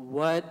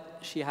what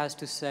she has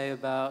to say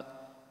about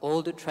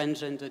all the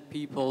transgendered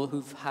people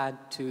who've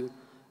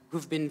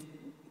been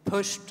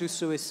pushed to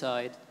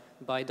suicide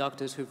by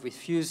doctors who've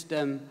refused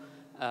them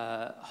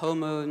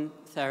hormone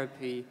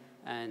therapy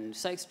and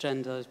sex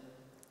gender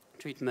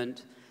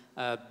treatment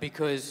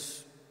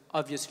because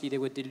obviously they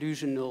were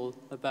delusional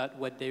about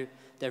what their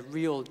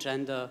real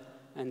gender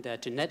and their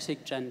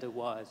genetic gender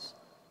was.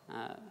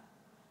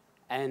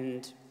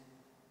 And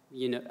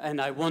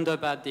I wonder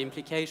about the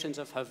implications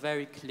of her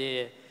very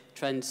clear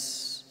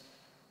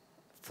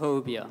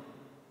transphobia.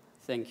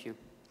 Thank you.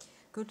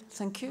 Good,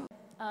 thank you.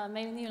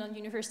 Marilyn Strathern,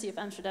 University of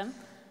Amsterdam.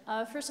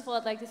 First of all,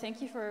 I'd like to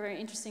thank you for a very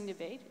interesting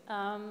debate.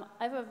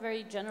 I have a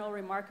very general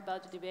remark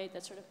about the debate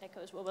that sort of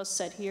echoes what was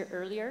said here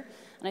earlier.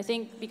 And I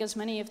think because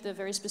many of the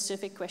very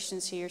specific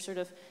questions here sort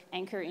of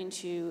anchor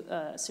into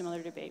a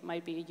similar debate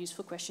might be a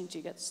useful question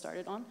to get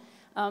started on.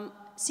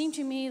 Seemed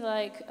to me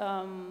like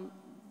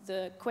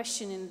the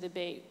question in the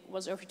debate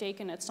was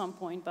overtaken at some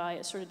point by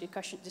a sort of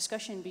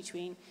discussion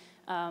between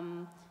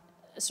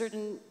a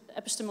certain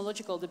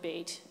epistemological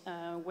debate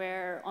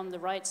where on the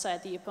right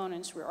side the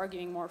opponents were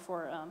arguing more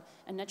for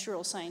a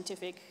natural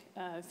scientific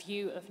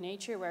view of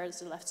nature, whereas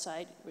the left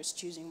side was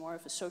choosing more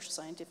of a social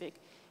scientific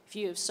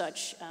view of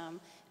such.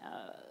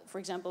 For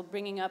example,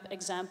 bringing up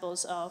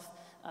examples of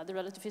the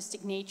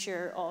relativistic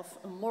nature of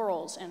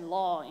morals and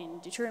law in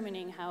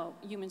determining how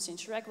humans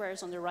interact,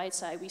 whereas on the right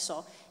side we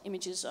saw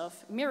images of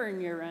mirror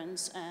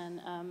neurons and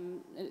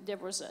there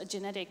was a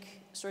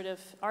genetic sort of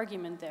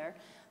argument there.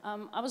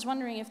 I was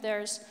wondering if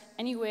there's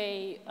any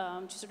way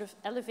to sort of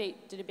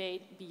elevate the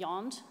debate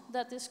beyond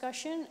that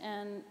discussion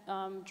and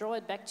draw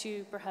it back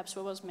to perhaps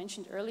what was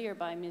mentioned earlier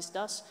by Ms.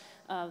 Das,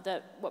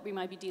 that what we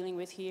might be dealing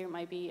with here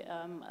might be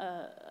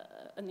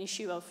an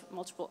issue of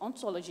multiple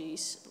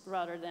ontologies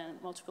rather than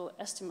multiple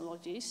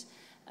epistemologies.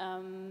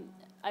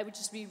 I would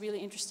just be really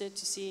interested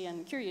to see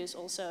and curious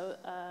also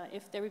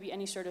if there would be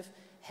any sort of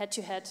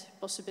head-to-head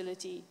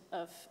possibility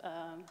of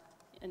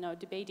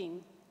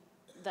debating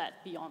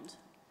that beyond.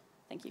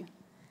 Thank you.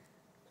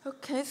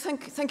 Okay,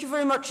 thank you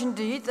very much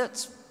indeed.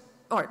 That's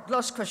all right.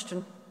 Last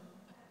question.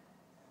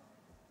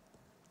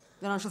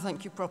 Then I shall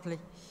thank you properly.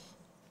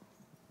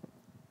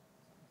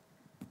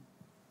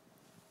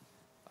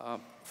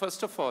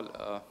 First of all,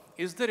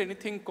 is there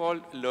anything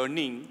called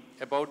learning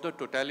about the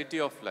totality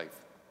of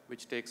life,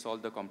 which takes all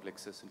the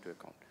complexes into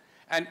account?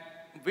 And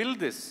will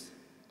this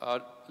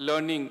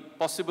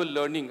possible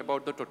learning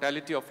about the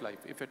totality of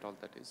life, if at all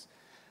that is,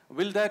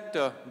 will that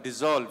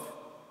dissolve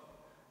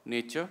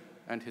nature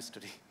and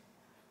history?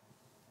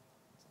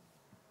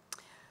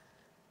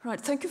 Right,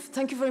 thank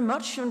you very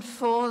much, and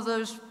for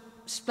those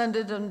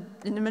splendid and,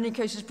 in many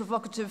cases,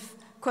 provocative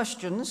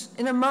questions.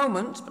 In a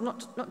moment, but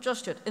not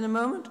just yet, in a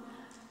moment,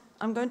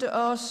 I'm going to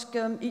ask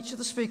each of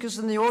the speakers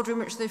in the order in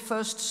which they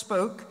first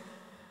spoke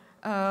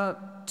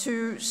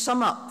to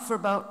sum up for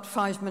about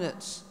 5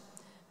 minutes.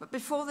 But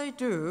before they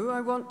do,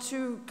 I want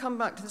to come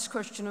back to this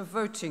question of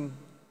voting.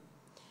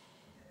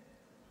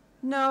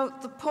 Now,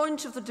 the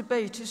point of the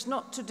debate is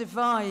not to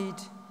divide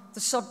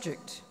the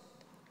subject.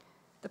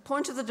 The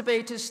point of the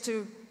debate is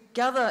to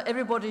gather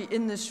everybody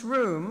in this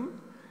room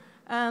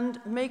and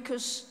make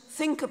us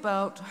think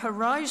about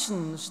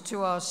horizons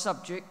to our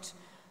subject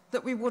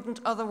that we wouldn't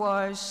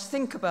otherwise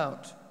think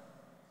about.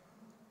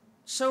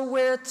 So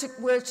we're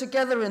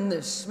together in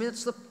this. I mean,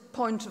 that's the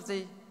point of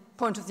the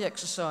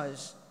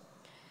exercise.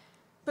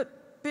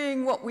 But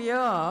being what we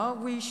are,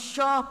 we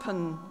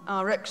sharpen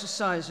our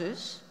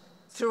exercises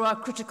through our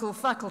critical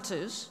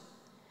faculties.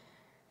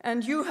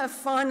 And you have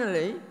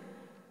finally,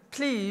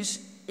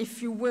 please,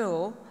 if you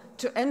will,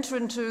 to enter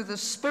into the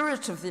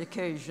spirit of the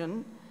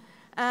occasion,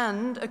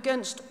 and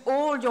against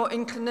all your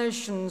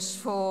inclinations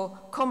for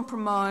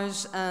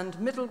compromise and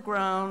middle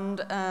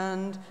ground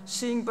and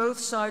seeing both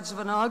sides of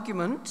an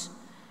argument,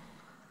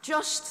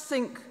 just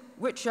think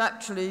which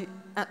actually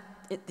at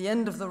the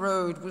end of the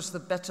road was the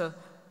better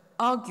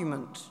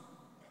argument.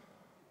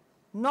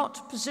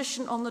 Not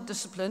position on the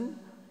discipline,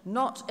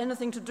 not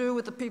anything to do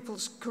with the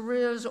people's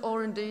careers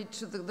or indeed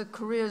to the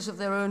careers of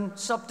their own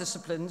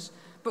sub-disciplines,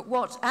 but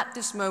what at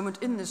this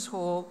moment in this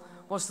hall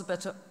was the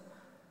better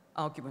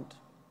argument.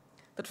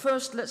 But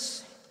first,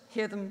 let's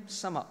hear them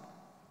sum up.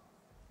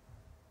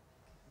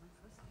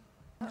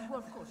 Well,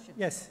 of course,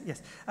 yes.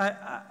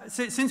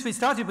 Since we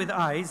started with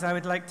eyes, I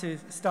would like to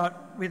start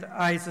with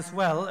eyes as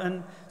well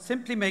and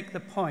simply make the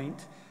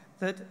point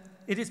that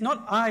it is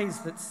not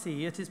eyes that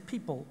see, it is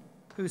people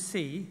who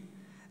see.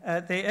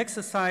 They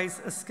exercise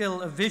a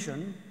skill of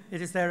vision.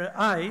 It is their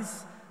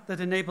eyes that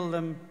enable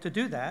them to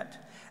do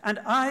that. And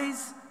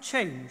eyes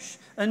change.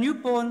 A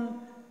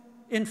newborn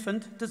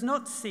infant does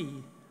not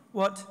see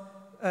what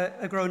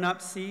a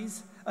grown-up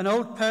sees. An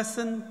old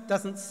person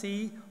doesn't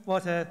see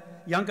what a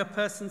younger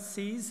person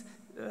sees.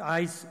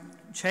 Eyes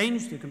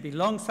change. You can be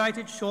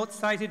long-sighted,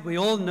 short-sighted. We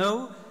all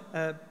know,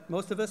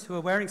 most of us who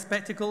are wearing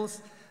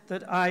spectacles,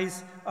 that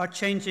eyes are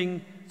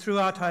changing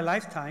throughout our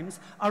lifetimes.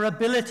 Our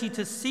ability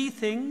to see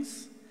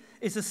things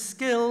is a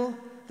skill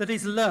that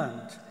is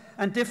learned,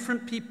 and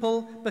different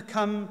people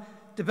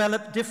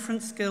develop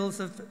different skills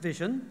of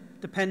vision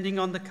depending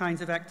on the kinds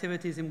of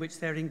activities in which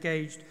they're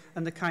engaged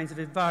and the kinds of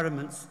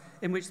environments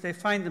in which they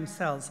find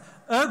themselves.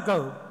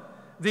 Ergo,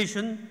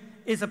 vision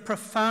is a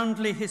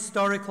profoundly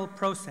historical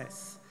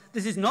process.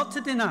 This is not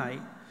to deny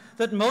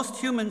that most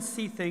humans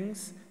see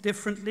things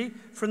differently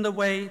from the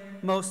way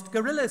most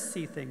gorillas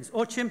see things,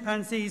 or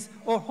chimpanzees,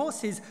 or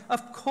horses.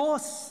 Of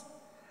course,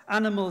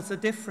 animals are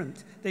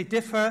different. They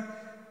differ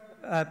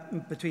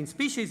between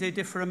species, they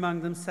differ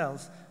among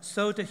themselves.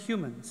 So do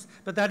humans.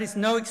 But that is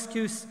no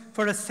excuse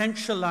for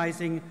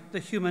essentializing the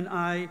human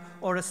eye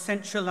or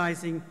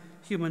essentializing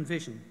human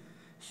vision.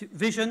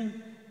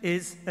 Vision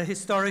is a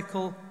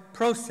historical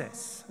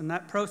process, and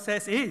that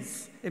process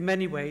is, in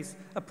many ways,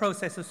 a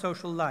process of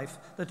social life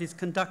that is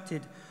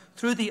conducted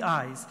through the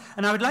eyes.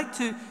 And I would like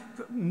to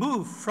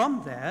move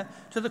from there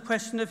to the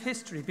question of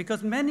history,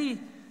 because many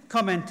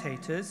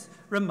commentators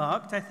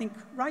remarked, I think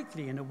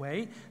rightly in a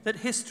way, that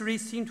history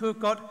seemed to have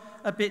got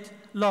a bit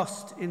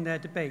lost in their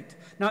debate.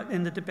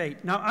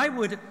 Now, I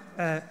would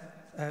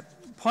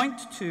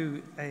point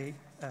to a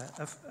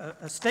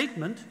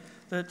statement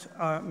that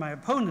my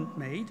opponent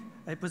made.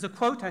 It was a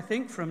quote, I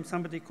think, from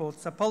somebody called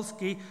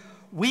Sapolsky: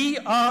 "We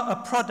are a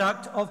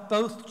product of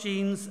both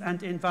genes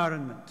and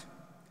environment."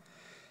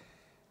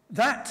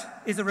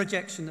 That is a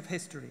rejection of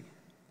history,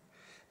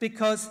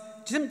 because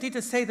simply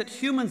to say that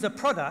humans are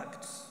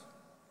products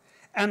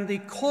and the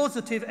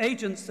causative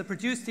agents that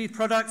produce these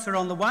products are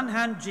on the one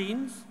hand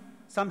genes,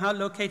 somehow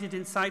located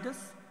inside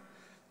us,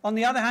 on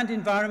the other hand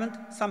environment,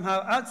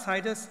 somehow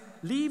outside us,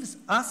 leaves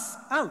us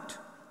out.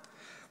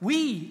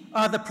 We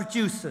are the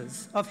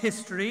producers of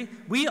history.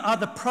 We are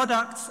the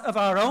products of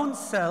our own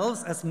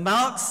selves. As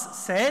Marx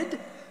said,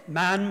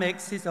 man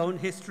makes his own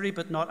history,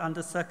 but not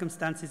under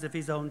circumstances of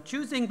his own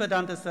choosing, but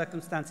under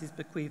circumstances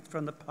bequeathed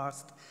from the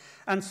past,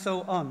 and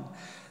so on.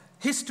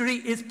 History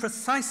is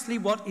precisely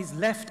what is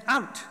left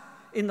out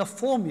in the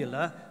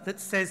formula that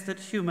says that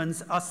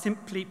humans are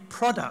simply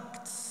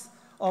products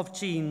of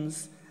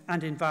genes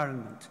and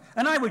environment.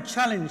 And I would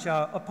challenge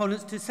our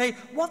opponents to say,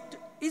 what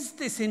is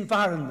this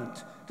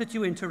environment that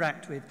you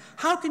interact with?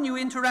 How can you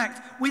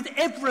interact with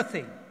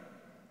everything?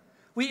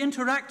 We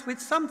interact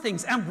with some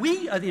things, and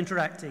we are the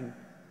interacting,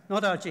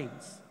 not our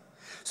genes.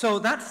 So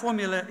that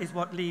formula is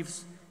what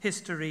leaves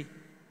history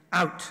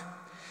out.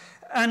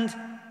 And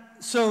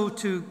so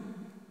to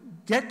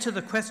get to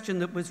the question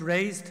that was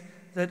raised,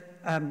 that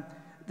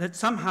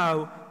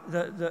somehow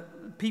the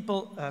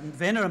people,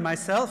 Veena and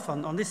myself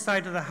on this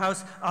side of the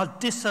House, are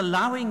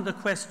disallowing the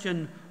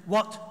question,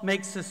 what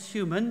makes us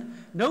human.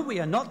 No, we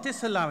are not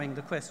disallowing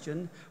the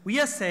question. We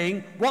are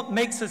saying what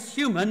makes us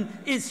human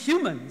is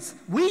humans.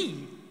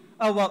 We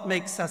are what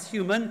makes us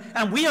human,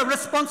 and we are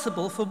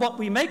responsible for what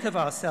we make of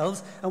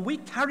ourselves, and we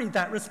carry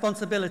that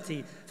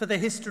responsibility for the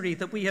history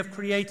that we have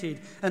created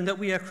and that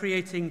we are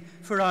creating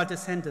for our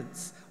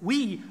descendants.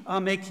 We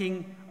are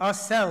making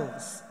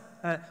ourselves.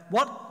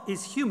 What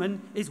is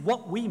human is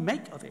what we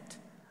make of it,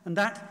 and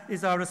that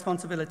is our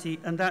responsibility,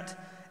 and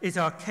that is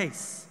our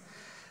case.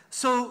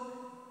 So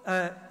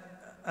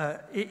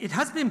it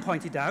has been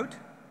pointed out,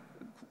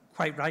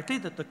 quite rightly,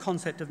 that the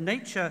concept of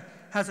nature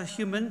has a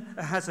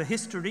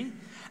history,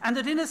 and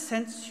that in a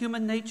sense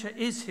human nature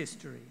is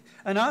history.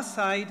 And our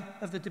side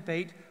of the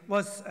debate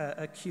was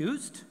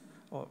accused,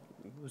 or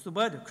was the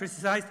word,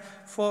 criticized,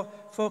 for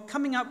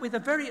coming up with a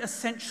very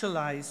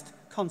essentialized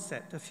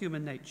concept of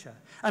human nature.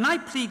 And I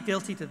plead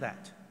guilty to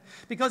that.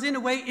 Because in a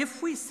way,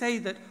 if we say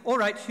that, all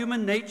right,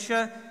 human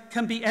nature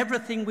can be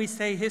everything we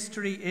say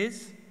history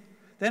is,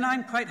 then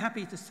I'm quite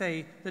happy to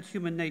say that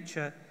human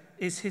nature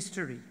is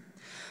history.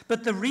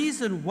 But the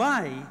reason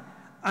why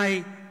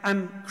I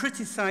am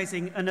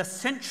criticizing an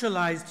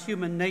essentialized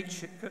human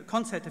nature,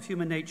 concept of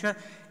human nature,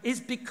 is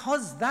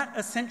because that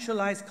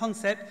essentialized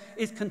concept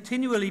is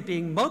continually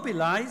being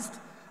mobilized,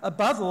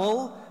 above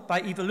all,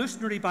 by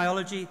evolutionary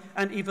biology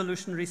and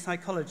evolutionary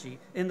psychology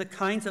in the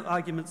kinds of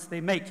arguments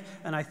they make.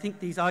 And I think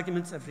these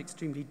arguments are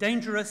extremely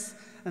dangerous,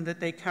 and that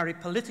they carry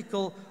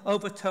political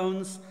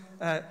overtones,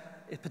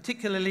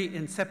 particularly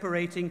in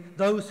separating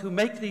those who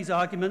make these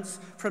arguments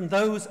from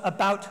those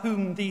about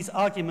whom these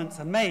arguments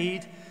are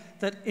made,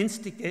 that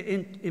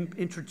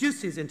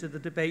introduces into the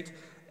debate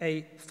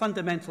a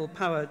fundamental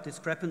power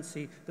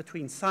discrepancy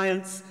between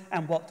science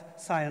and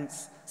what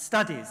science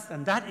studies.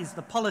 And that is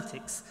the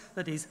politics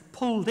that is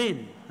pulled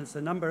in, as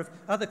a number of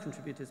other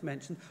contributors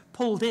mentioned,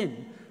 pulled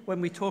in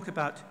when we talk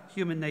about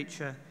human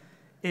nature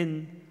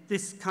in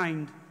this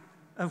kind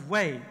of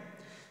way.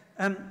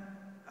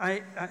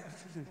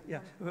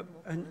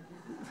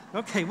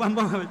 Okay, one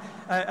moment.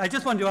 I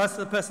just want to ask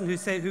the person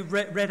who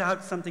read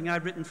out something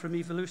I've written from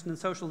Evolution and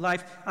Social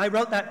Life. I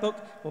wrote that book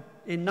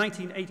in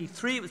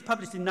 1983. It was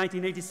published in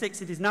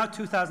 1986. It is now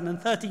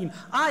 2013.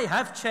 I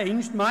have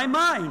changed my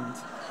mind.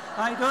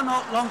 I do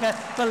not longer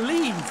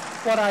believe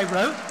what I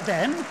wrote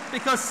then,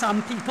 because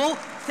some people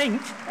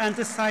think and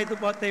decide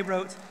that what they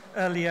wrote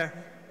earlier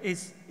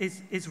is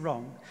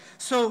wrong.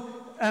 So,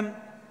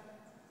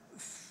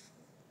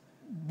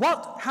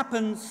 what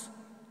happens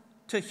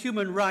to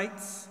human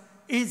rights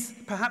is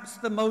perhaps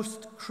the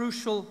most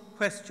crucial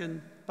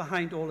question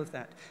behind all of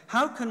that.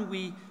 How can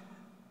we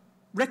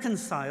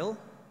reconcile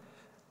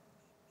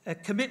a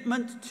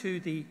commitment to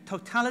the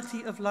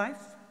totality of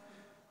life,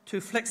 to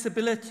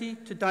flexibility,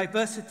 to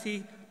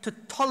diversity, to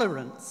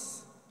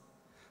tolerance,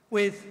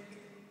 with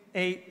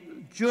a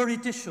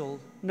juridical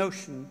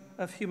notion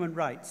of human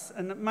rights?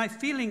 And my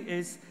feeling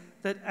is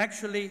that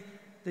actually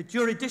the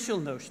juridical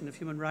notion of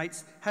human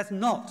rights has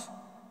not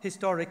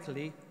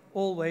historically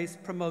always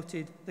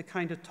promoted the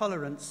kind of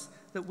tolerance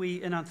that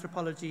we in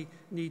anthropology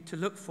need to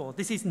look for.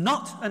 This is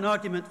not an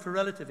argument for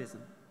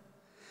relativism.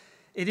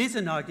 It is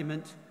an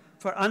argument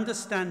for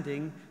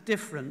understanding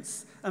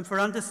difference, and for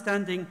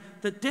understanding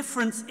that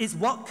difference is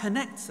what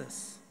connects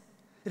us.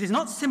 It is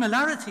not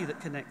similarity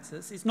that connects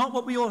us. It's not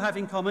what we all have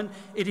in common.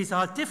 It is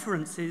our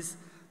differences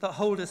that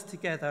hold us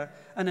together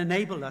and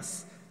enable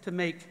us to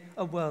make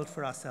a world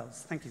for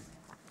ourselves. Thank you.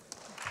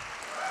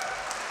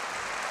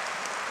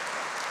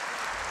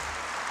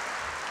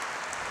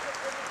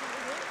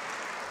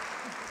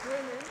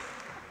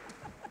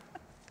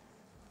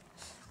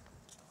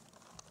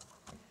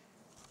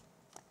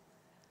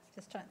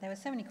 There were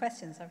so many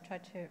questions, I've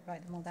tried to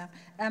write them all down.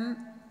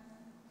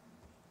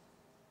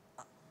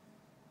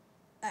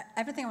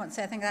 Everything I want to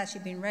say, I think, has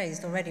actually been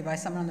raised already by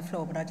someone on the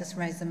floor, but I just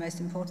raised the most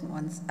important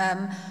ones.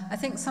 I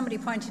think somebody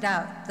pointed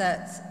out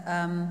that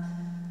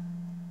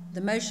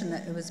the motion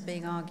that it was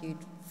being argued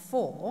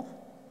for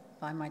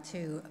by my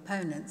two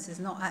opponents is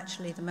not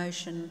actually the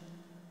motion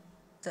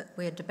that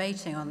we're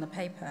debating on the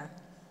paper.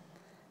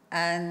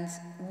 And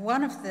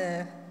one of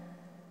the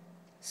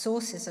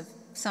sources of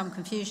some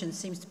confusion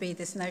seems to be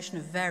this notion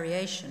of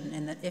variation,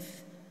 in that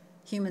if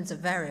humans are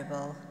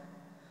variable,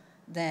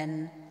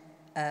 then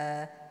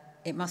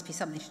it must be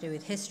something to do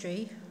with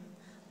history,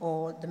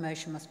 or the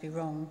motion must be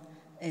wrong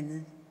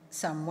in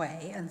some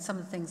way. And some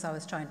of the things I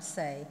was trying to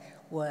say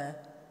were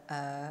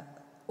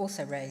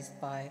also raised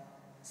by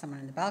someone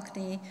in the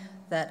balcony,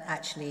 that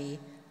actually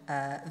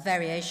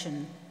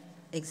variation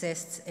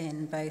exists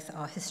in both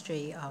our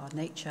history, our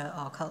nature,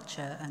 our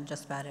culture, and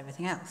just about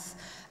everything else.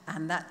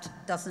 And that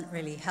doesn't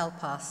really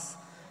help us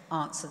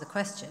answer the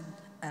question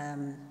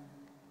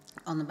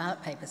on the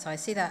ballot paper. So I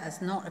see that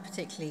as not a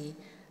particularly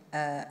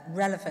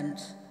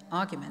relevant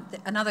argument.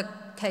 Another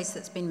case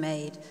that's been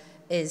made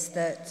is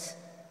that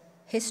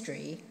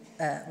history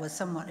was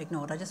somewhat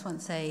ignored. I just want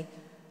to say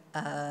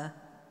that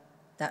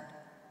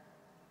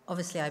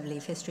obviously I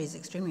believe history is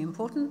extremely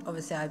important.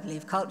 Obviously I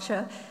believe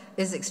culture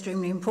is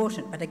extremely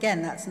important. But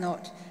again, that's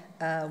not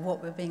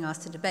what we're being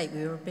asked to debate.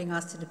 We were being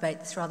asked to debate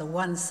this rather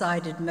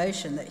one-sided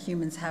motion that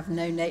humans have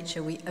no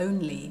nature, we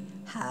only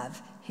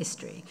have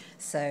history.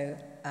 So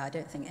I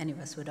don't think any of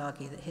us would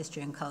argue that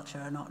history and culture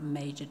are not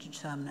major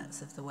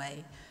determinants of the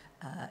way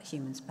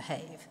humans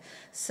behave.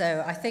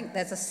 So I think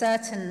there's a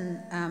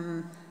certain...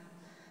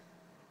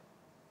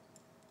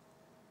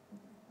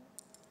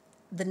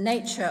 the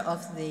nature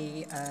of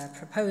the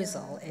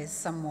proposal is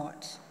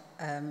somewhat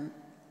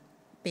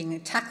being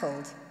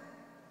tackled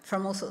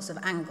from all sorts of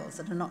angles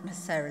that are not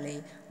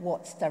necessarily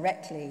what's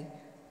directly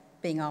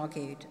being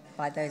argued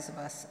by those of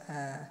us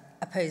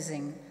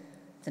opposing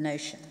the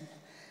notion.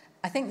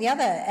 I think the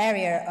other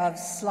area of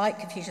slight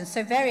confusion,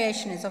 so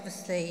variation is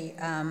obviously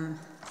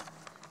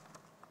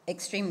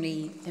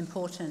extremely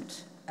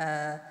important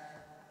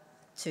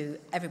to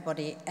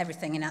everybody.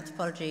 Everything in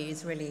anthropology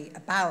is really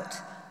about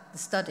the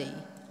study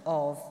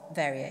of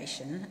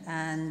variation,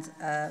 and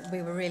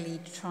we were really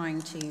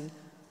trying to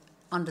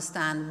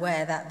understand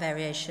where that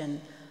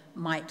variation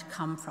might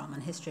come from,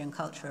 and history and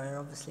culture are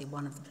obviously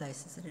one of the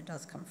places that it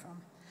does come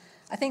from.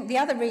 I think the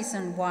other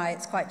reason why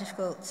it's quite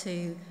difficult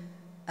to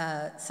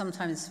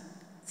sometimes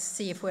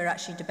see if we're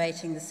actually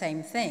debating the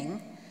same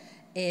thing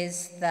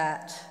is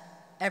that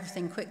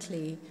everything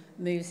quickly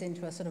moves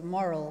into a sort of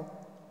moral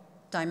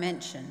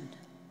dimension,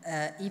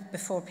 even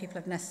before people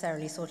have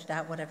necessarily sorted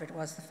out whatever it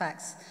was, the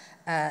facts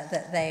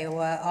that they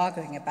were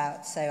arguing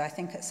about. So I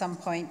think at some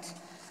point,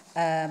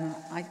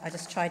 I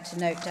just tried to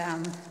note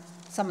down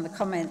some of the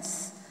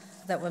comments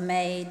that were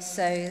made.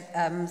 So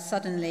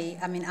suddenly,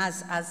 I mean,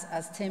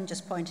 as Tim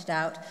just pointed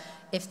out,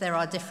 if there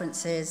are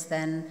differences,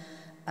 then,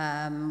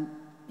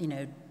 you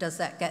know, does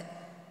that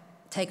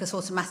take us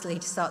automatically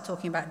to start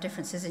talking about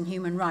differences in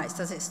human rights?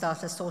 Does it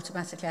start us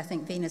automatically? I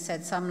think Veena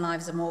said some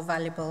lives are more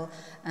valuable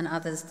and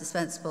others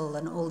dispensable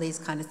and all these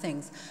kind of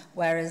things.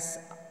 Whereas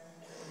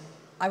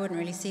I wouldn't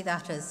really see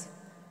that as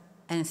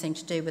anything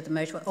to do with the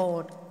motion,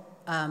 or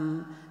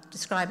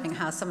describing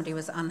how somebody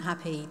was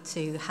unhappy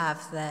to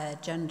have their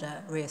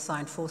gender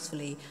reassigned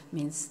forcefully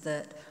means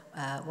that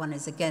one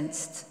is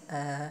against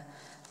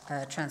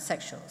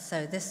transsexuals.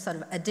 So this sort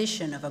of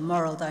addition of a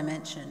moral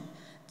dimension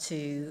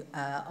to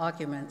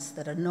arguments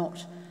that are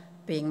not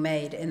being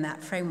made in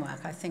that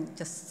framework, I think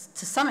just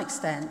to some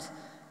extent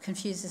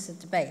confuses the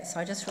debate. So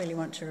I just really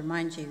want to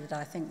remind you that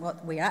I think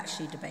what we're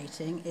actually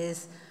debating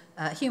is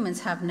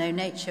humans have no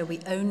nature, we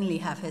only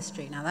have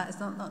history. Now that is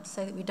not to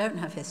say that we don't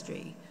have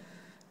history.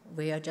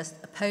 We are just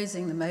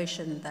opposing the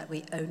motion that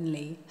we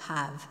only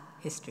have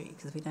history,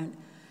 because we don't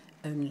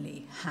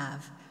only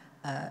have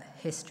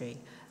history.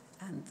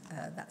 And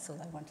that's all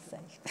I want to say.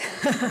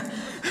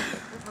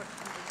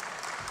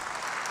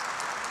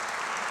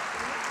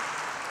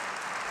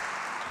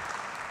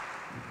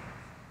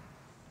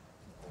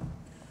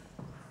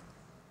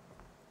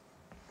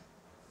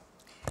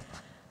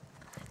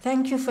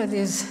 Thank you for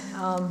these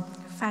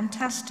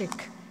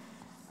fantastic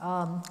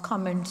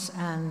comments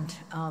and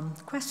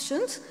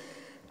questions.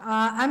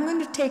 I'm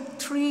going to take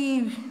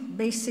three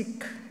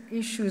basic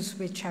issues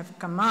which have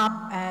come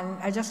up, and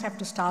I just have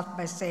to start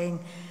by saying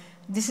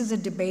this is a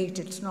debate.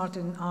 It's not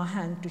in our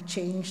hand to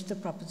change the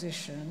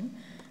proposition.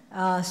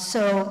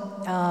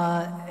 So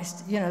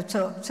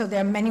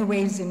there are many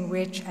ways in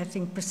which I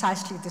think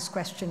precisely this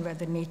question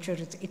whether nature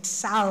is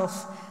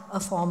itself a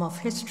form of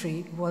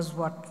history was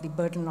what the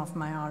burden of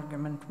my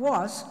argument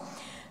was.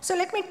 So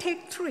let me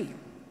take three.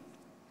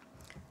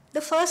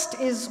 The first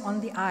is on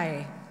the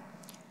eye.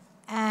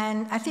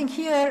 And I think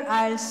here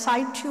I'll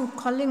cite you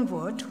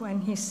Collingwood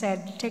when he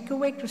said, take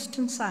away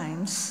Christian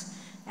Science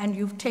and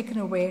you've taken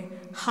away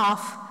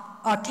half,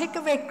 or take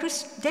away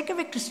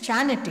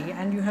Christianity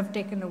and you have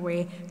taken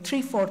away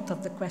 3/4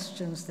 of the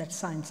questions that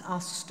science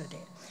asks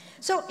today.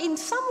 So in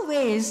some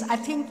ways, I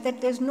think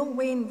that there's no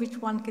way in which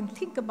one can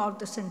think about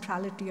the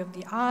centrality of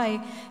the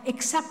eye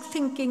except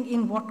thinking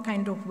in what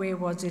kind of way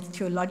was it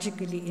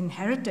theologically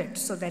inherited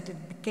so that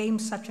it became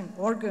such an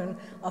organ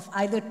of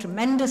either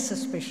tremendous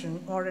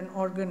suspicion or an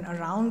organ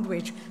around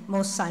which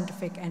most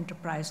scientific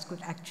enterprise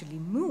could actually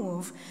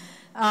move.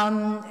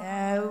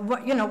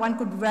 One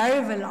could very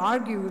well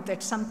argue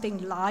that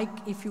something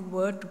like if you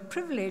were to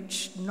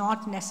privilege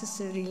not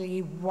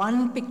necessarily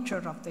one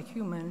picture of the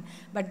human,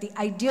 but the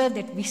idea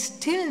that we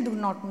still do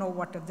not know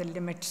what are the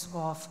limits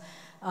of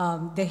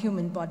the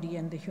human body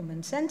and the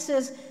human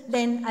senses,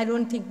 then I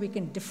don't think we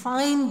can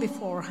define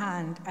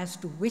beforehand as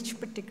to which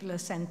particular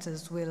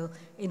senses will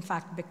in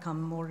fact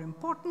become more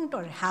important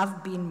or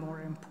have been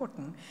more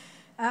important.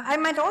 I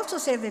might also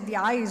say that the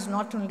eye is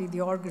not only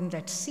the organ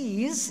that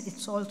sees,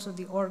 it's also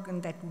the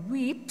organ that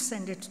weeps,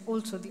 and it's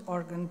also the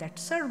organ that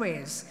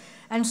surveys.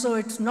 And so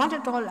it's not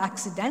at all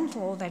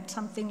accidental that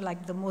something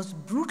like the most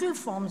brutal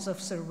forms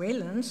of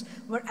surveillance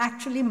were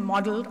actually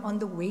modeled on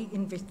the way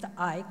in which the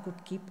eye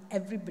could keep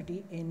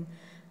everybody in,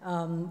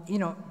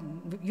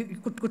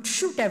 you could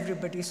shoot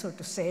everybody, so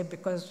to say,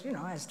 because,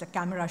 as the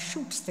camera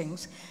shoots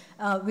things,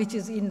 which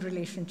is in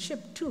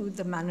relationship to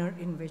the manner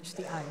in which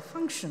the eye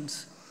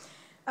functions.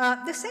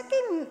 The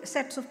second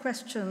set of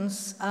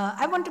questions,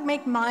 I want to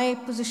make my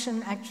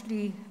position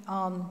actually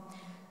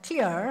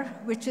clear,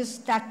 which is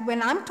that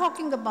when I'm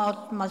talking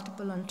about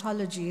multiple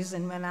ontologies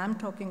and when I'm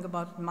talking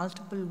about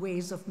multiple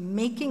ways of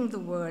making the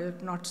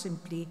world, not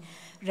simply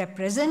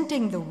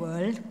representing the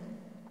world,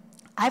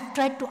 I've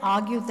tried to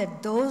argue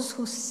that those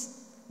who,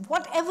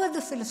 whatever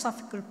the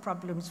philosophical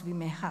problems we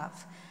may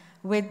have,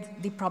 with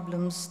the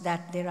problems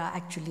that there are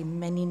actually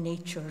many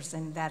natures,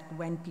 and that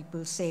when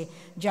people say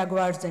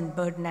jaguars and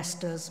bird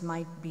nesters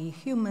might be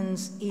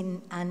humans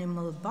in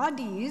animal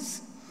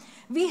bodies,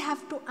 we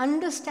have to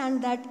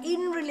understand that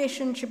in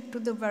relationship to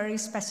the very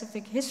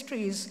specific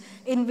histories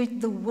in which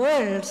the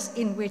worlds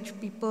in which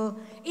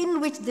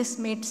this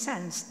made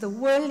sense, the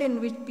world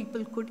in which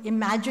people could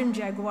imagine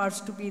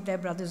jaguars to be their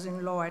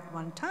brothers-in-law at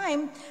one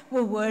time,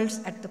 were worlds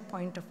at the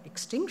point of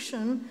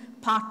extinction,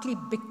 partly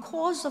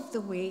because of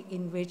the way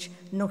in which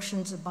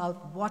notions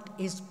about what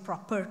is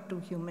proper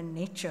to human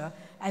nature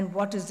and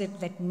what is it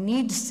that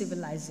needs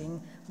civilizing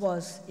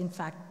was in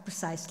fact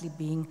precisely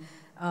being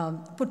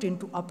put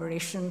into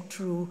operation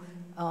through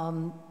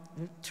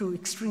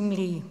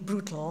extremely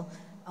brutal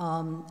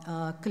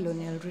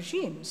colonial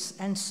regimes.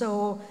 And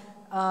so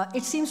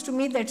it seems to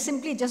me that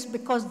simply just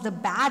because the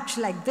badge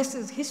like this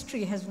is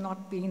history has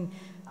not been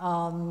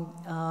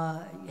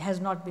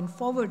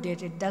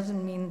forwarded, it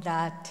doesn't mean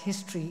that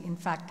history in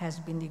fact has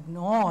been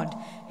ignored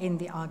in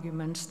the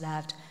arguments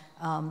that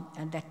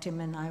Tim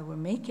and I were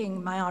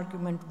making. My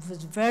argument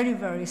was very,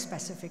 very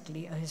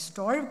specifically a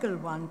historical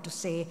one, to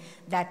say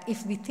that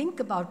if we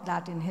think about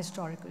that in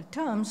historical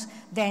terms,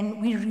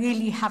 then we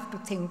really have to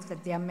think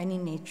that there are many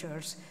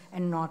natures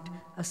and not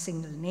a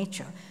single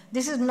nature.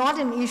 This is not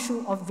an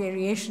issue of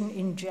variation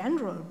in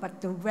general,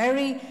 but the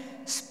very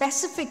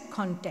specific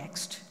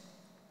context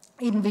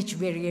in which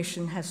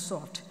variation has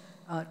sought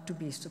to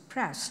be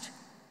suppressed.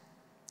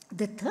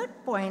 The third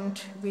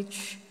point,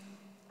 which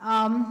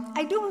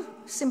I do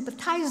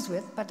sympathize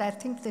with, but I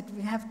think that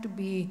we have to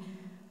be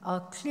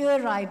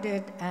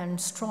clear-eyed and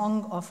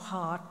strong of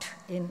heart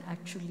in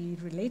actually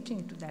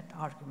relating to that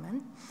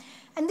argument.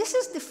 And this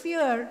is the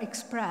fear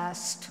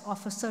expressed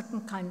of a certain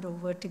kind of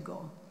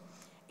vertigo.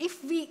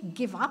 If we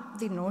give up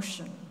the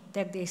notion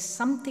that there's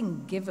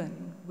something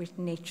given which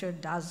nature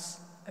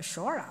does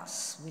assure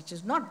us, which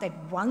is not that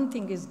one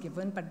thing is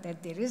given, but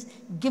that there is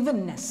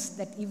givenness,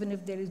 that even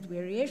if there is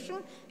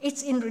variation,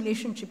 it's in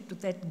relationship to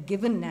that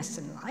givenness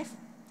in life,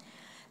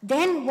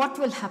 then what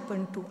will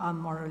happen to our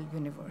moral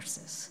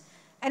universes?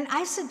 And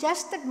I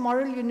suggest that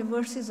moral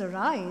universes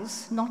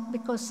arise not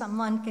because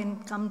someone can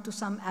come to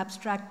some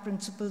abstract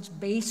principles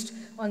based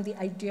on the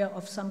idea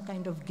of some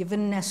kind of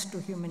givenness to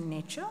human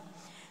nature.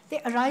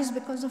 They arise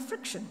because of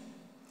friction.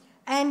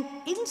 And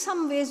in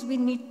some ways, we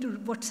need to,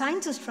 what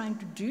science is trying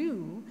to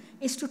do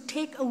is to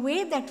take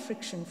away that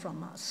friction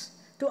from us,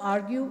 to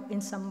argue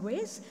in some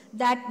ways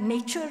that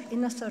nature,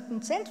 in a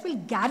certain sense, will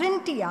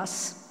guarantee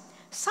us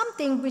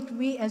something which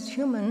we as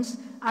humans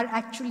are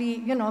actually,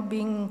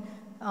 being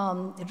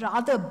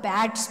rather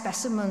bad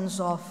specimens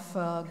of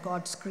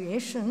God's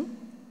creation,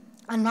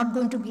 are not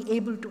going to be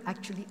able to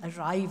actually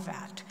arrive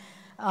at.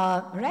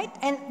 Right?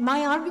 And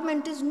my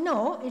argument is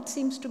no, it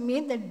seems to me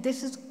that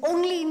this is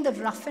only in the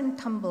rough and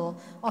tumble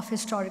of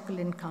historical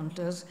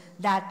encounters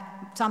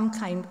that some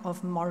kind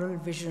of moral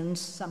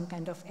visions, some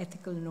kind of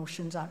ethical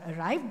notions are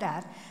arrived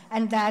at,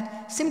 and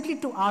that simply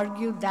to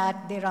argue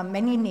that there are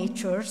many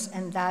natures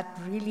and that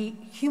really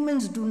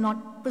humans do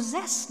not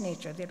possess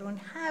nature, they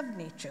don't have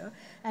nature.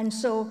 And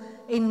so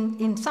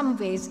in some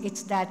ways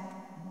it's that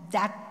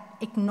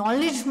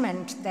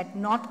acknowledgement that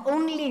not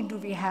only do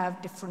we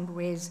have different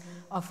ways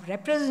of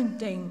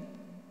representing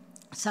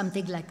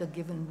something like a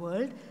given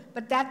world,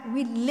 but that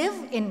we live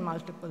in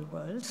multiple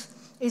worlds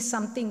is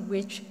something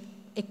which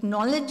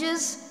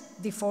acknowledges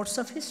the force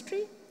of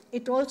history.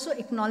 It also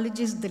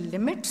acknowledges the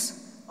limits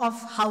of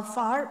how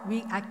far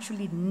we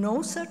actually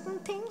know certain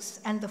things,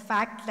 and the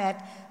fact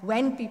that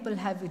when people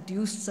have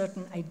adduced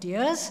certain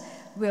ideas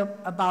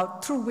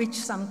through which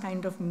some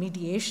kind of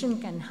mediation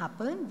can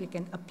happen, we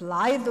can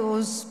apply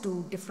those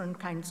to different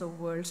kinds of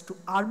worlds to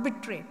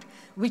arbitrate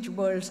which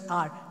worlds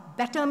are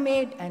better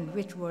made and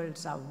which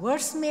worlds are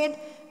worse made.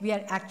 We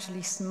are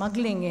actually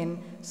smuggling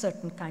in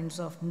certain kinds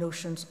of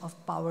notions of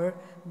power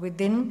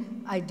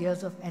within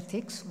ideas of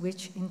ethics,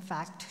 which in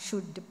fact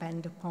should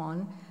depend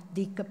upon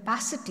the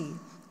capacity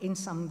in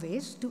some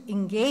ways to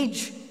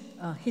engage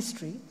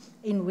history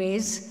in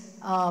ways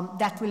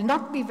that will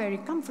not be very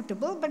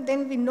comfortable, but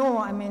then we know,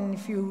 I mean,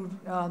 if you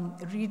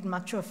read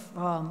much of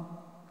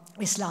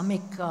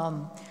Islamic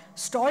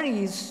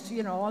stories,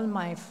 all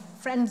my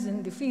friends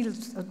in the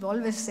fields are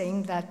always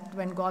saying that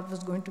when God was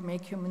going to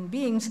make human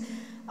beings,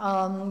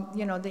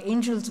 the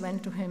angels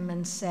went to him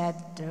and said,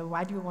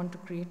 why do you want to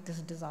create this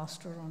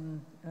disaster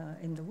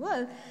in the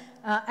world?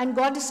 And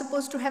God is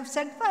supposed to have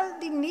said, well,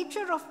 the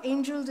nature of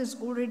angels is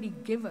already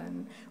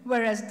given,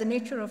 whereas the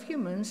nature of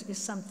humans is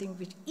something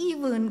which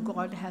even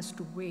God has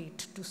to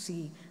wait to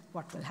see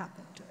what will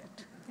happen to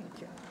it.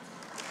 Thank you.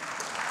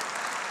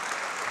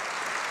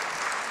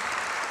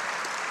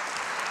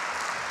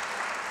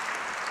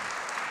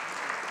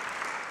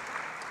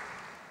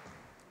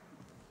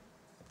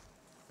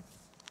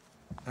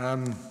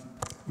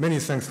 Many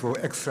thanks for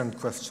excellent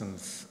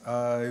questions.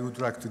 I would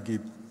like to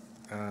give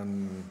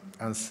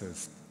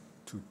answers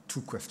to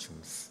 2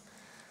 questions.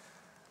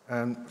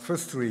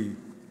 Firstly,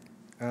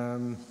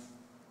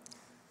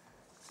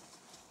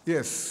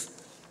 yes,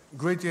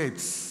 great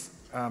apes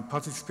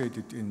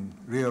participated in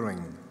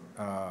rearing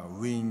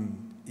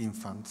weaned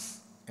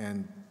infants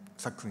and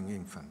suckling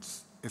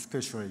infants,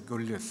 especially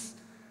gorillas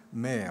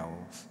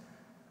males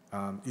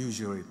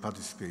usually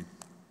participate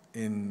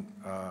in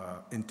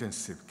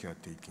intensive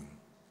caretaking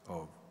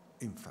of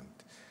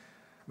infant.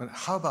 But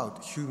how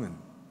about human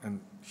and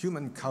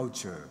human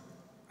culture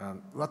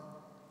and what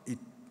it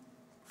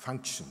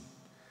function?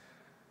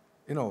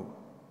 You know,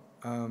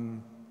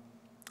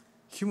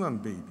 human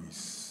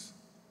babies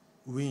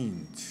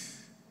weaned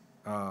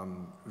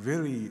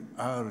very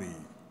early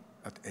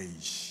at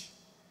age.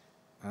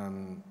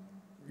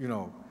 You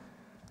know,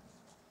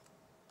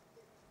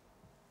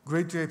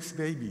 great apes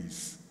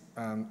babies,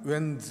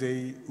 when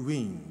they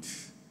wean,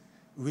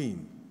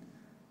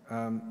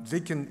 they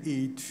can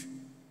eat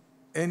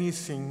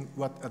anything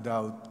what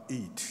adult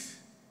eat.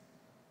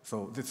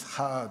 So this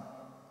hard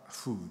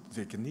food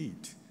they can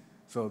eat.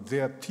 So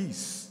their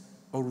teeth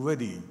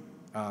already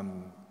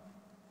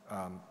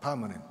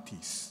permanent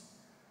teeth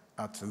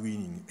at the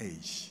weaning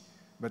age.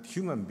 But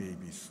human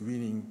babies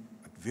weaning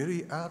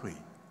very early,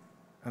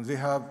 and they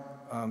have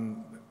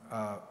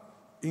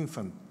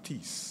infant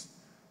teeth.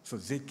 So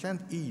they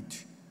can't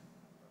eat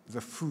the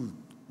food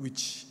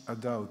which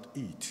adults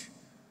eat.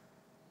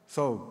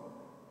 So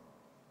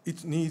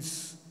it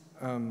needs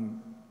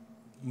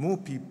more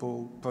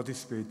people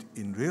participate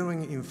in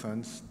rearing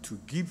infants to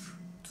give,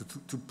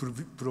 to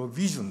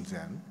provision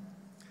them.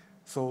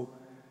 So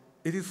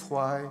it is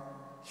why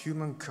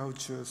human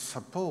culture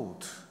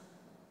support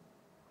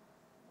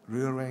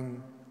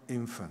rearing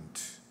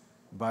infant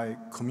by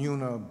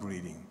communal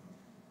breeding.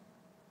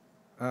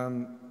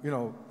 You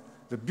know,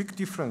 the big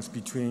difference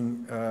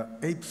between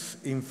ape's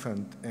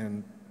infant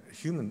and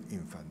human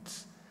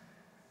infants.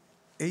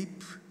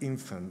 Ape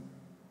infant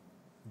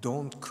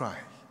don't cry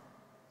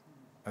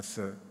at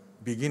the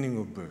beginning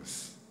of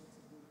birth.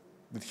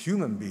 But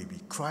human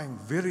baby crying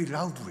very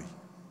loudly,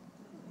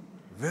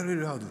 very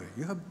loudly.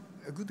 You have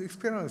a good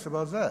experience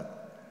about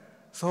that.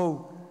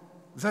 So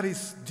that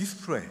is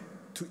display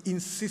to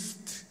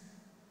insist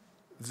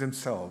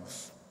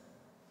themselves,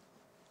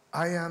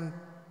 I am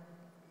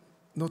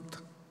not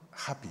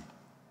happy,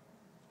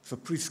 so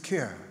please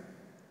care.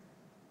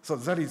 So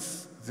that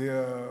is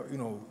their, you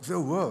know, their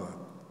word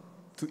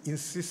to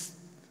insist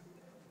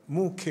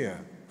more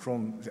care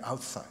from the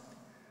outside.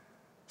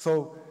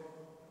 So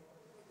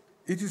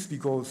it is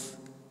because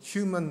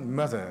human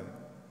mother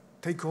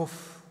take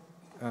off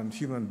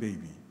human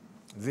baby,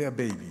 their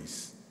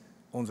babies,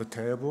 on the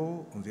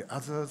table, on the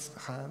other's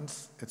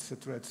hands,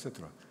 etc.,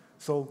 etc.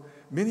 So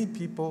many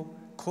people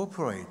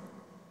cooperate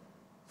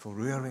for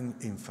rearing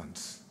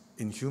infants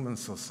in human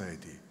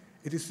society.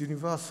 It is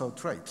universal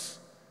traits.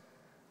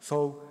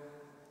 So,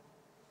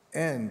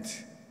 and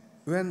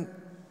when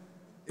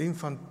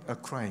infants are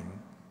crying,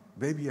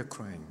 baby are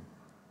crying,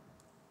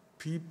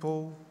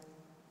 people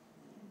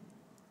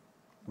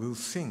will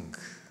think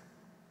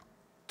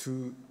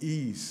to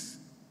ease,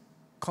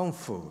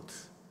 comfort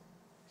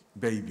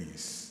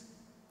babies.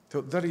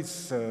 So that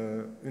is,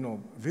 you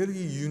know, very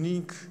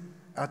unique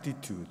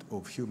attitude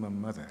of human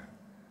mother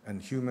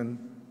and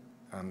human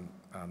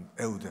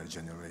elder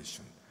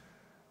generation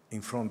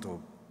in front of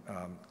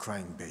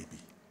crying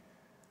baby.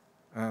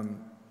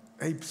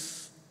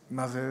 Apes,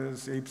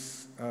 mothers,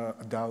 apes,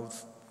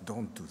 adults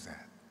don't do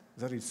that.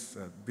 That is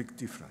a big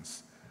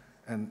difference.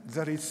 And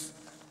that is,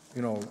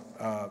 you know,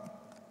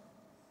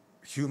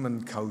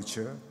 human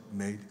culture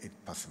made it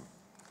possible.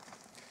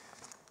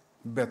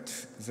 But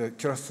the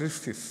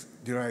characteristics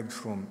derived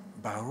from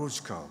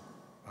biological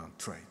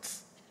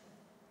traits.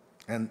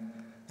 And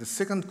the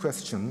second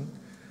question,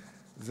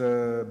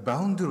 the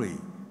boundary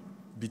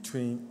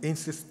between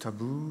incest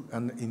taboo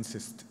and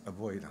incest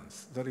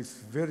avoidance. That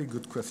is a very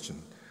good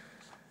question.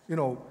 You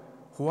know,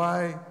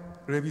 why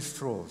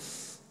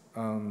Lévi-Strauss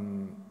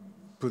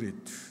put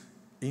it,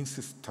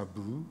 incest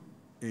taboo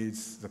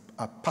is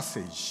a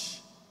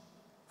passage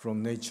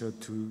from nature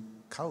to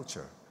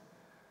culture.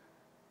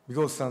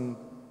 Because,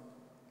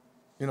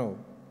 you know,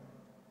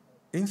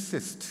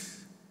 incest,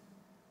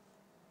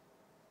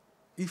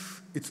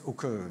 if it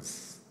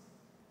occurs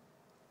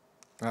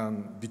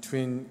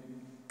between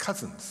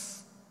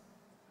cousins,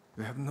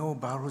 they have no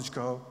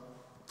biological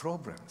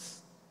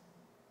problems.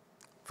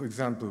 For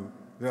example,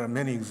 there are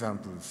many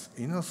examples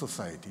in our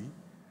society,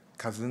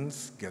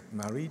 cousins get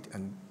married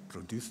and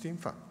produce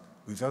infant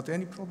without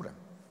any problem.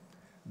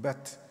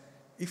 But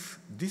if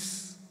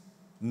this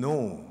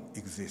norm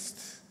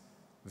exists,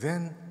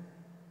 then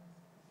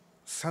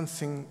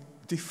something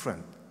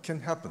different can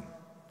happen.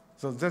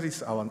 So that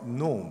is our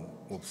norm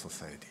of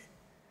society.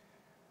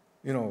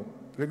 You know,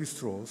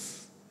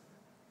 Lévi-Strauss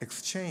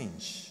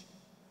exchange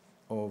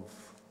of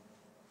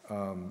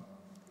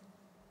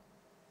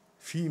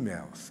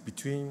females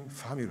between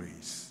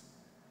families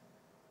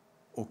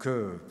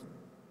occurred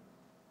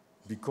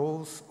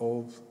because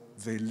of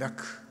the lack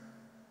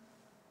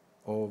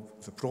of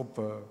the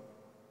proper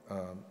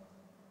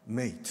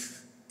mate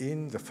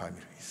in the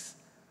families.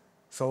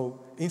 So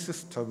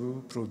incest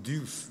taboo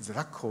produces the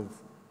lack of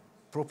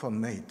proper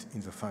mate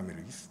in the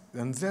families,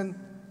 and then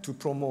to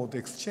promote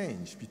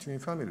exchange between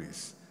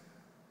families.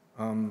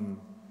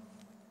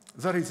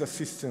 That is a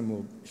system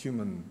of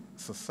human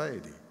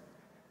society.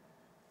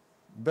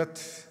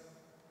 But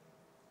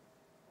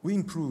we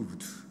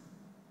improved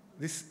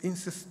this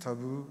incest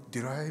taboo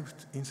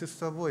derived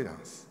incest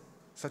avoidance,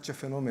 such a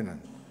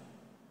phenomenon.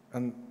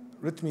 And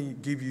let me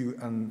give you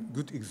a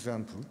good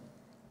example.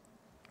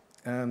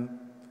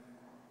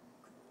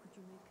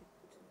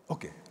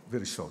 Okay,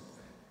 very short.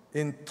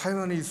 In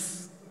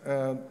Taiwanese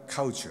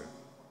culture,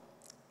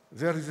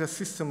 there is a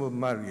system of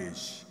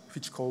marriage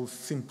which calls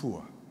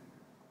simpua.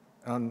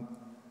 And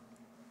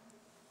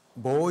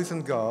boys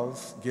and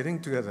girls getting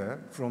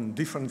together from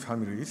different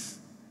families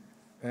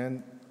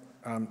and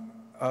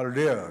are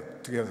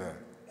reared together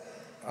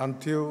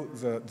until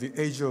the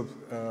age of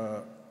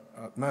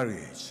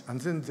marriage,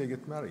 and then they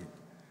get married.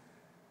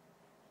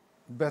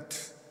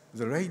 But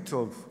the rate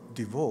of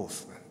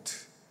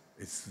divorcement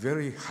is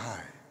very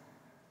high.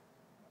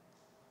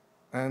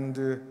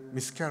 And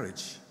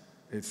miscarriage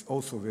is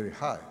also very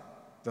high.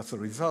 That the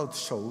result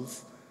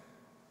shows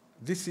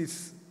this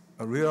is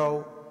a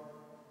real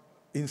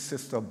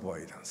incest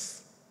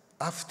avoidance.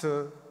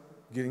 After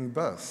giving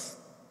birth,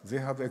 they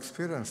have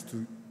experience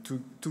to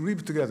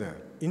live together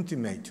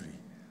intimately.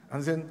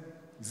 And then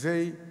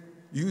they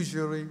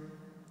usually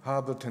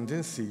have a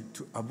tendency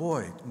to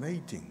avoid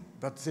mating,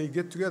 but they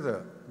get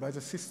together by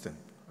the system.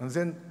 And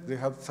then they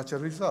have such a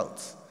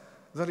result.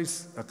 That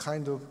is a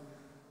kind of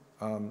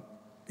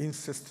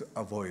incest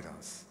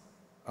avoidance,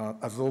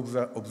 as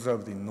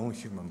observed in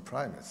non-human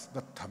primates.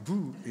 But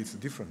taboo is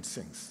different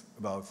things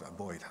about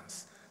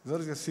avoidance.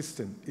 That is a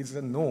system, is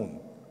a norm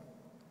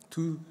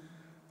to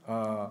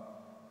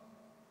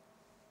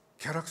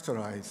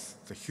characterize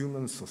the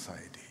human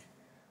society.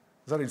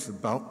 That is the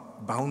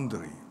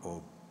boundary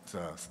of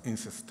the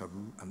incest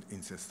taboo and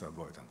incest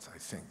avoidance, I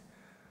think.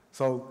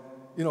 So,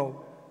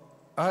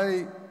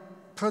 I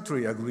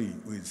totally agree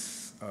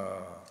with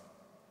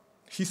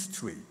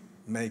history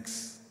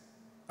makes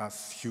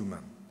us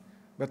human.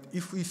 But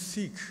if we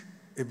seek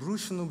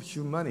evolution of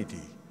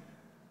humanity,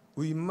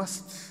 we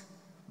must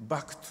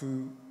back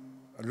to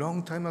a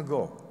long time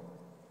ago.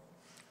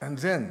 And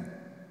then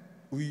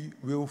we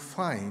will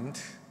find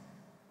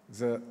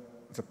the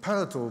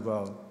part of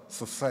our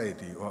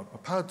society or a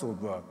part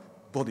of our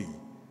body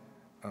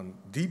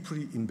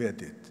deeply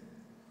embedded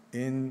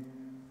in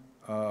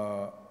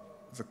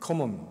the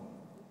common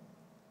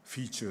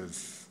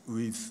features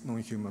with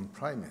non-human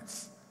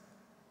primates.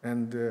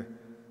 And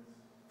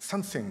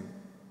something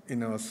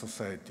in our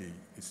society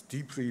is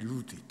deeply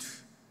rooted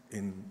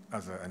in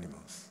other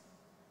animals.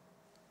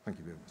 Thank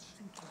you very much.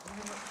 Thank you very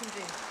much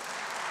indeed.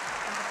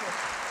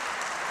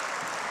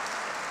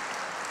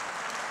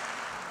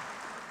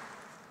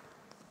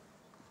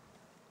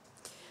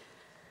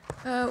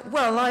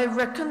 Well, I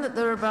reckon that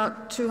there are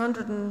about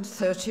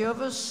 230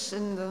 of us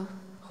in the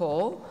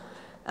hall,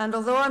 and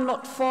although I'm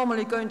not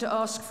formally going to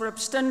ask for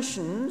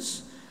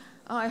abstentions,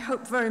 I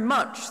hope very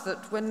much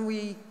that when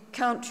we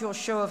count your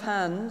show of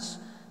hands,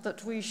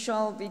 that we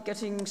shall be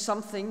getting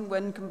something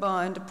when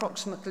combined,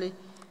 approximately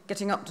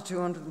getting up to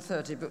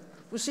 230, but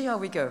we'll see how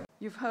we go.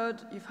 You've heard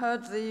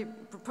the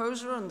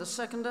proposer and the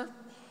seconder.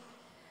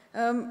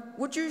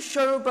 Would you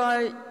show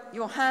by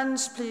your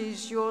hands,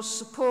 please, your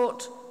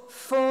support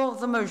for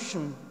the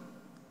motion?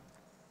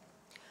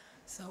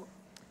 So,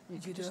 you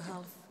do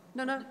half.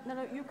 No,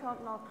 you can't,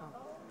 and I'll count.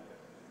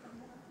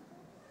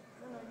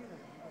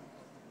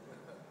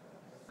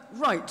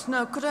 Right,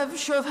 now could I have a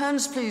show of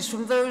hands, please,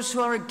 from those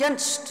who are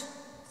against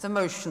the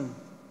motion?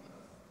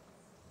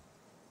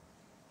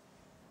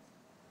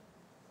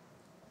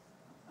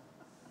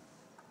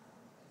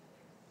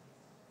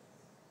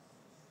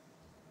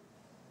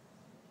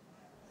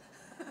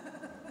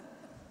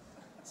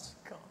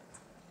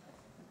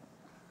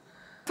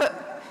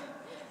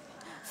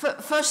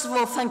 First of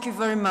all, thank you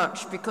very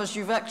much, because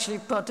you've actually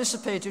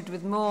participated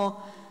with more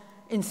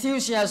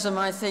enthusiasm,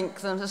 I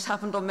think, than has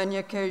happened on many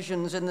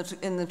occasions in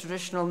the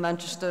traditional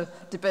Manchester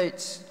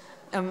debates,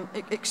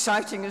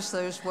 exciting as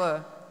those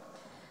were.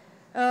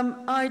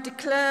 I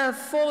declare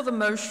for the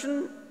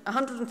motion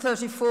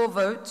 134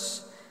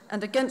 votes,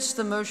 and against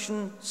the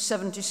motion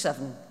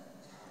 77.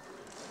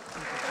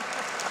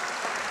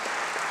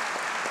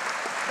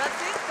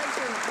 That's it?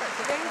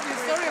 Thank you.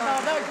 Sorry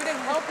about that. I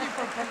couldn't help you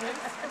for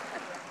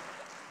comments.